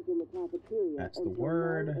served in the cafeteria. That's the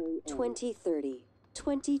word. 2030,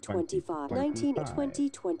 2025,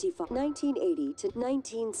 1925, 1980 to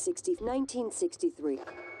 1960, 1963.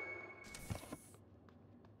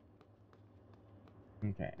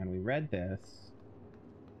 Okay, and we read this.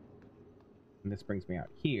 And this brings me out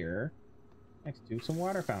here next to some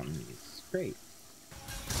water fountains. Great.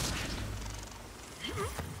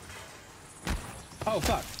 Oh,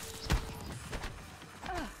 fuck.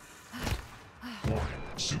 Warning,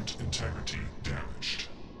 suit integrity damaged.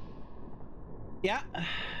 Yeah.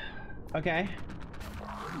 Okay.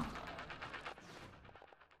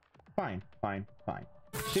 Fine.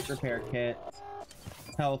 Ship repair kit.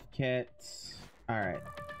 Health kit. Alright.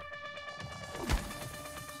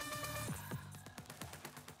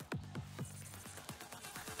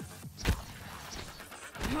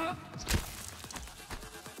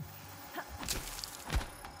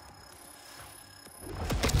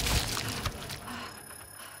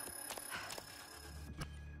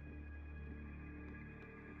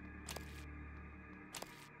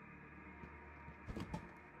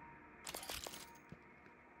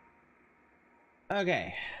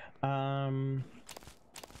 Okay.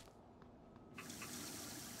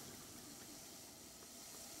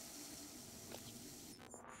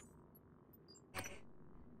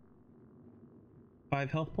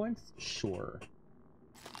 5 health points? Sure.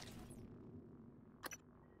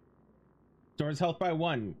 Stores health by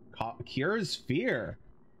 1. Cures fear.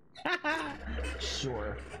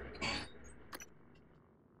 Sure.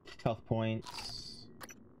 Health points.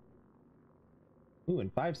 Ooh,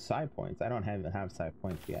 and 5 psi points. I don't even have psi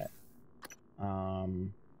points yet.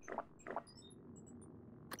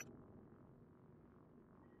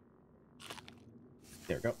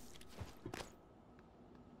 There we go.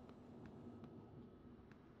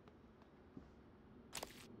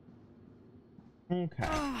 Okay.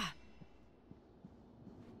 Come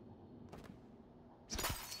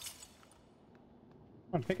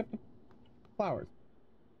on, pick up the flowers.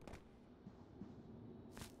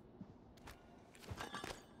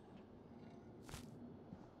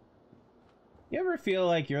 You ever feel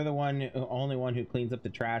like you're the only one who cleans up the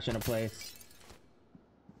trash in a place?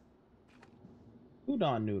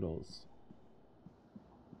 Udon noodles.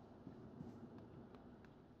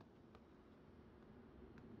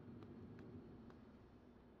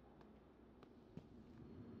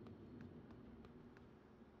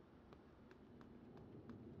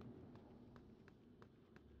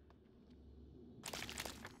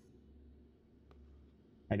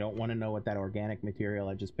 I don't want to know what that organic material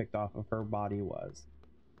I just picked off of her body was.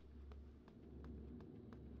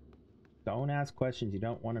 Don't ask questions you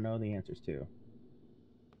don't want to know the answers to.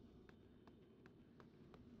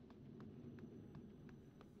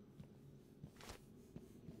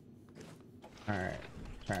 Alright.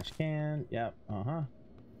 Trash can. Yep. Uh-huh.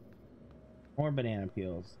 More banana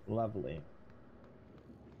peels. Lovely.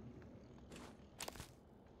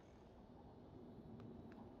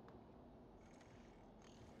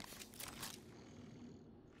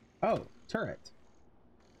 Oh. turret.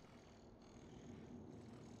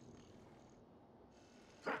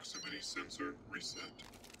 Proximity sensor reset.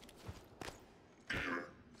 Error.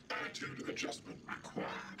 Attitude adjustment required.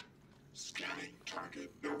 Scanning target.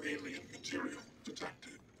 No alien material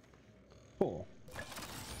detected. Cool.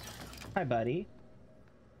 Hi, buddy.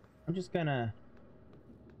 I'm just gonna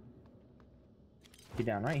be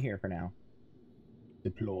down right here for now.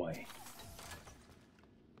 Deploy.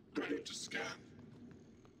 Ready to scan.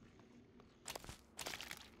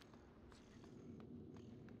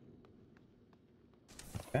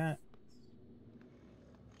 That.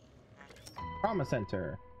 Trauma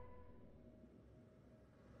center.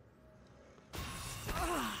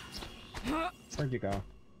 Where'd you go?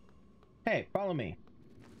 Hey, follow me.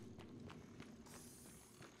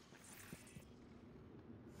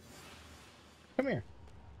 Come here.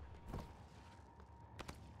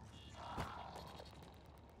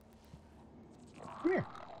 Come here.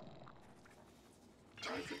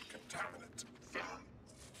 Typhon contaminant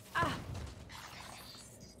found.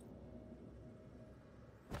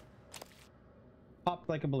 Popped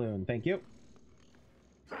like a balloon. Thank you.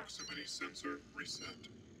 Proximity sensor reset.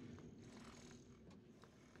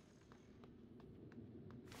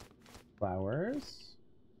 Flowers.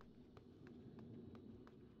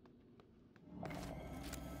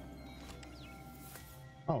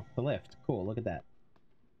 Oh, the lift. Cool. Look at that.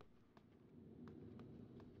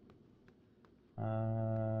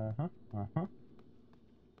 Uh-huh.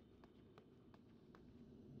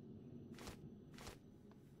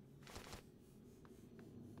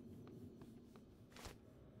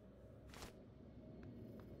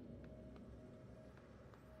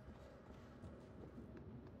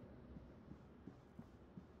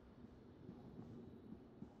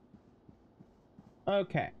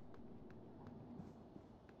 Okay.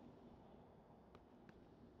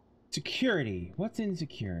 Security. What's in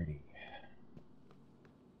security?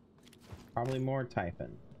 Probably more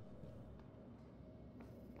Typhon.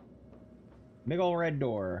 Big ol' red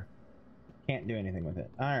door. Can't do anything with it.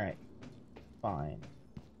 Alright. Fine.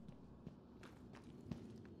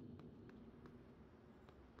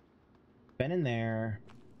 Been in there.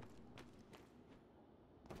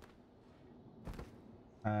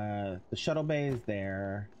 The shuttle bay is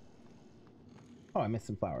there. Oh, I missed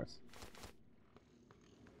some flowers.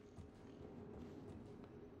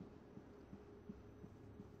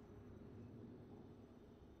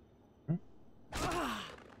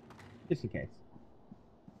 Just in case.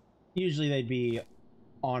 Usually they'd be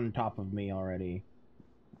on top of me already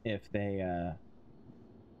if they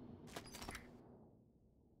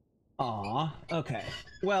Aw, okay.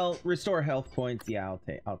 Well, restore health points. Yeah,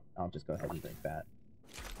 I'll just go ahead and drink that.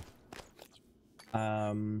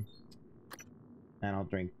 And I'll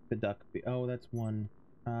drink the duck. Oh, that's one.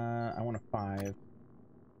 I want a 5.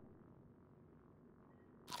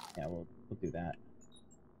 Yeah, we'll do that.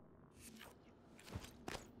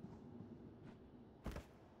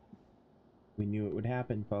 We knew it would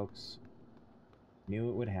happen, folks. Knew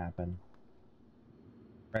it would happen.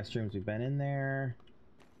 Restrooms, we've been in there.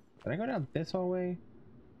 Did I go down this hallway?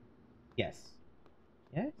 Yes.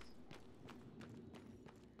 Yes?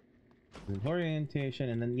 Orientation,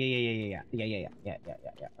 and then yeah.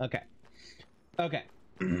 Okay. Okay.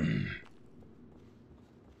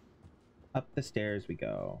 Up the stairs we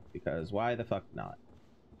go, because why the fuck not?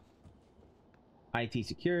 IT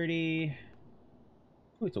security.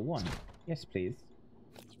 Oh, it's a 1. Yes, please.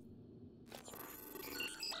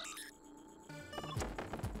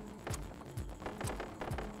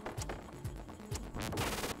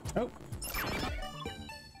 Oh.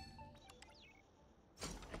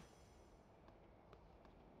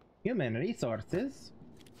 Human resources.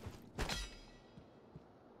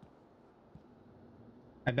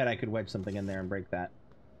 I bet I could wedge something in there and break that.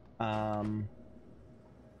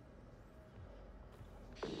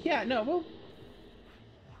 Yeah, no, well.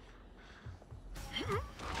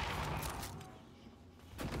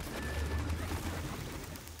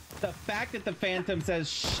 The fact that the Phantom says,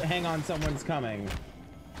 shh, hang on, someone's coming.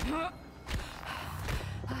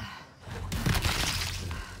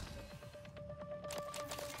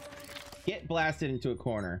 Get blasted into a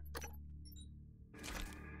corner.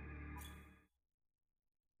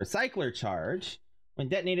 Recycler charge. When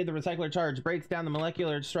detonated, the recycler charge breaks down the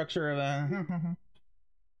molecular structure of a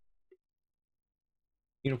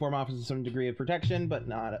uniform offers some degree of protection, but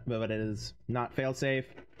it is not fail-safe.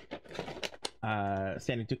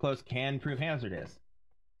 Standing too close can prove hazardous.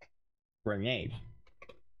 Grenade.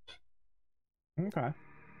 Okay.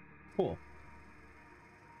 Cool.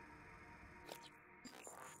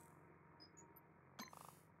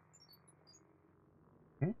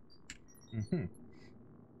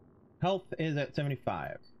 Health is at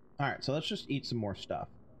 75. All right, so let's just eat some more stuff.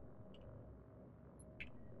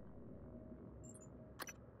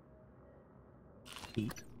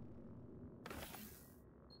 Eat.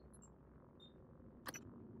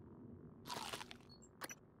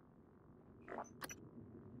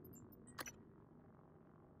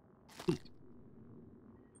 Eat.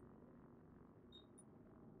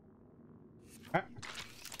 Ah.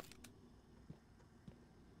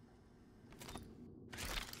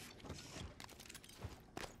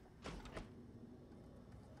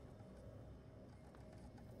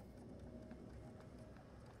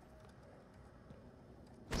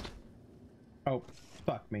 Oh,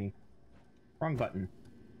 fuck me. Wrong button.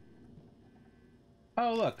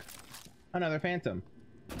 Oh, look. Another phantom.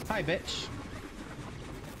 Hi, bitch.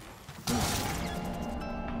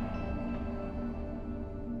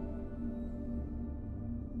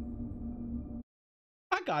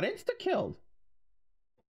 I got insta-killed.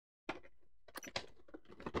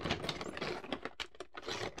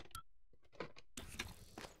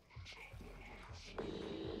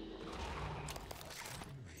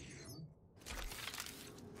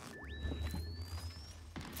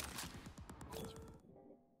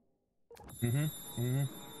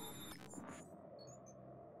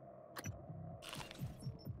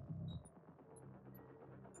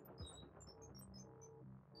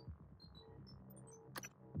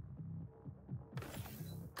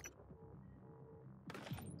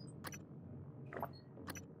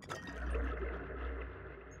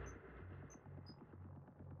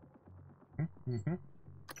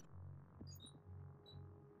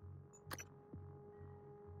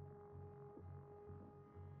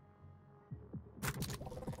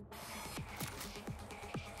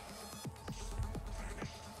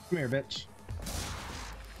 Come here, bitch.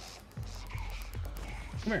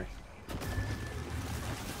 Come here.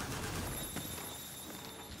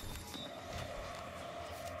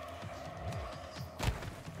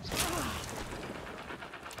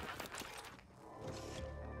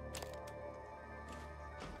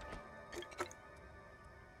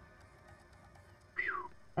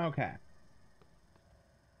 Okay.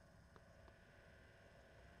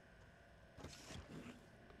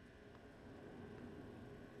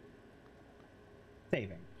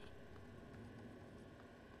 Saving.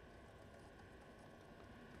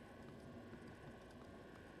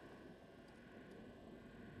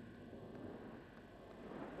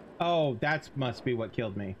 Oh, that must be what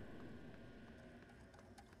killed me.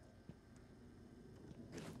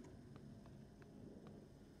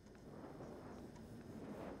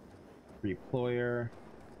 Reployer.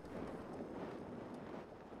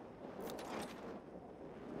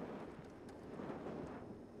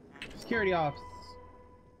 Security office.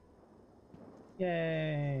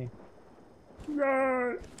 Yay.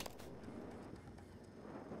 Yay.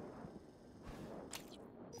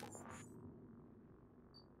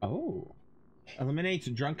 Oh. Eliminates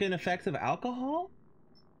drunken effects of alcohol?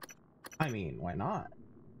 I mean, why not?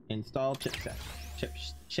 Install chipset.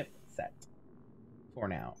 Chipset. For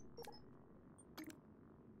now.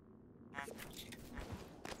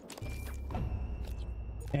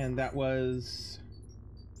 And that was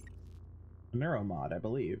a neuromod, I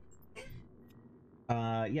believe.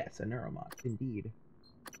 Yes, a neuromod, indeed.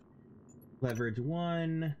 Leverage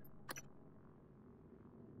 1.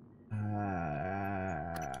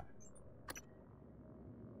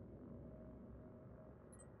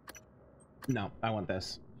 No, I want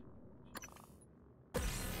this.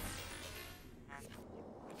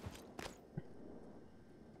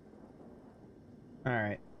 All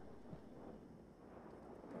right.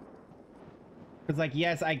 Because, like,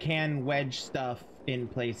 yes, I can wedge stuff in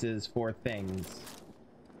places for things,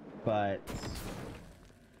 but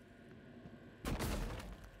I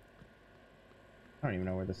don't even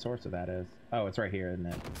know where the source of that is. Oh, it's right here, isn't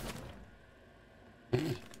it?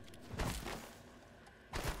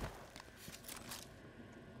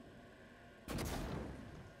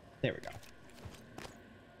 There we go.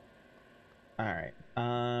 All right.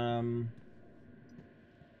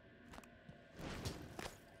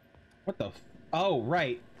 What the f— oh,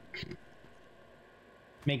 right.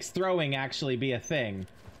 Makes throwing actually be a thing.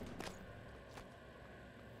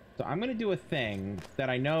 So I'm gonna do a thing that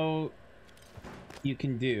I know you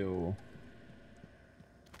can do.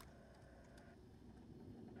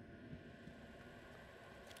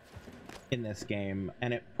 In this game,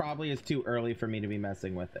 and it probably is too early for me to be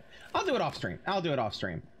messing with it. I'll do it off stream. I'll do it off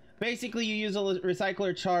stream. Basically, you use a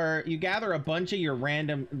recycler char, you gather a bunch of your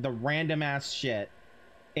random ass shit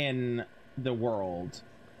in the world,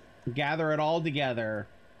 gather it all together,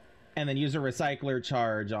 and then use a recycler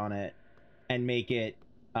charge on it and make it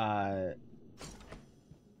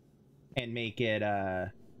and make it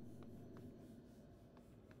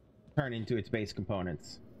turn into its base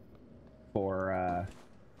components for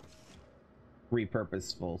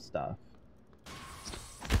repurposeful stuff.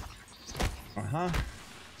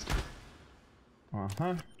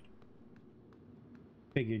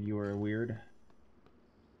 Figured you were weird.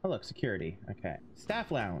 Oh look, security. Okay.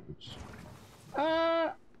 Staff lounge.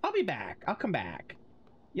 I'll be back. I'll come back.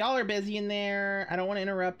 Y'all are busy in there. I don't want to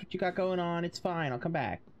interrupt what you got going on. It's fine. I'll come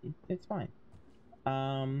back. It's fine.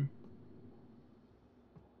 Alright,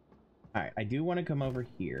 I do want to come over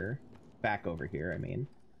here. Back over here, I mean.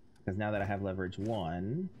 Because now that I have leverage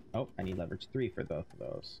 1... Oh, I need leverage 3 for both of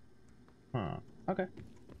those. Huh. Okay.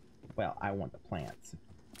 Well, I want the plants.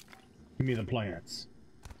 Give me the plants.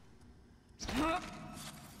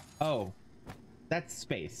 Oh. That's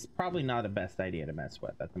space. Probably not the best idea to mess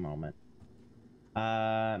with at the moment.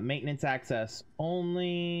 Maintenance access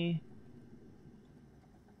only.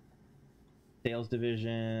 Sales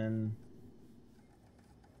division.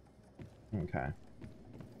 Okay.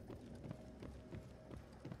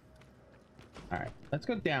 Alright, let's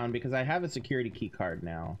go down because I have a security key card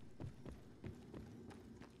now.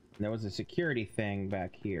 There was a security thing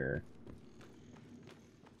back here.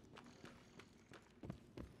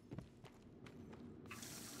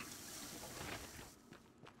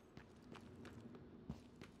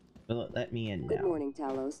 Will it let me in now? Good morning,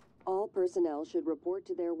 Talos. All personnel should report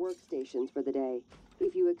to their workstations for the day.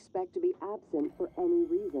 If you expect to be absent for any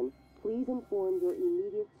reason, please inform your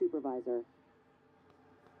immediate supervisor.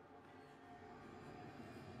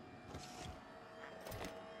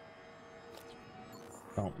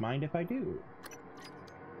 Don't mind if I do.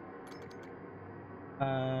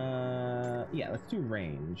 Yeah, let's do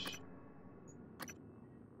range.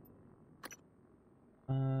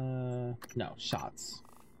 No, shots.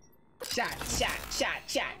 Shot.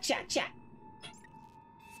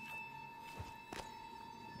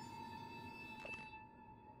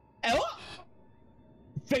 Oh!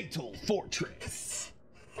 Fatal Fortress.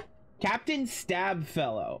 Captain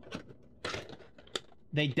Stabfellow.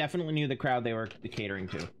 They definitely knew the crowd they were catering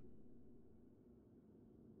to.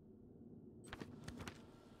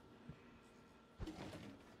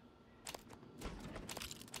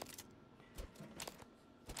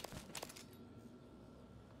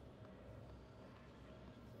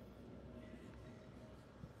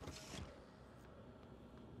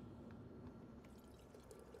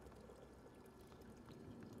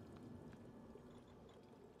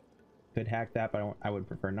 Could hack that, but I would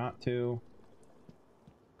prefer not to.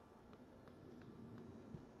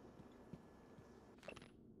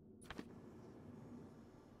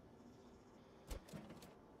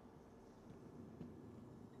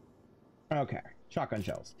 Okay, shotgun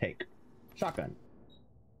shells, take. Shotgun.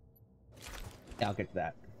 Yeah, I'll get to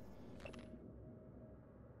that.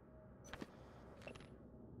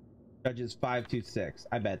 Judges 526.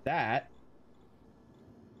 I bet that.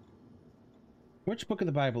 Which book of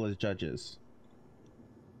the Bible is Judges?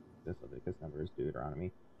 This Leviticus number is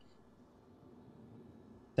Deuteronomy.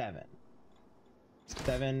 7.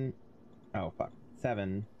 7. Oh, fuck.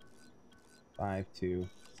 7. 5, 2,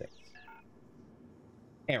 6.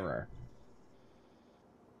 Error.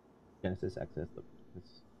 Genesis, Exodus,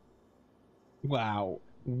 Leviticus. Wow.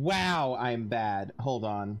 Wow, I'm bad. Hold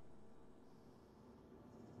on.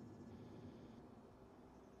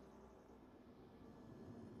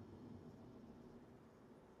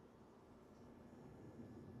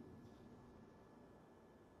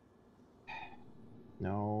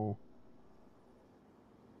 No.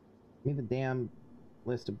 Give me the damn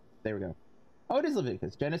list of... There we go. Oh, it is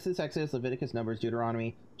Leviticus. Genesis, Exodus, Leviticus, Numbers,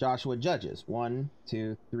 Deuteronomy, Joshua, Judges. 1,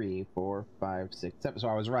 2, 3, 4, 5, 6, 7. So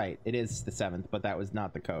I was right. It is the 7th, but that was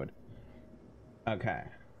not the code. Okay.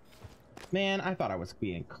 Man, I thought I was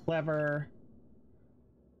being clever.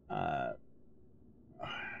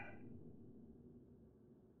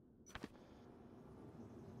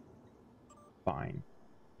 Fine.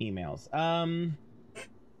 Emails.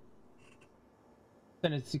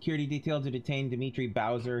 Sent a security detail to detain Dimitri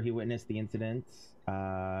Bowser. He witnessed the incident.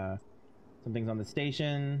 Something's on the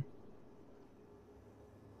station.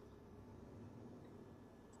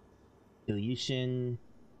 Ilyushin.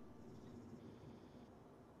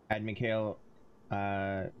 Add Mikhail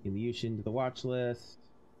Ilyushin to the watch list.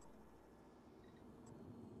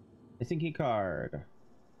 Missing key card.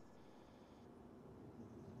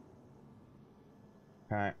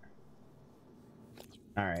 Okay.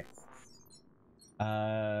 Alright.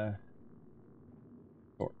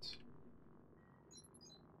 Short.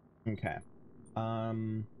 Okay.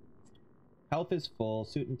 Health is full.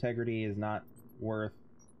 Suit integrity is not worth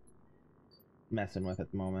messing with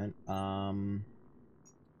at the moment.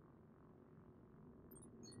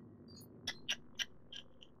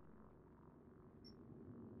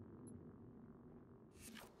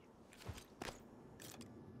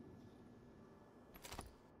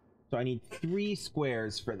 I need 3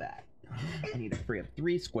 squares for that. I need to free up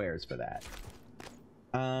 3 squares for that.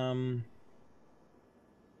 I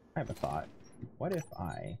have a thought. What if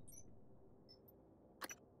I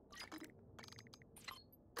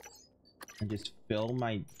just fill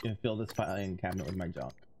this filing cabinet with my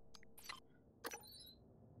junk?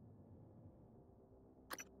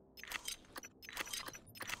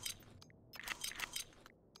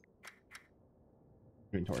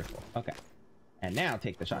 Inventory full. Okay. And now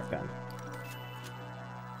take the shotgun.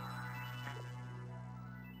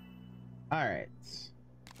 Alright.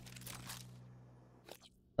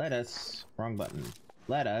 Let us... Wrong button.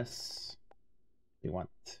 Let us... We want...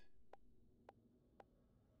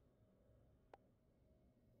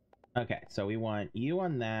 Okay, so we want you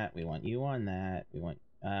on that, we want you on that, we want...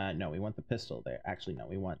 no, we want the pistol there. Actually, no,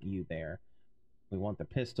 we want you there. We want the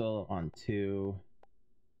pistol on 2...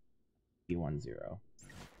 You on 0.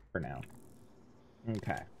 For now.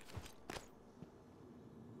 Okay.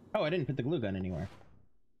 Oh, I didn't put the glue gun anywhere.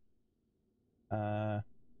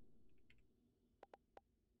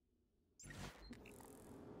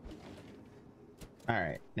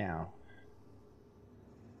 Alright, now.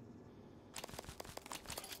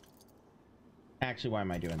 Actually, why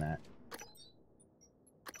am I doing that?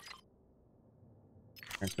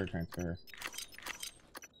 Transfer, transfer.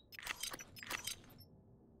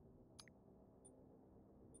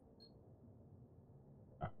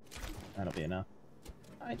 Oh, that'll be enough.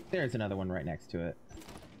 There's another one right next to it.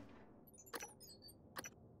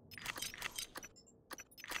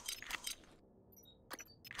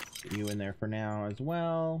 Get you in there for now as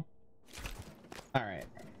well. Alright.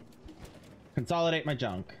 Consolidate my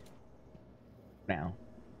junk. Now.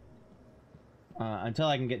 Until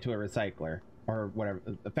I can get to a recycler. Or whatever.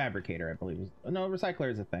 A fabricator, I believe. No,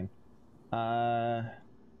 recycler is a thing.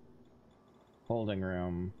 Holding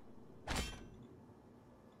room.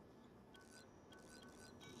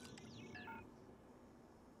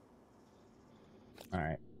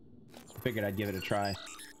 Alright. Figured I'd give it a try.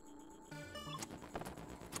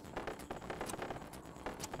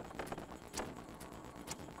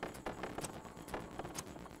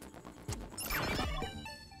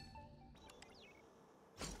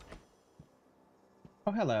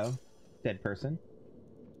 Oh, hello, dead person.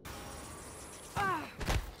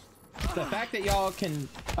 The fact that y'all can...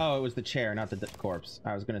 Oh, it was the chair, not the corpse.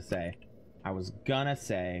 I was gonna say.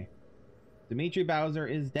 Dimitri Bowser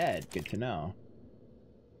is dead. Good to know.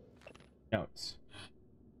 Notes.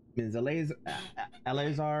 Ms.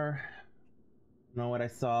 Eleazar. Know what I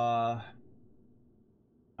saw.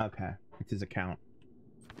 Okay. It's his account.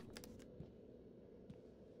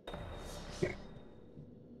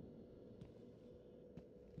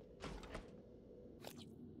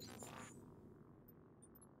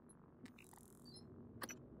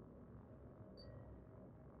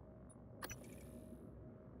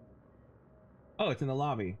 Oh, it's in the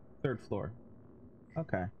lobby. 3rd floor.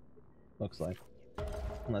 Okay. Looks like.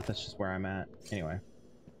 Unless that's just where I'm at. Anyway.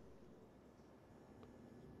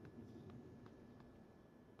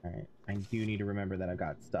 Alright. I do need to remember that I've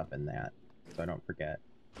got stuff in that, so I don't forget.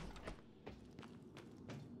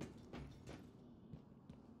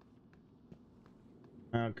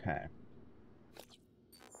 Okay.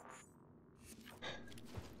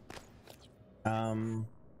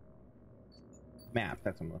 Map,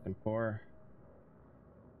 that's what I'm looking for.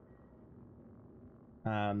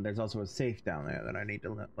 There's also a safe down there that I need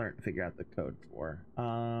to learn to figure out the code for.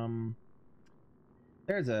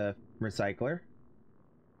 There's a recycler.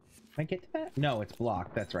 Can I get to that? No, it's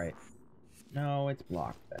blocked. That's right. No, it's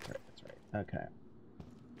blocked. That's right. That's right. Okay.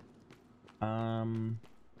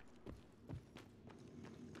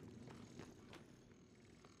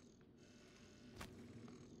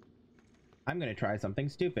 I'm gonna try something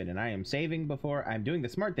stupid, and I am saving before... I'm doing the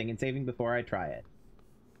smart thing and saving before I try it.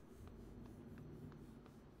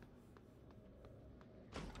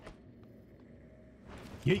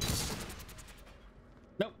 Yeet.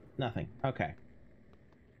 Nope, nothing. Okay.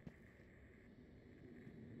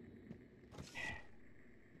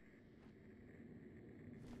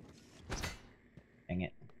 Dang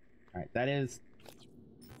it. Alright, that is...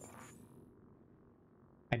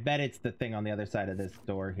 I bet it's the thing on the other side of this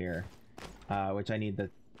door here. Which I need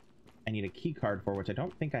a key card for, which I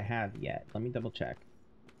don't think I have yet. Let me double check.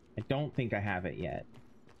 I don't think I have it yet.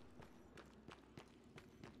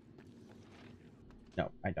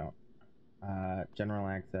 No, I don't. General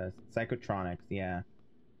access. Psychotronics, yeah.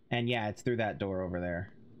 And yeah, it's through that door over there.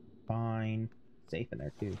 Fine. Safe in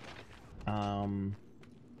there, too.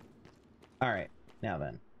 Alright, now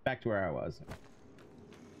then. Back to where I was.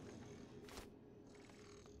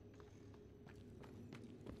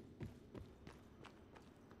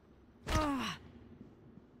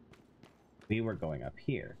 We were going up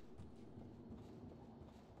here.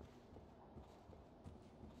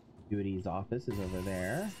 Duty's office is over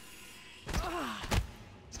there.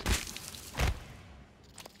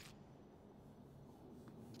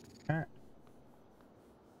 Okay.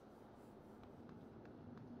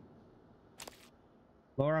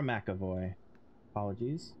 Laura McAvoy.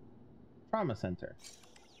 Apologies. Trauma Center.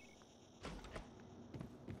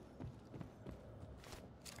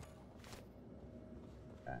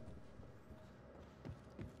 Okay.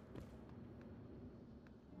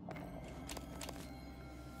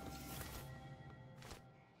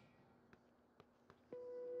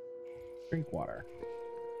 Drink water.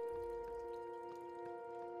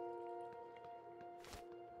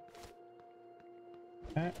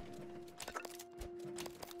 Okay.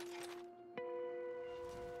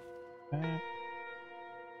 Okay.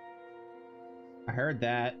 I heard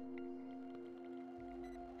that.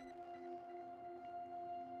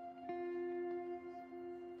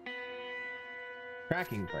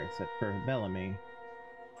 Tracking bracelet for Bellamy.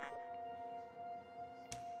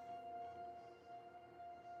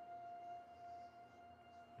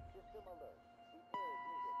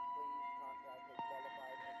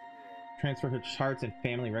 Transfer her charts and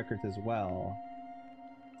family records as well.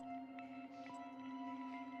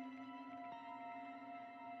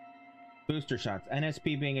 Booster shots.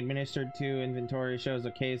 NSP being administered to inventory shows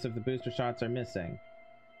a case of the booster shots are missing.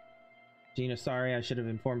 Gina, sorry, I should have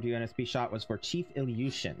informed you NSP shot was for Chief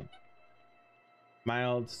Ilyushin.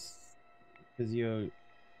 Mild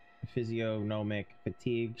physiognomic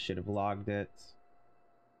fatigue, should have logged it.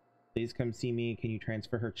 Please come see me. Can you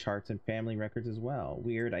transfer her charts and family records as well?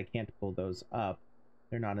 Weird, I can't pull those up.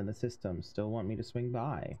 They're not in the system. Still want me to swing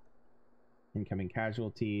by. Incoming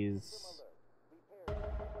casualties.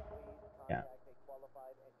 Yeah.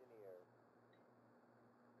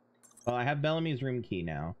 Well, I have Bellamy's room key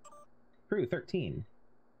now. Crew 13.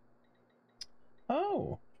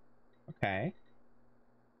 Oh. Okay.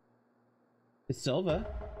 De Silva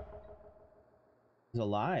is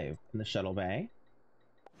alive in the shuttle bay.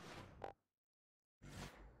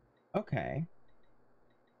 Okay.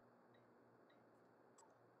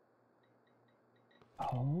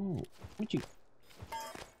 Oh, would you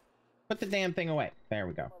put the damn thing away? There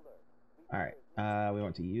we go. All right. We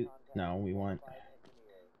want to use. No, we want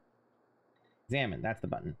examine. That's the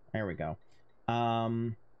button. There we go.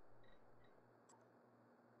 So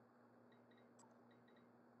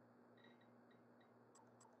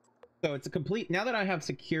it's a complete. Now that I have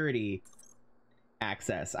security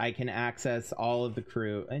access, I can access all of the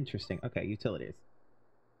crew. Interesting. Okay, utilities.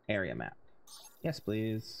 Area map. Yes,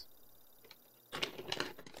 please.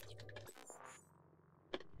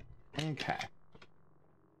 Okay.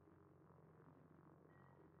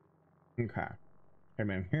 Okay.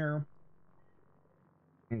 Come in here.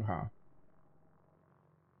 Okay.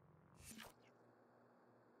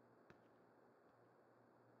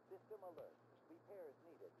 System alert. Repairs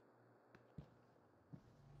needed.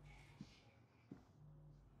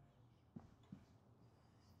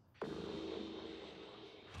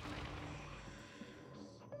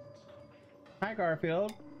 Hi,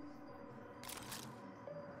 Garfield.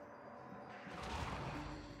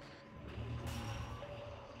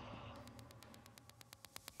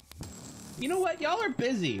 You know what? Y'all are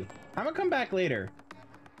busy. I'm gonna come back later.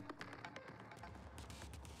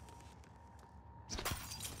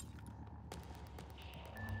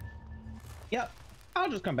 Yep. I'll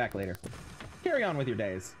just come back later. Carry on with your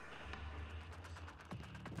days.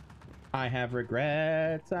 I have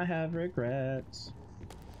regrets. I have regrets.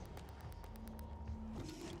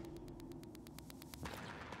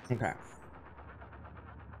 Okay.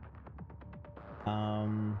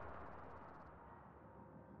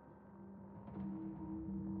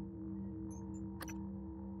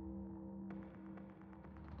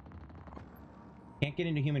 Can't get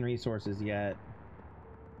into human resources yet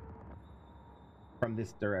from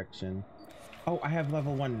this direction. Oh, I have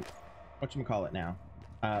level 1, whatchamacallit now?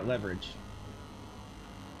 Leverage.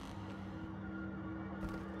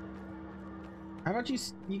 How about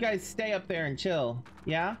you guys stay up there and chill,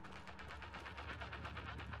 yeah?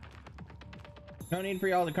 No need for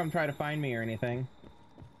y'all to come try to find me or anything.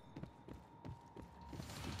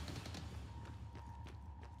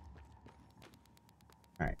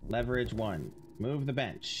 Alright, leverage 1. Move the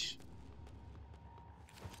bench.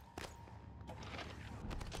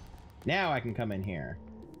 Now I can come in here.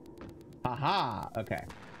 Haha, okay.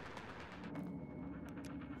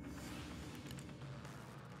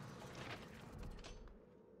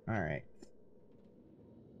 Alright.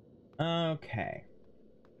 Okay.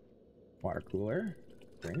 Water cooler.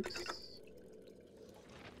 Drinks.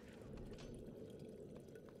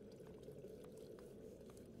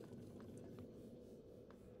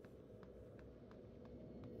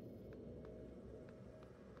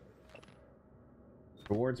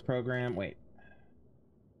 Rewards program. Wait.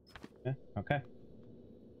 Yeah, okay.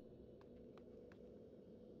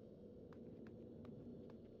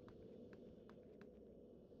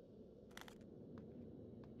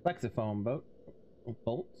 Flexifoam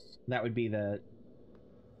bolts. That would be the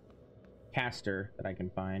caster that I can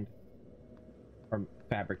find. Or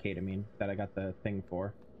fabricate, I mean, that I got the thing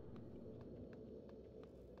for.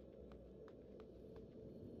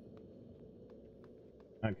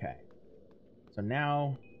 Okay. So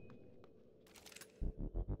now...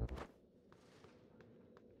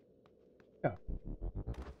 Go.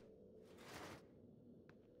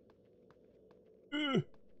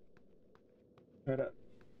 Try to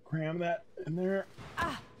cram that in there.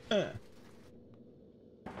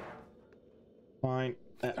 Fine.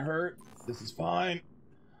 That hurt. This is fine.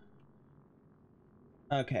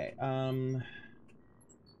 Okay, I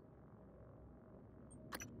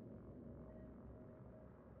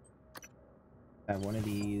have one of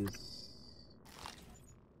these.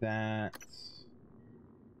 That.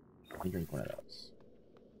 I'll drink one of those.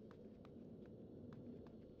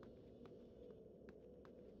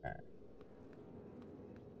 All right.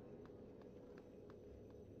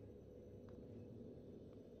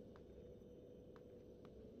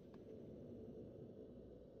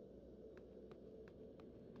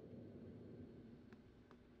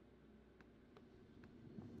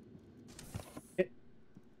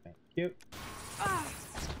 Thank you.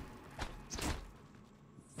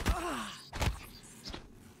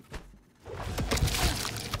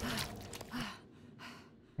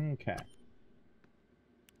 Okay.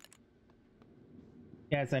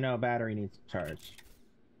 Yes, I know battery needs to charge.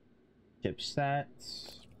 Chipset.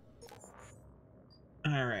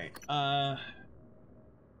 All right.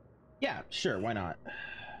 Yeah, sure, why not?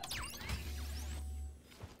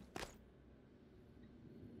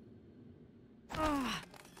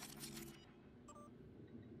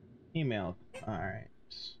 Email. All right.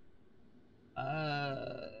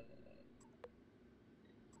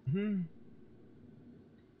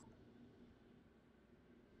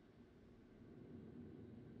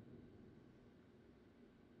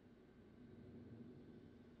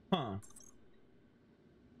 Huh.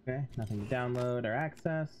 Okay, nothing to download or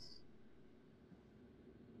access.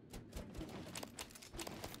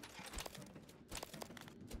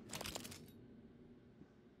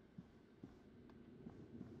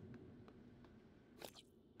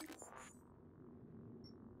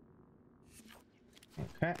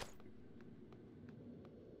 Okay.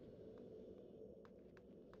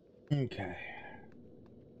 Okay.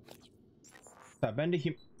 So I've been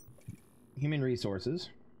to human resources.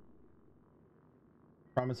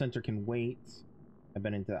 Trauma center can wait. I've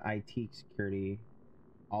been into IT security.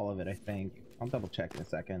 All of it, I think. I'll double check in a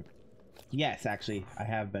second. Yes, actually, I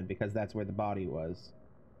have been because that's where the body was.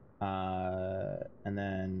 And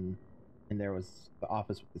then... And there was the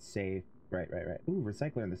office with the safe. Right. Ooh,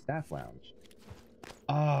 recycler in the staff lounge.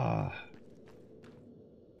 Ah.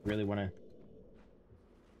 Really want to...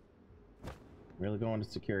 Really go into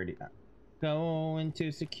security. Go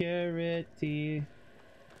into security.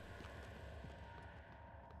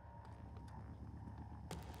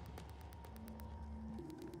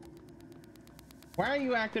 Why are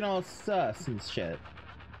you acting all sus and shit?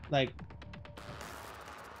 Like...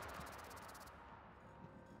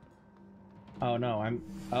 Oh no,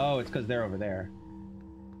 oh, it's because they're over there.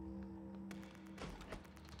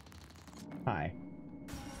 Hi.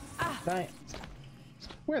 Hi.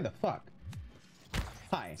 Where the fuck?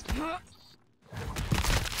 Hi.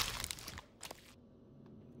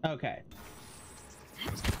 Okay.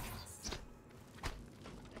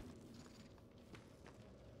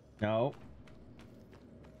 No.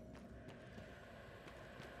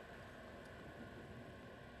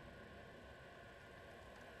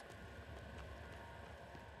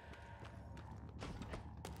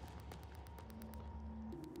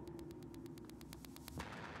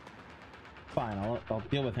 Fine, I'll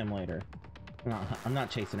deal with him later. No, I'm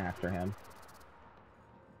not chasing after him.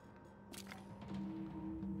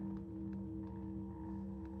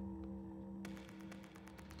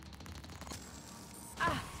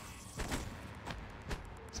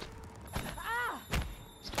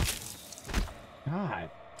 God.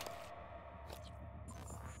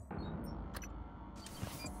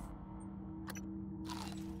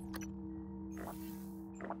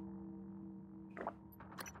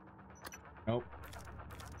 Nope.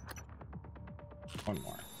 One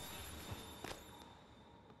more.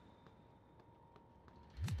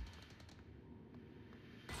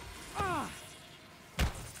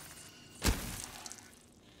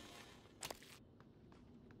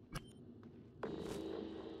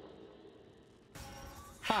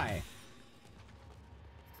 Hi.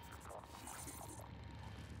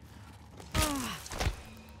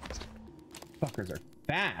 Fuckers are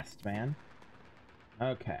fast, man.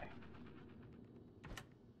 Okay.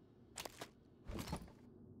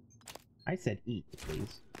 I said eat,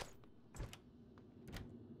 please.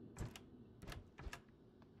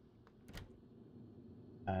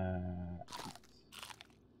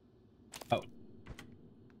 Oh.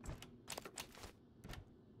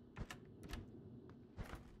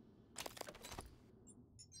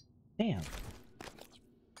 Damn.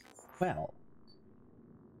 Well.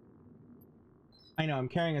 I know, I'm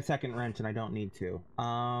carrying a second wrench and I don't need to.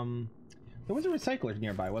 There was a recycler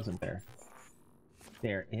nearby, wasn't there?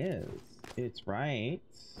 There is. It's right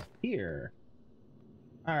here.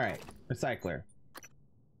 Alright, recycler.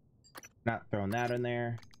 Not throwing that in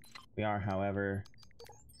there. We are, however,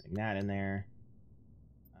 putting that in there.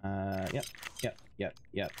 Yep,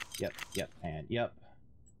 and yep.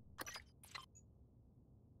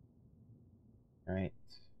 Alright.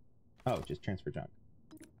 Oh, just transfer junk.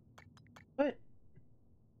 What?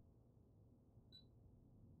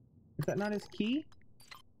 Is that not his key?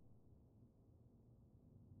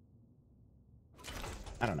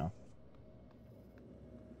 I don't know.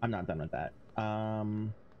 I'm not done with that.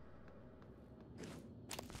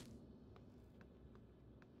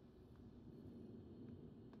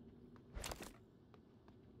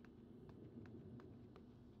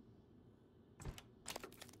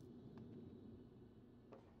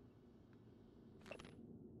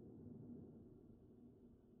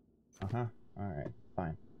 Alright,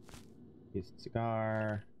 fine. Use the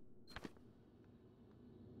cigar.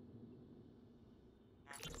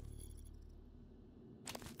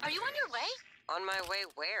 Are you on your way? On my way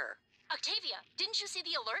where? Octavia, didn't you see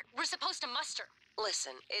the alert? We're supposed to muster.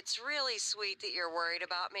 Listen, it's really sweet that you're worried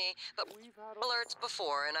about me, but we've had alerts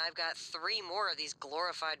before, and I've got 3 more of these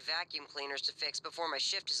glorified vacuum cleaners to fix before my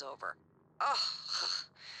shift is over. Oh,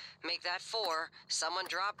 make that 4. Someone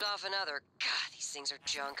dropped off another. God, these things are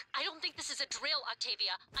junk. I don't think this is a drill,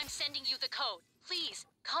 Octavia. I'm sending you the code. Please,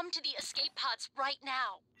 come to the escape pods right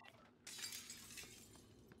now.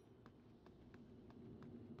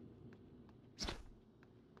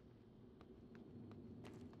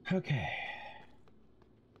 Okay.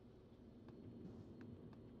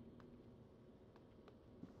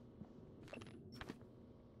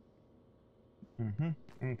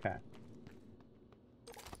 Okay.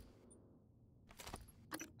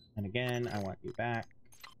 And again, I want you back.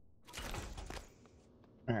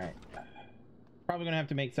 Alright. Probably gonna have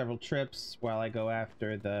to make several trips while I go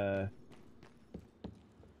after the...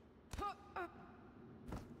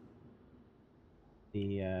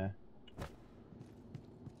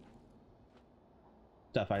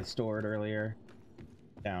 stuff I stored earlier.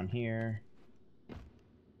 Down here.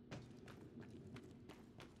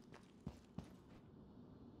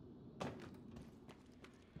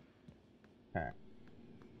 Okay.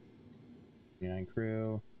 29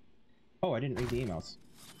 crew. Oh, I didn't read the emails.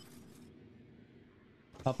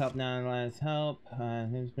 Help now, let's help.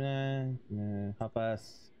 Help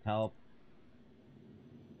us. Help.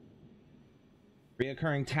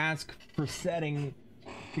 Reoccurring task for setting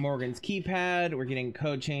Morgan's keypad. We're getting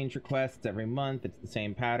code change requests every month. It's the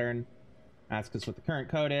same pattern. Asks us what the current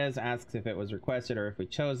code is. Asks if it was requested or if we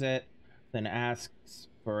chose it. Then asks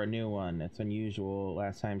for a new one. It's unusual.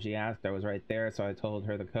 Last time she asked, I was right there, so I told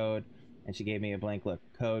her the code, and she gave me a blank look.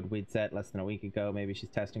 Code we'd set less than a week ago. Maybe she's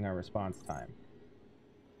testing our response time.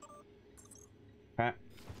 Okay.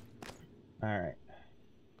 Alright.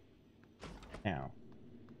 Now.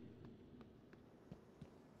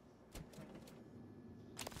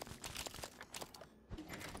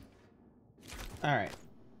 Alright.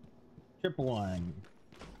 Trip 1.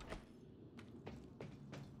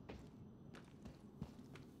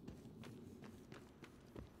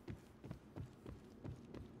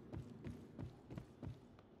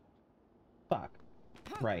 Fuck.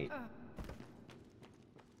 Right.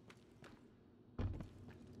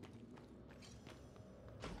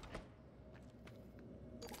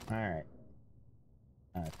 Alright.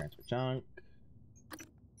 Transfer junk.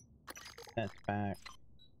 That's back.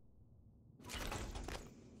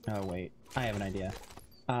 Oh wait, I have an idea.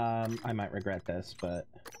 I might regret this, but...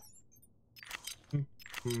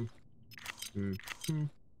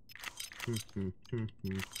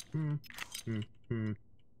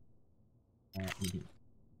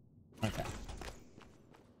 Okay.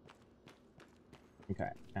 Okay,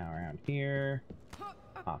 now around here.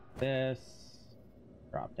 Pop this.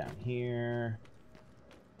 Drop down here.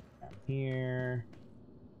 Down here.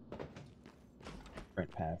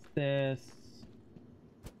 Sprint past this.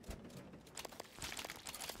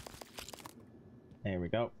 There we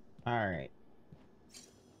go. Alright.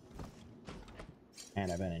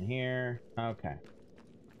 And I've been in here. Okay.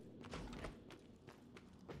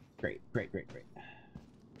 Great, great, great, great.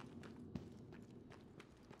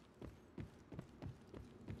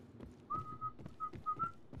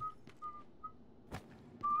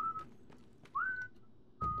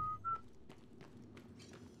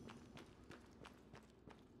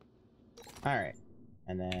 All right,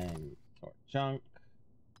 and then sort junk.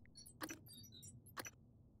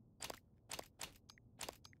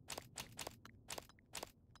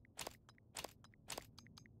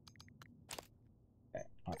 Okay,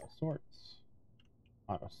 auto sorts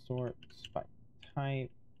by type.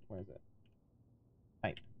 Where is it?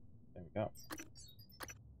 Type. There we go.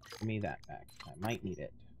 Give me that back. I might need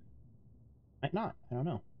it. Might not. I don't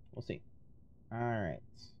know. We'll see. All right.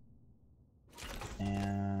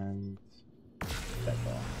 And that's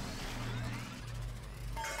all.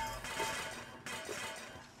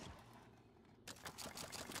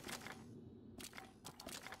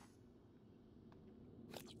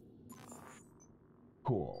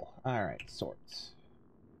 Cool. All right. Sorts.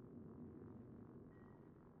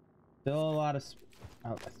 Still a lot of.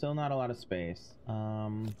 Still not a lot of space.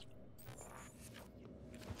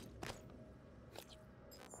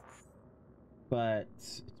 But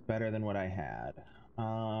it's better than what I had.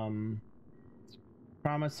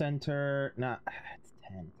 Trauma center, not, it's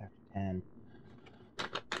 10, it's after 10.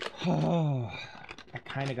 Oh, I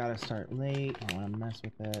kind of got to start late. I don't want to mess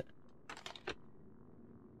with it.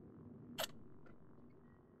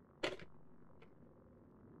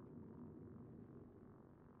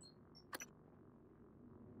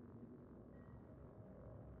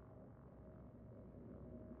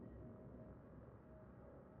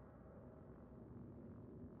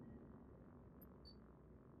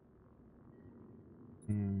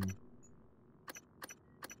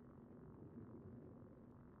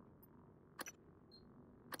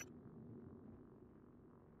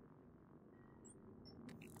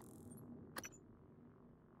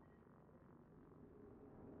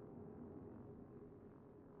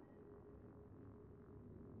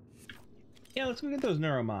 Yeah, let's go get those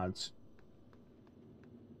neuromods.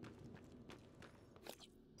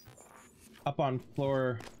 Up on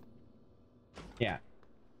floor. Yeah.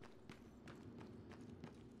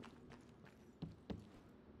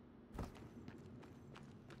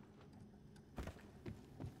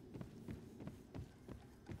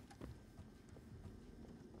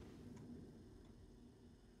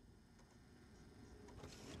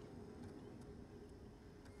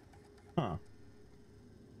 Huh.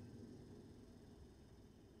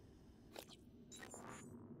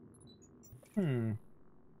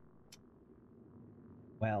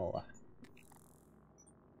 Well.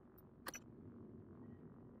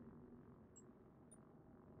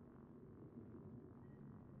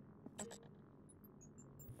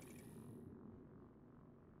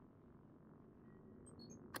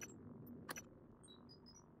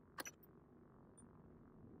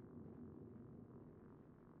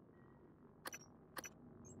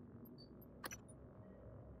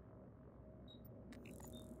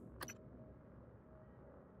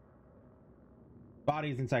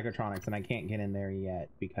 Bodies and psychotronics, and I can't get in there yet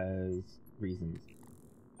because reasons.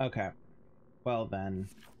 Okay. Well then,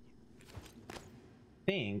 I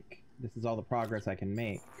think this is all the progress I can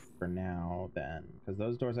make for now then, because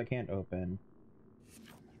those doors I can't open.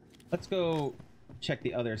 Let's go check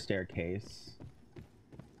the other staircase.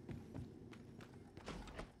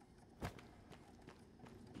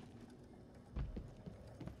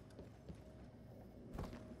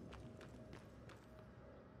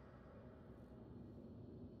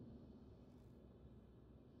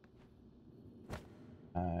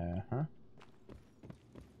 Huh?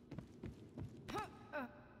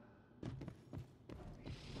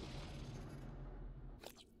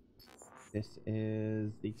 This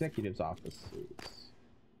is the executive's offices,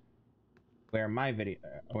 where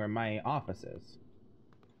my office is.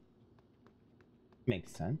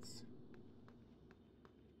 Makes sense.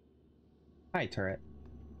 Hi, turret.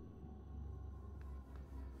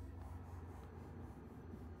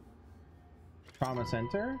 Trauma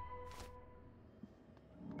center.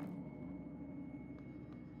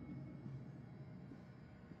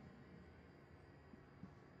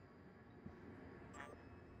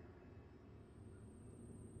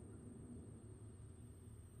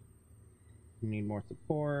 You need more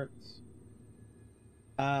support.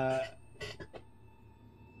 When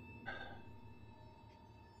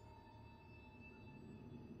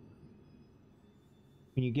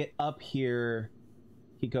you get up here,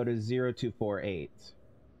 you go to 0248.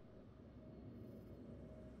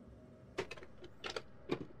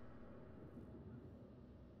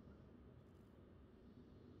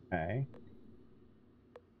 Okay.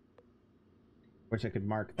 Wish I could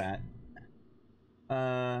mark that.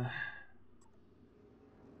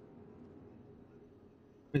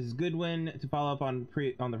 Ms. Goodwin, to follow up on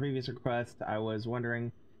the previous request, I was wondering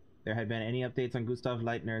if there had been any updates on Gustav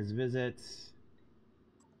Leitner's visits.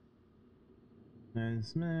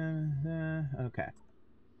 Okay.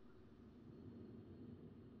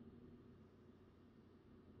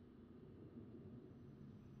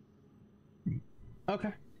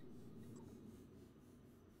 Okay.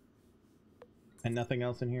 And nothing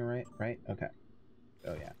else in here, right? Right? Okay.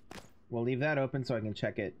 Oh, yeah. We'll leave that open so I can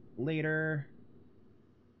check it later.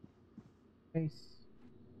 Case.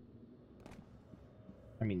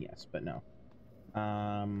 I mean, yes, but no.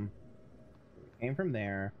 Came from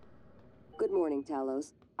there. Good morning,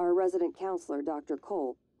 Talos. Our resident counselor, Dr.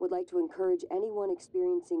 Cole, would like to encourage anyone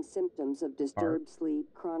experiencing symptoms of disturbed sleep,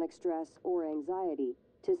 chronic stress, or anxiety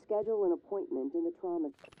to schedule an appointment in the trauma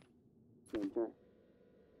center.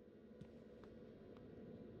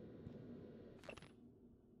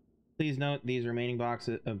 Please note these remaining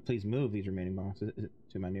boxes. Please move these remaining boxes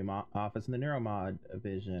to my new office in the Neuromod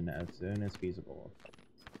division as soon as feasible.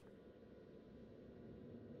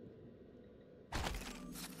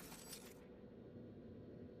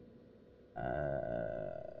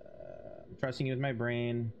 I'm trusting you with my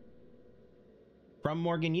brain. From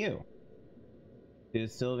Morgan U. To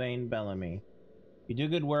Sylvain Bellamy. You do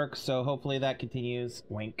good work, so hopefully that continues.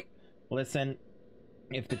 Wink. Listen,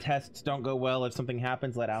 if the tests don't go well, if something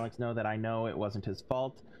happens, let Alex know that I know it wasn't his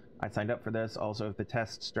fault. I signed up for this. Also, if the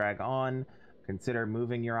tests drag on, consider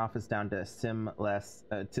moving your office down to sim less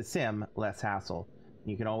hassle.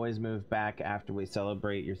 You can always move back after we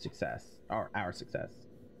celebrate your success, or our success.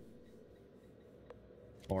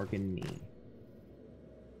 Morgan me.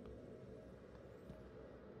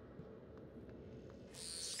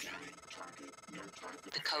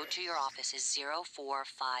 The code to your office is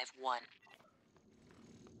 0451.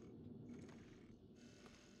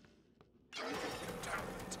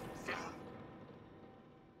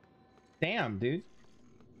 Damn, dude.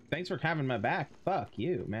 Thanks for having my back. Fuck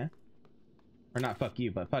you, man. Or not fuck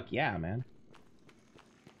you, but fuck yeah, man.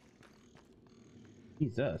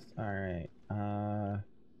 Jesus. Alright.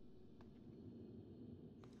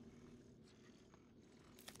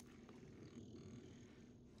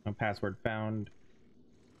 No password found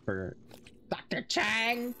for Dr.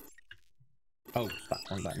 Chang. Oh, fuck,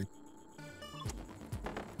 wrong button.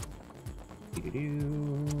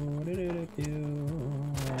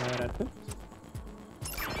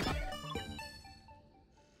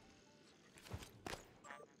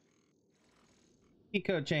 Key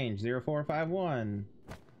code change 0451.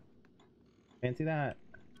 Fancy that.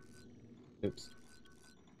 Oops.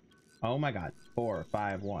 Oh my god.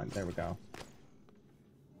 451. There we go.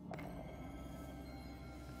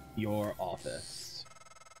 Your office.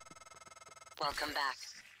 Welcome back.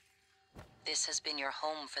 This has been your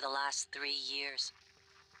home for the last 3 years.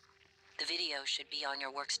 The video should be on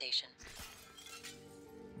your workstation.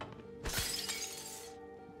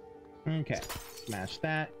 Okay. Smash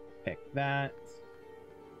that. Pick that.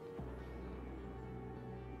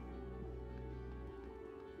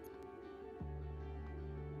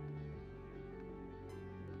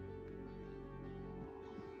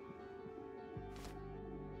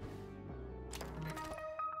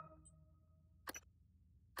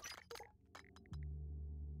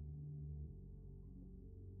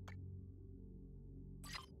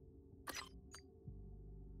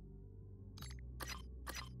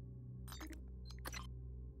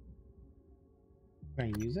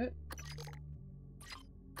 Can I use it?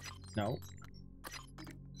 No.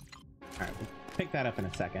 Alright, we'll pick that up in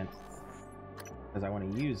a second. Because I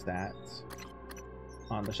want to use that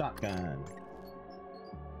on the shotgun.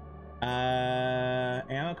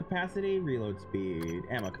 Ammo capacity, reload speed,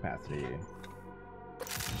 ammo capacity.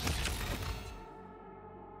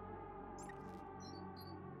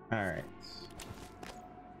 Alright.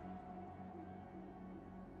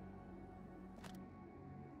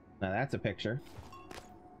 Now that's a picture.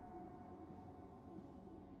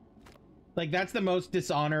 Like, that's the most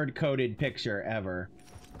Dishonored coded picture ever.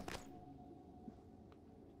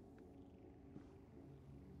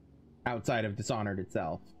 Outside of Dishonored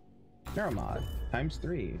itself. Neuromod,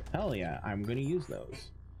 ×3. Hell yeah, I'm gonna use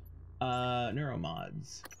those.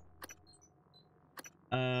 Neuromods.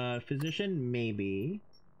 Physician, maybe.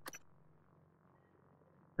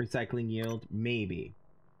 Recycling yield, maybe.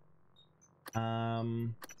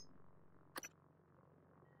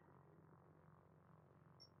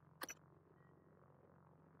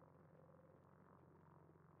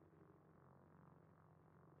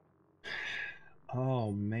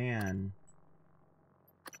 Oh, man.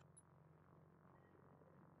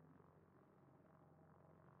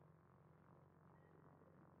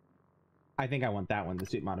 I think I want that one, the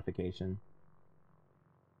suit modification.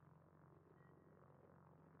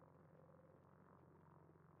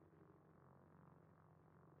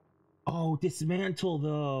 Oh, dismantle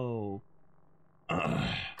though.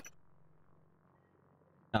 Ugh.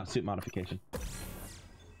 Oh, suit modification.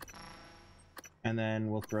 And then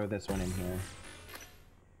we'll throw this one in here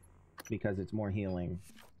because it's more healing.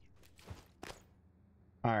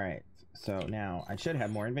 All right, so now I should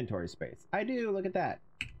have more inventory space. I do, look at that.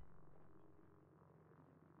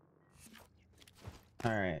 All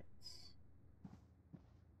right.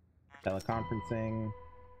 Teleconferencing.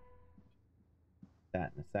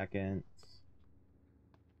 That in a second.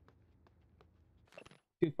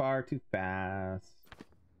 Too far, too fast.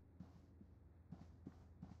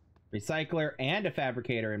 Recycler and a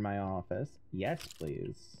fabricator in my office. Yes,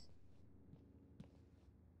 please.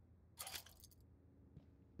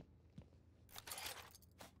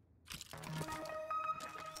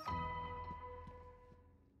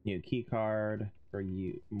 New key card for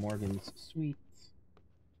you, Morgan's suite.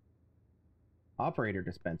 Operator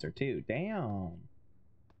dispenser too. Damn.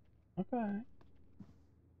 Okay.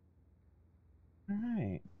 All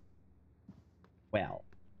right. Well,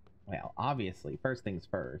 obviously, first things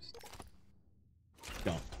first.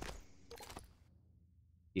 Junk.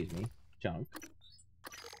 Excuse me. Junk.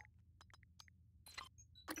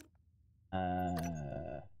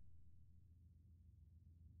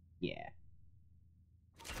 Yeah.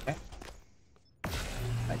 Okay.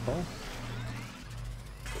 Cycle.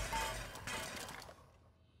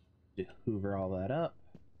 Just hoover all that up.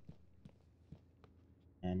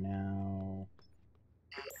 And now...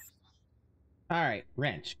 Alright,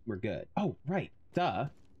 wrench. We're good. Oh, right. Duh.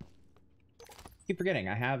 Keep forgetting,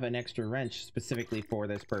 I have an extra wrench specifically for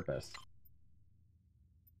this purpose.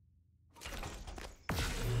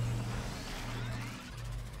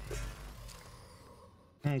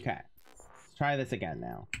 Okay. Let's try this again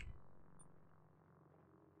now.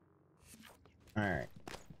 Alright.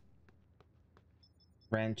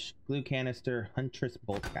 Wrench, glue canister, huntress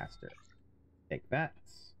bolt caster. Take that.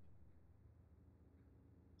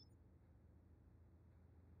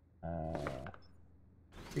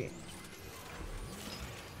 Create.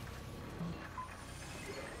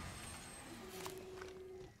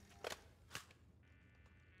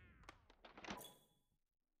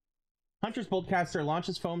 Huntress Boltcaster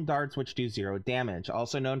launches foam darts which do 0 damage.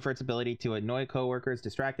 Also known for its ability to annoy coworkers,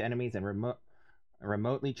 distract enemies, and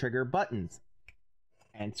remotely trigger buttons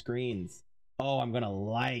and screens. Oh, I'm gonna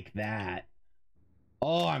like that.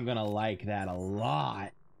 Oh, I'm gonna like that a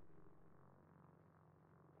lot.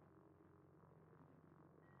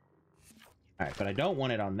 Alright, but I don't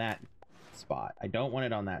want it on that spot. I don't want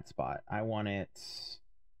it on that spot. I want it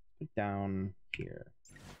down here.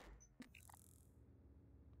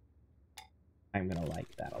 I'm gonna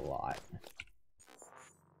like that a lot.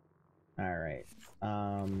 Alright.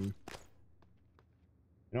 I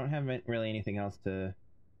don't have really anything else to...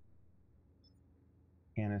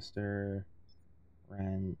 Canister...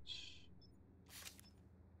 Wrench...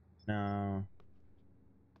 No.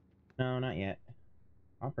 No, not yet.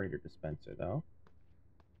 Operator dispenser, though.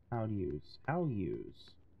 How use? How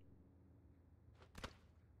use?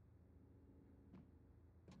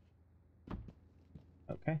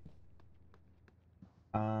 Okay.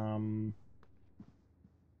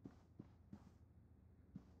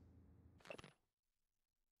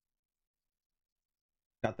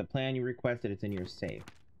 Got the plan you requested. It's in your safe.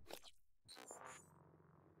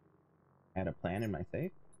 Add a plan in my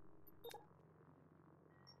safe.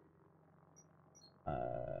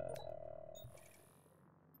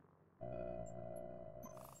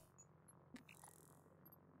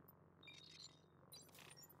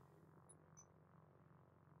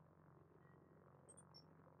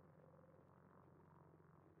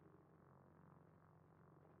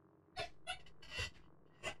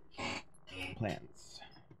 Plans.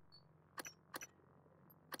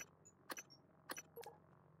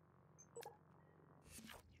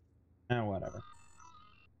 Whatever.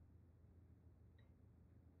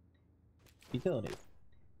 Utilities.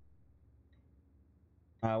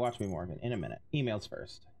 Watch me, Morgan. In a minute. Emails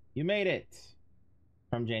first. You made it!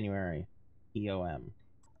 From January. EOM.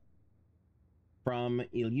 From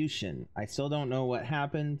Ilyushin. I still don't know what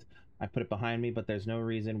happened. I put it behind me, but there's no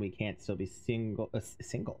reason we can't still be civil.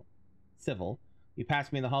 You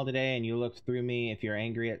passed me in the hall today and you looked through me. If you're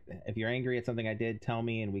angry at something I did, tell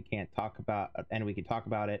me and we can talk about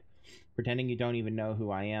it. Pretending you don't even know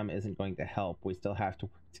who I am isn't going to help. We still have to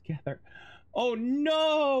work together. Oh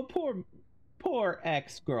no, poor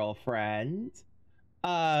ex-girlfriend.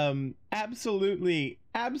 Absolutely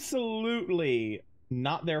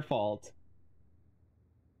not their fault.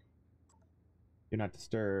 Do not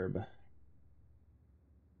disturb.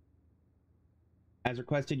 As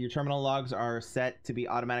requested, your terminal logs are set to be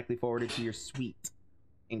automatically forwarded to your suite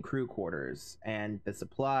in crew quarters, and the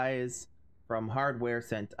supplies from hardware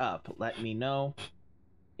sent up. Let me know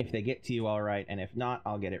if they get to you all right, and if not,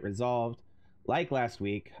 I'll get it resolved. Like last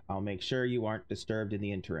week, I'll make sure you aren't disturbed in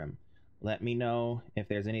the interim. Let me know if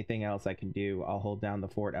there's anything else I can do. I'll hold down the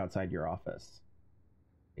fort outside your office.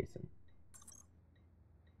 Jason.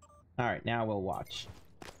 Alright, now we'll watch.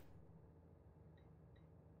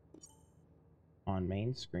 On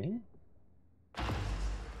main screen.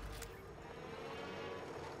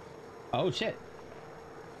 Oh shit.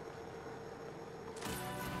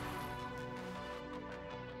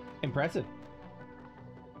 Impressive.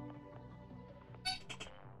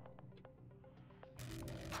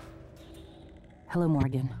 Hello,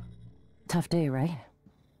 Morgan. Tough day, right?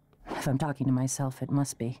 If I'm talking to myself, it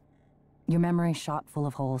must be. Your memory's shot full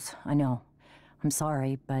of holes, I know. I'm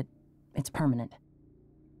sorry, but it's permanent.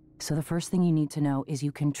 So the first thing you need to know is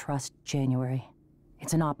you can trust January.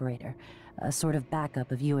 It's an operator, a sort of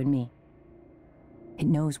backup of you and me. It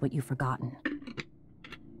knows what you've forgotten.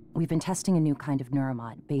 We've been testing a new kind of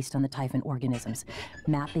neuromod based on the Typhon organisms,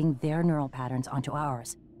 mapping their neural patterns onto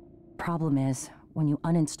ours. Problem is, when you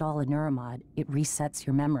uninstall a neuromod, it resets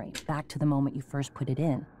your memory back to the moment you first put it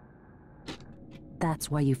in.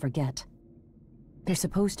 That's why you forget. There's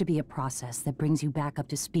supposed to be a process that brings you back up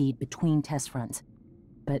to speed between test runs.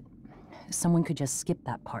 But someone could just skip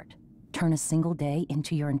that part, turn a single day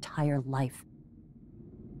into your entire life.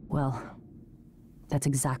 Well, that's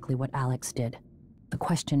exactly what Alex did. The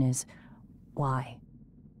question is, why?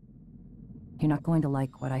 You're not going to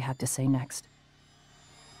like what I have to say next.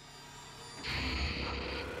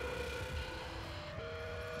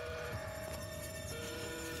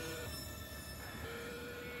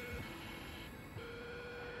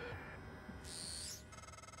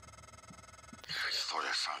 I thought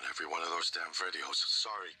I found every one of those damn videos.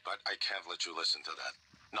 Sorry, but I can't let you listen to that.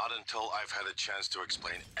 Not until I've had a chance to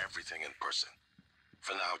explain everything in person.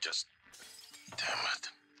 For now, just... Damn it.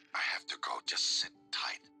 I have to go. Just sit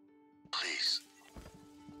tight. Please.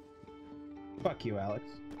 Fuck you, Alex.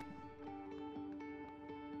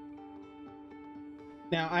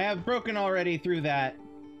 Now, I have broken already through that.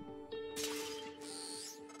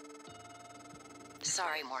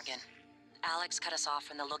 Sorry, Morgan. Alex cut us off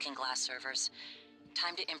from the Looking Glass servers.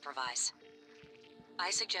 Time to improvise. I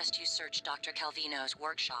suggest you search Dr. Calvino's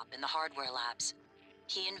workshop in the hardware labs.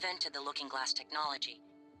 He invented the Looking Glass technology.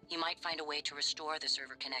 You might find a way to restore the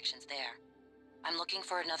server connections there. I'm looking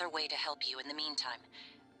for another way to help you in the meantime.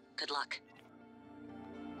 Good luck.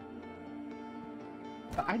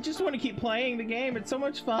 I just want to keep playing the game. It's so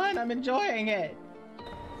much fun. I'm enjoying it.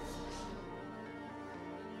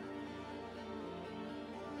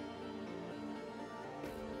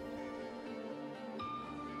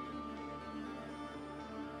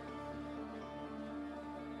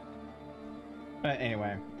 But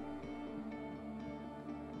anyway.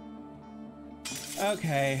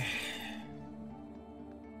 Okay.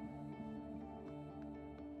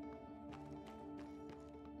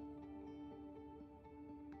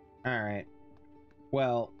 All right.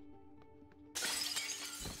 Well.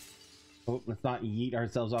 Oh, let's not yeet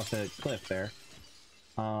ourselves off the cliff there.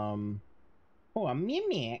 Oh, a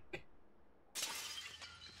mimic.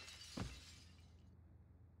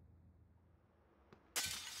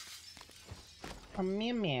 A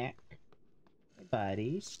mimic. Hey,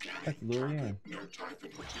 buddy. Let's lure you in.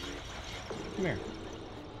 Come here.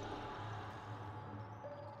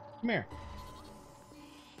 Come here.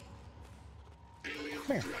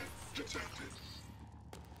 Come here.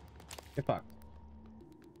 Get fucked.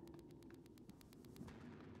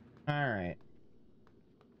 Alright.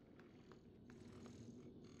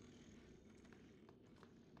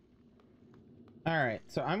 Alright,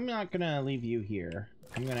 so I'm not gonna leave you here.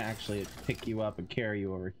 I'm gonna actually pick you up and carry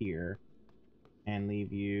you over here. And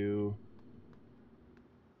leave you...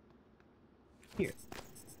 here.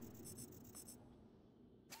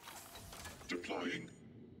 Deploying.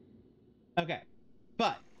 Okay,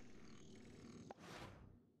 but...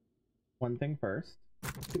 one thing first.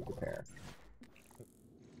 Suit repair.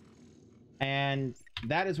 And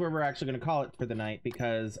that is where we're actually going to call it for the night,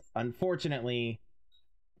 because unfortunately,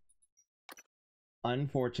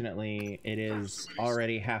 it is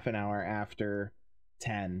already half an hour after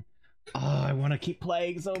 10. Oh, I want to keep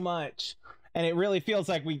playing so much. And it really feels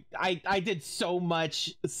like I did so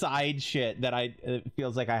much side shit that it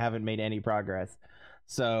feels like I haven't made any progress.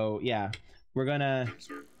 So yeah, we're gonna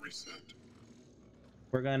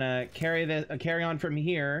carry on from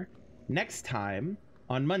here next time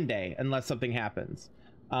on Monday, unless something happens.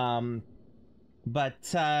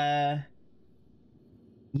 But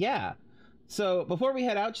yeah. So before we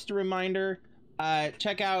head out, just a reminder,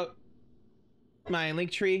 check out my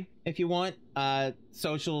link tree if you want.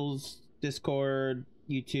 Socials, Discord,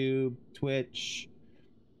 YouTube, Twitch,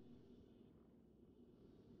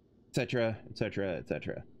 etc., etc.,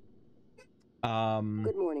 etc.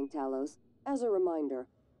 Good morning, Talos. As a reminder,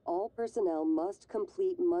 all personnel must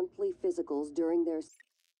complete monthly physicals during their...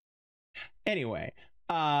 Anyway,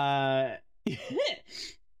 but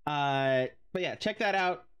yeah, check that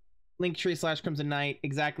out. Linktree/Crimson Knight,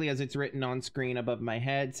 exactly as it's written on screen above my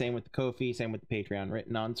head. Same with the Ko-fi, same with the Patreon,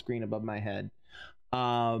 written on screen above my head.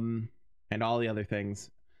 And all the other things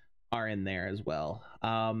are in there as well.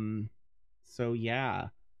 So yeah,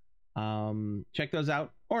 check those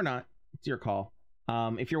out or not. It's your call.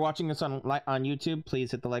 If you're watching this on YouTube, please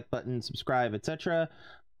hit the like button, subscribe, etc.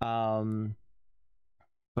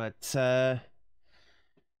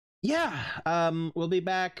 Yeah, we'll be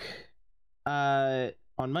back on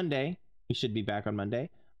Monday. We should be back on Monday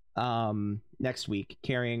next week,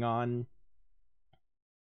 carrying on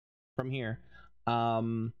from here,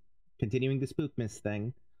 continuing the Spookmas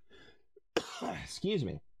thing. Excuse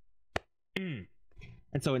me. And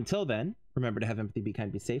so until then, remember to have empathy, be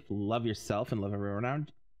kind, be safe, love yourself and love everyone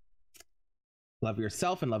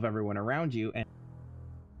around you, and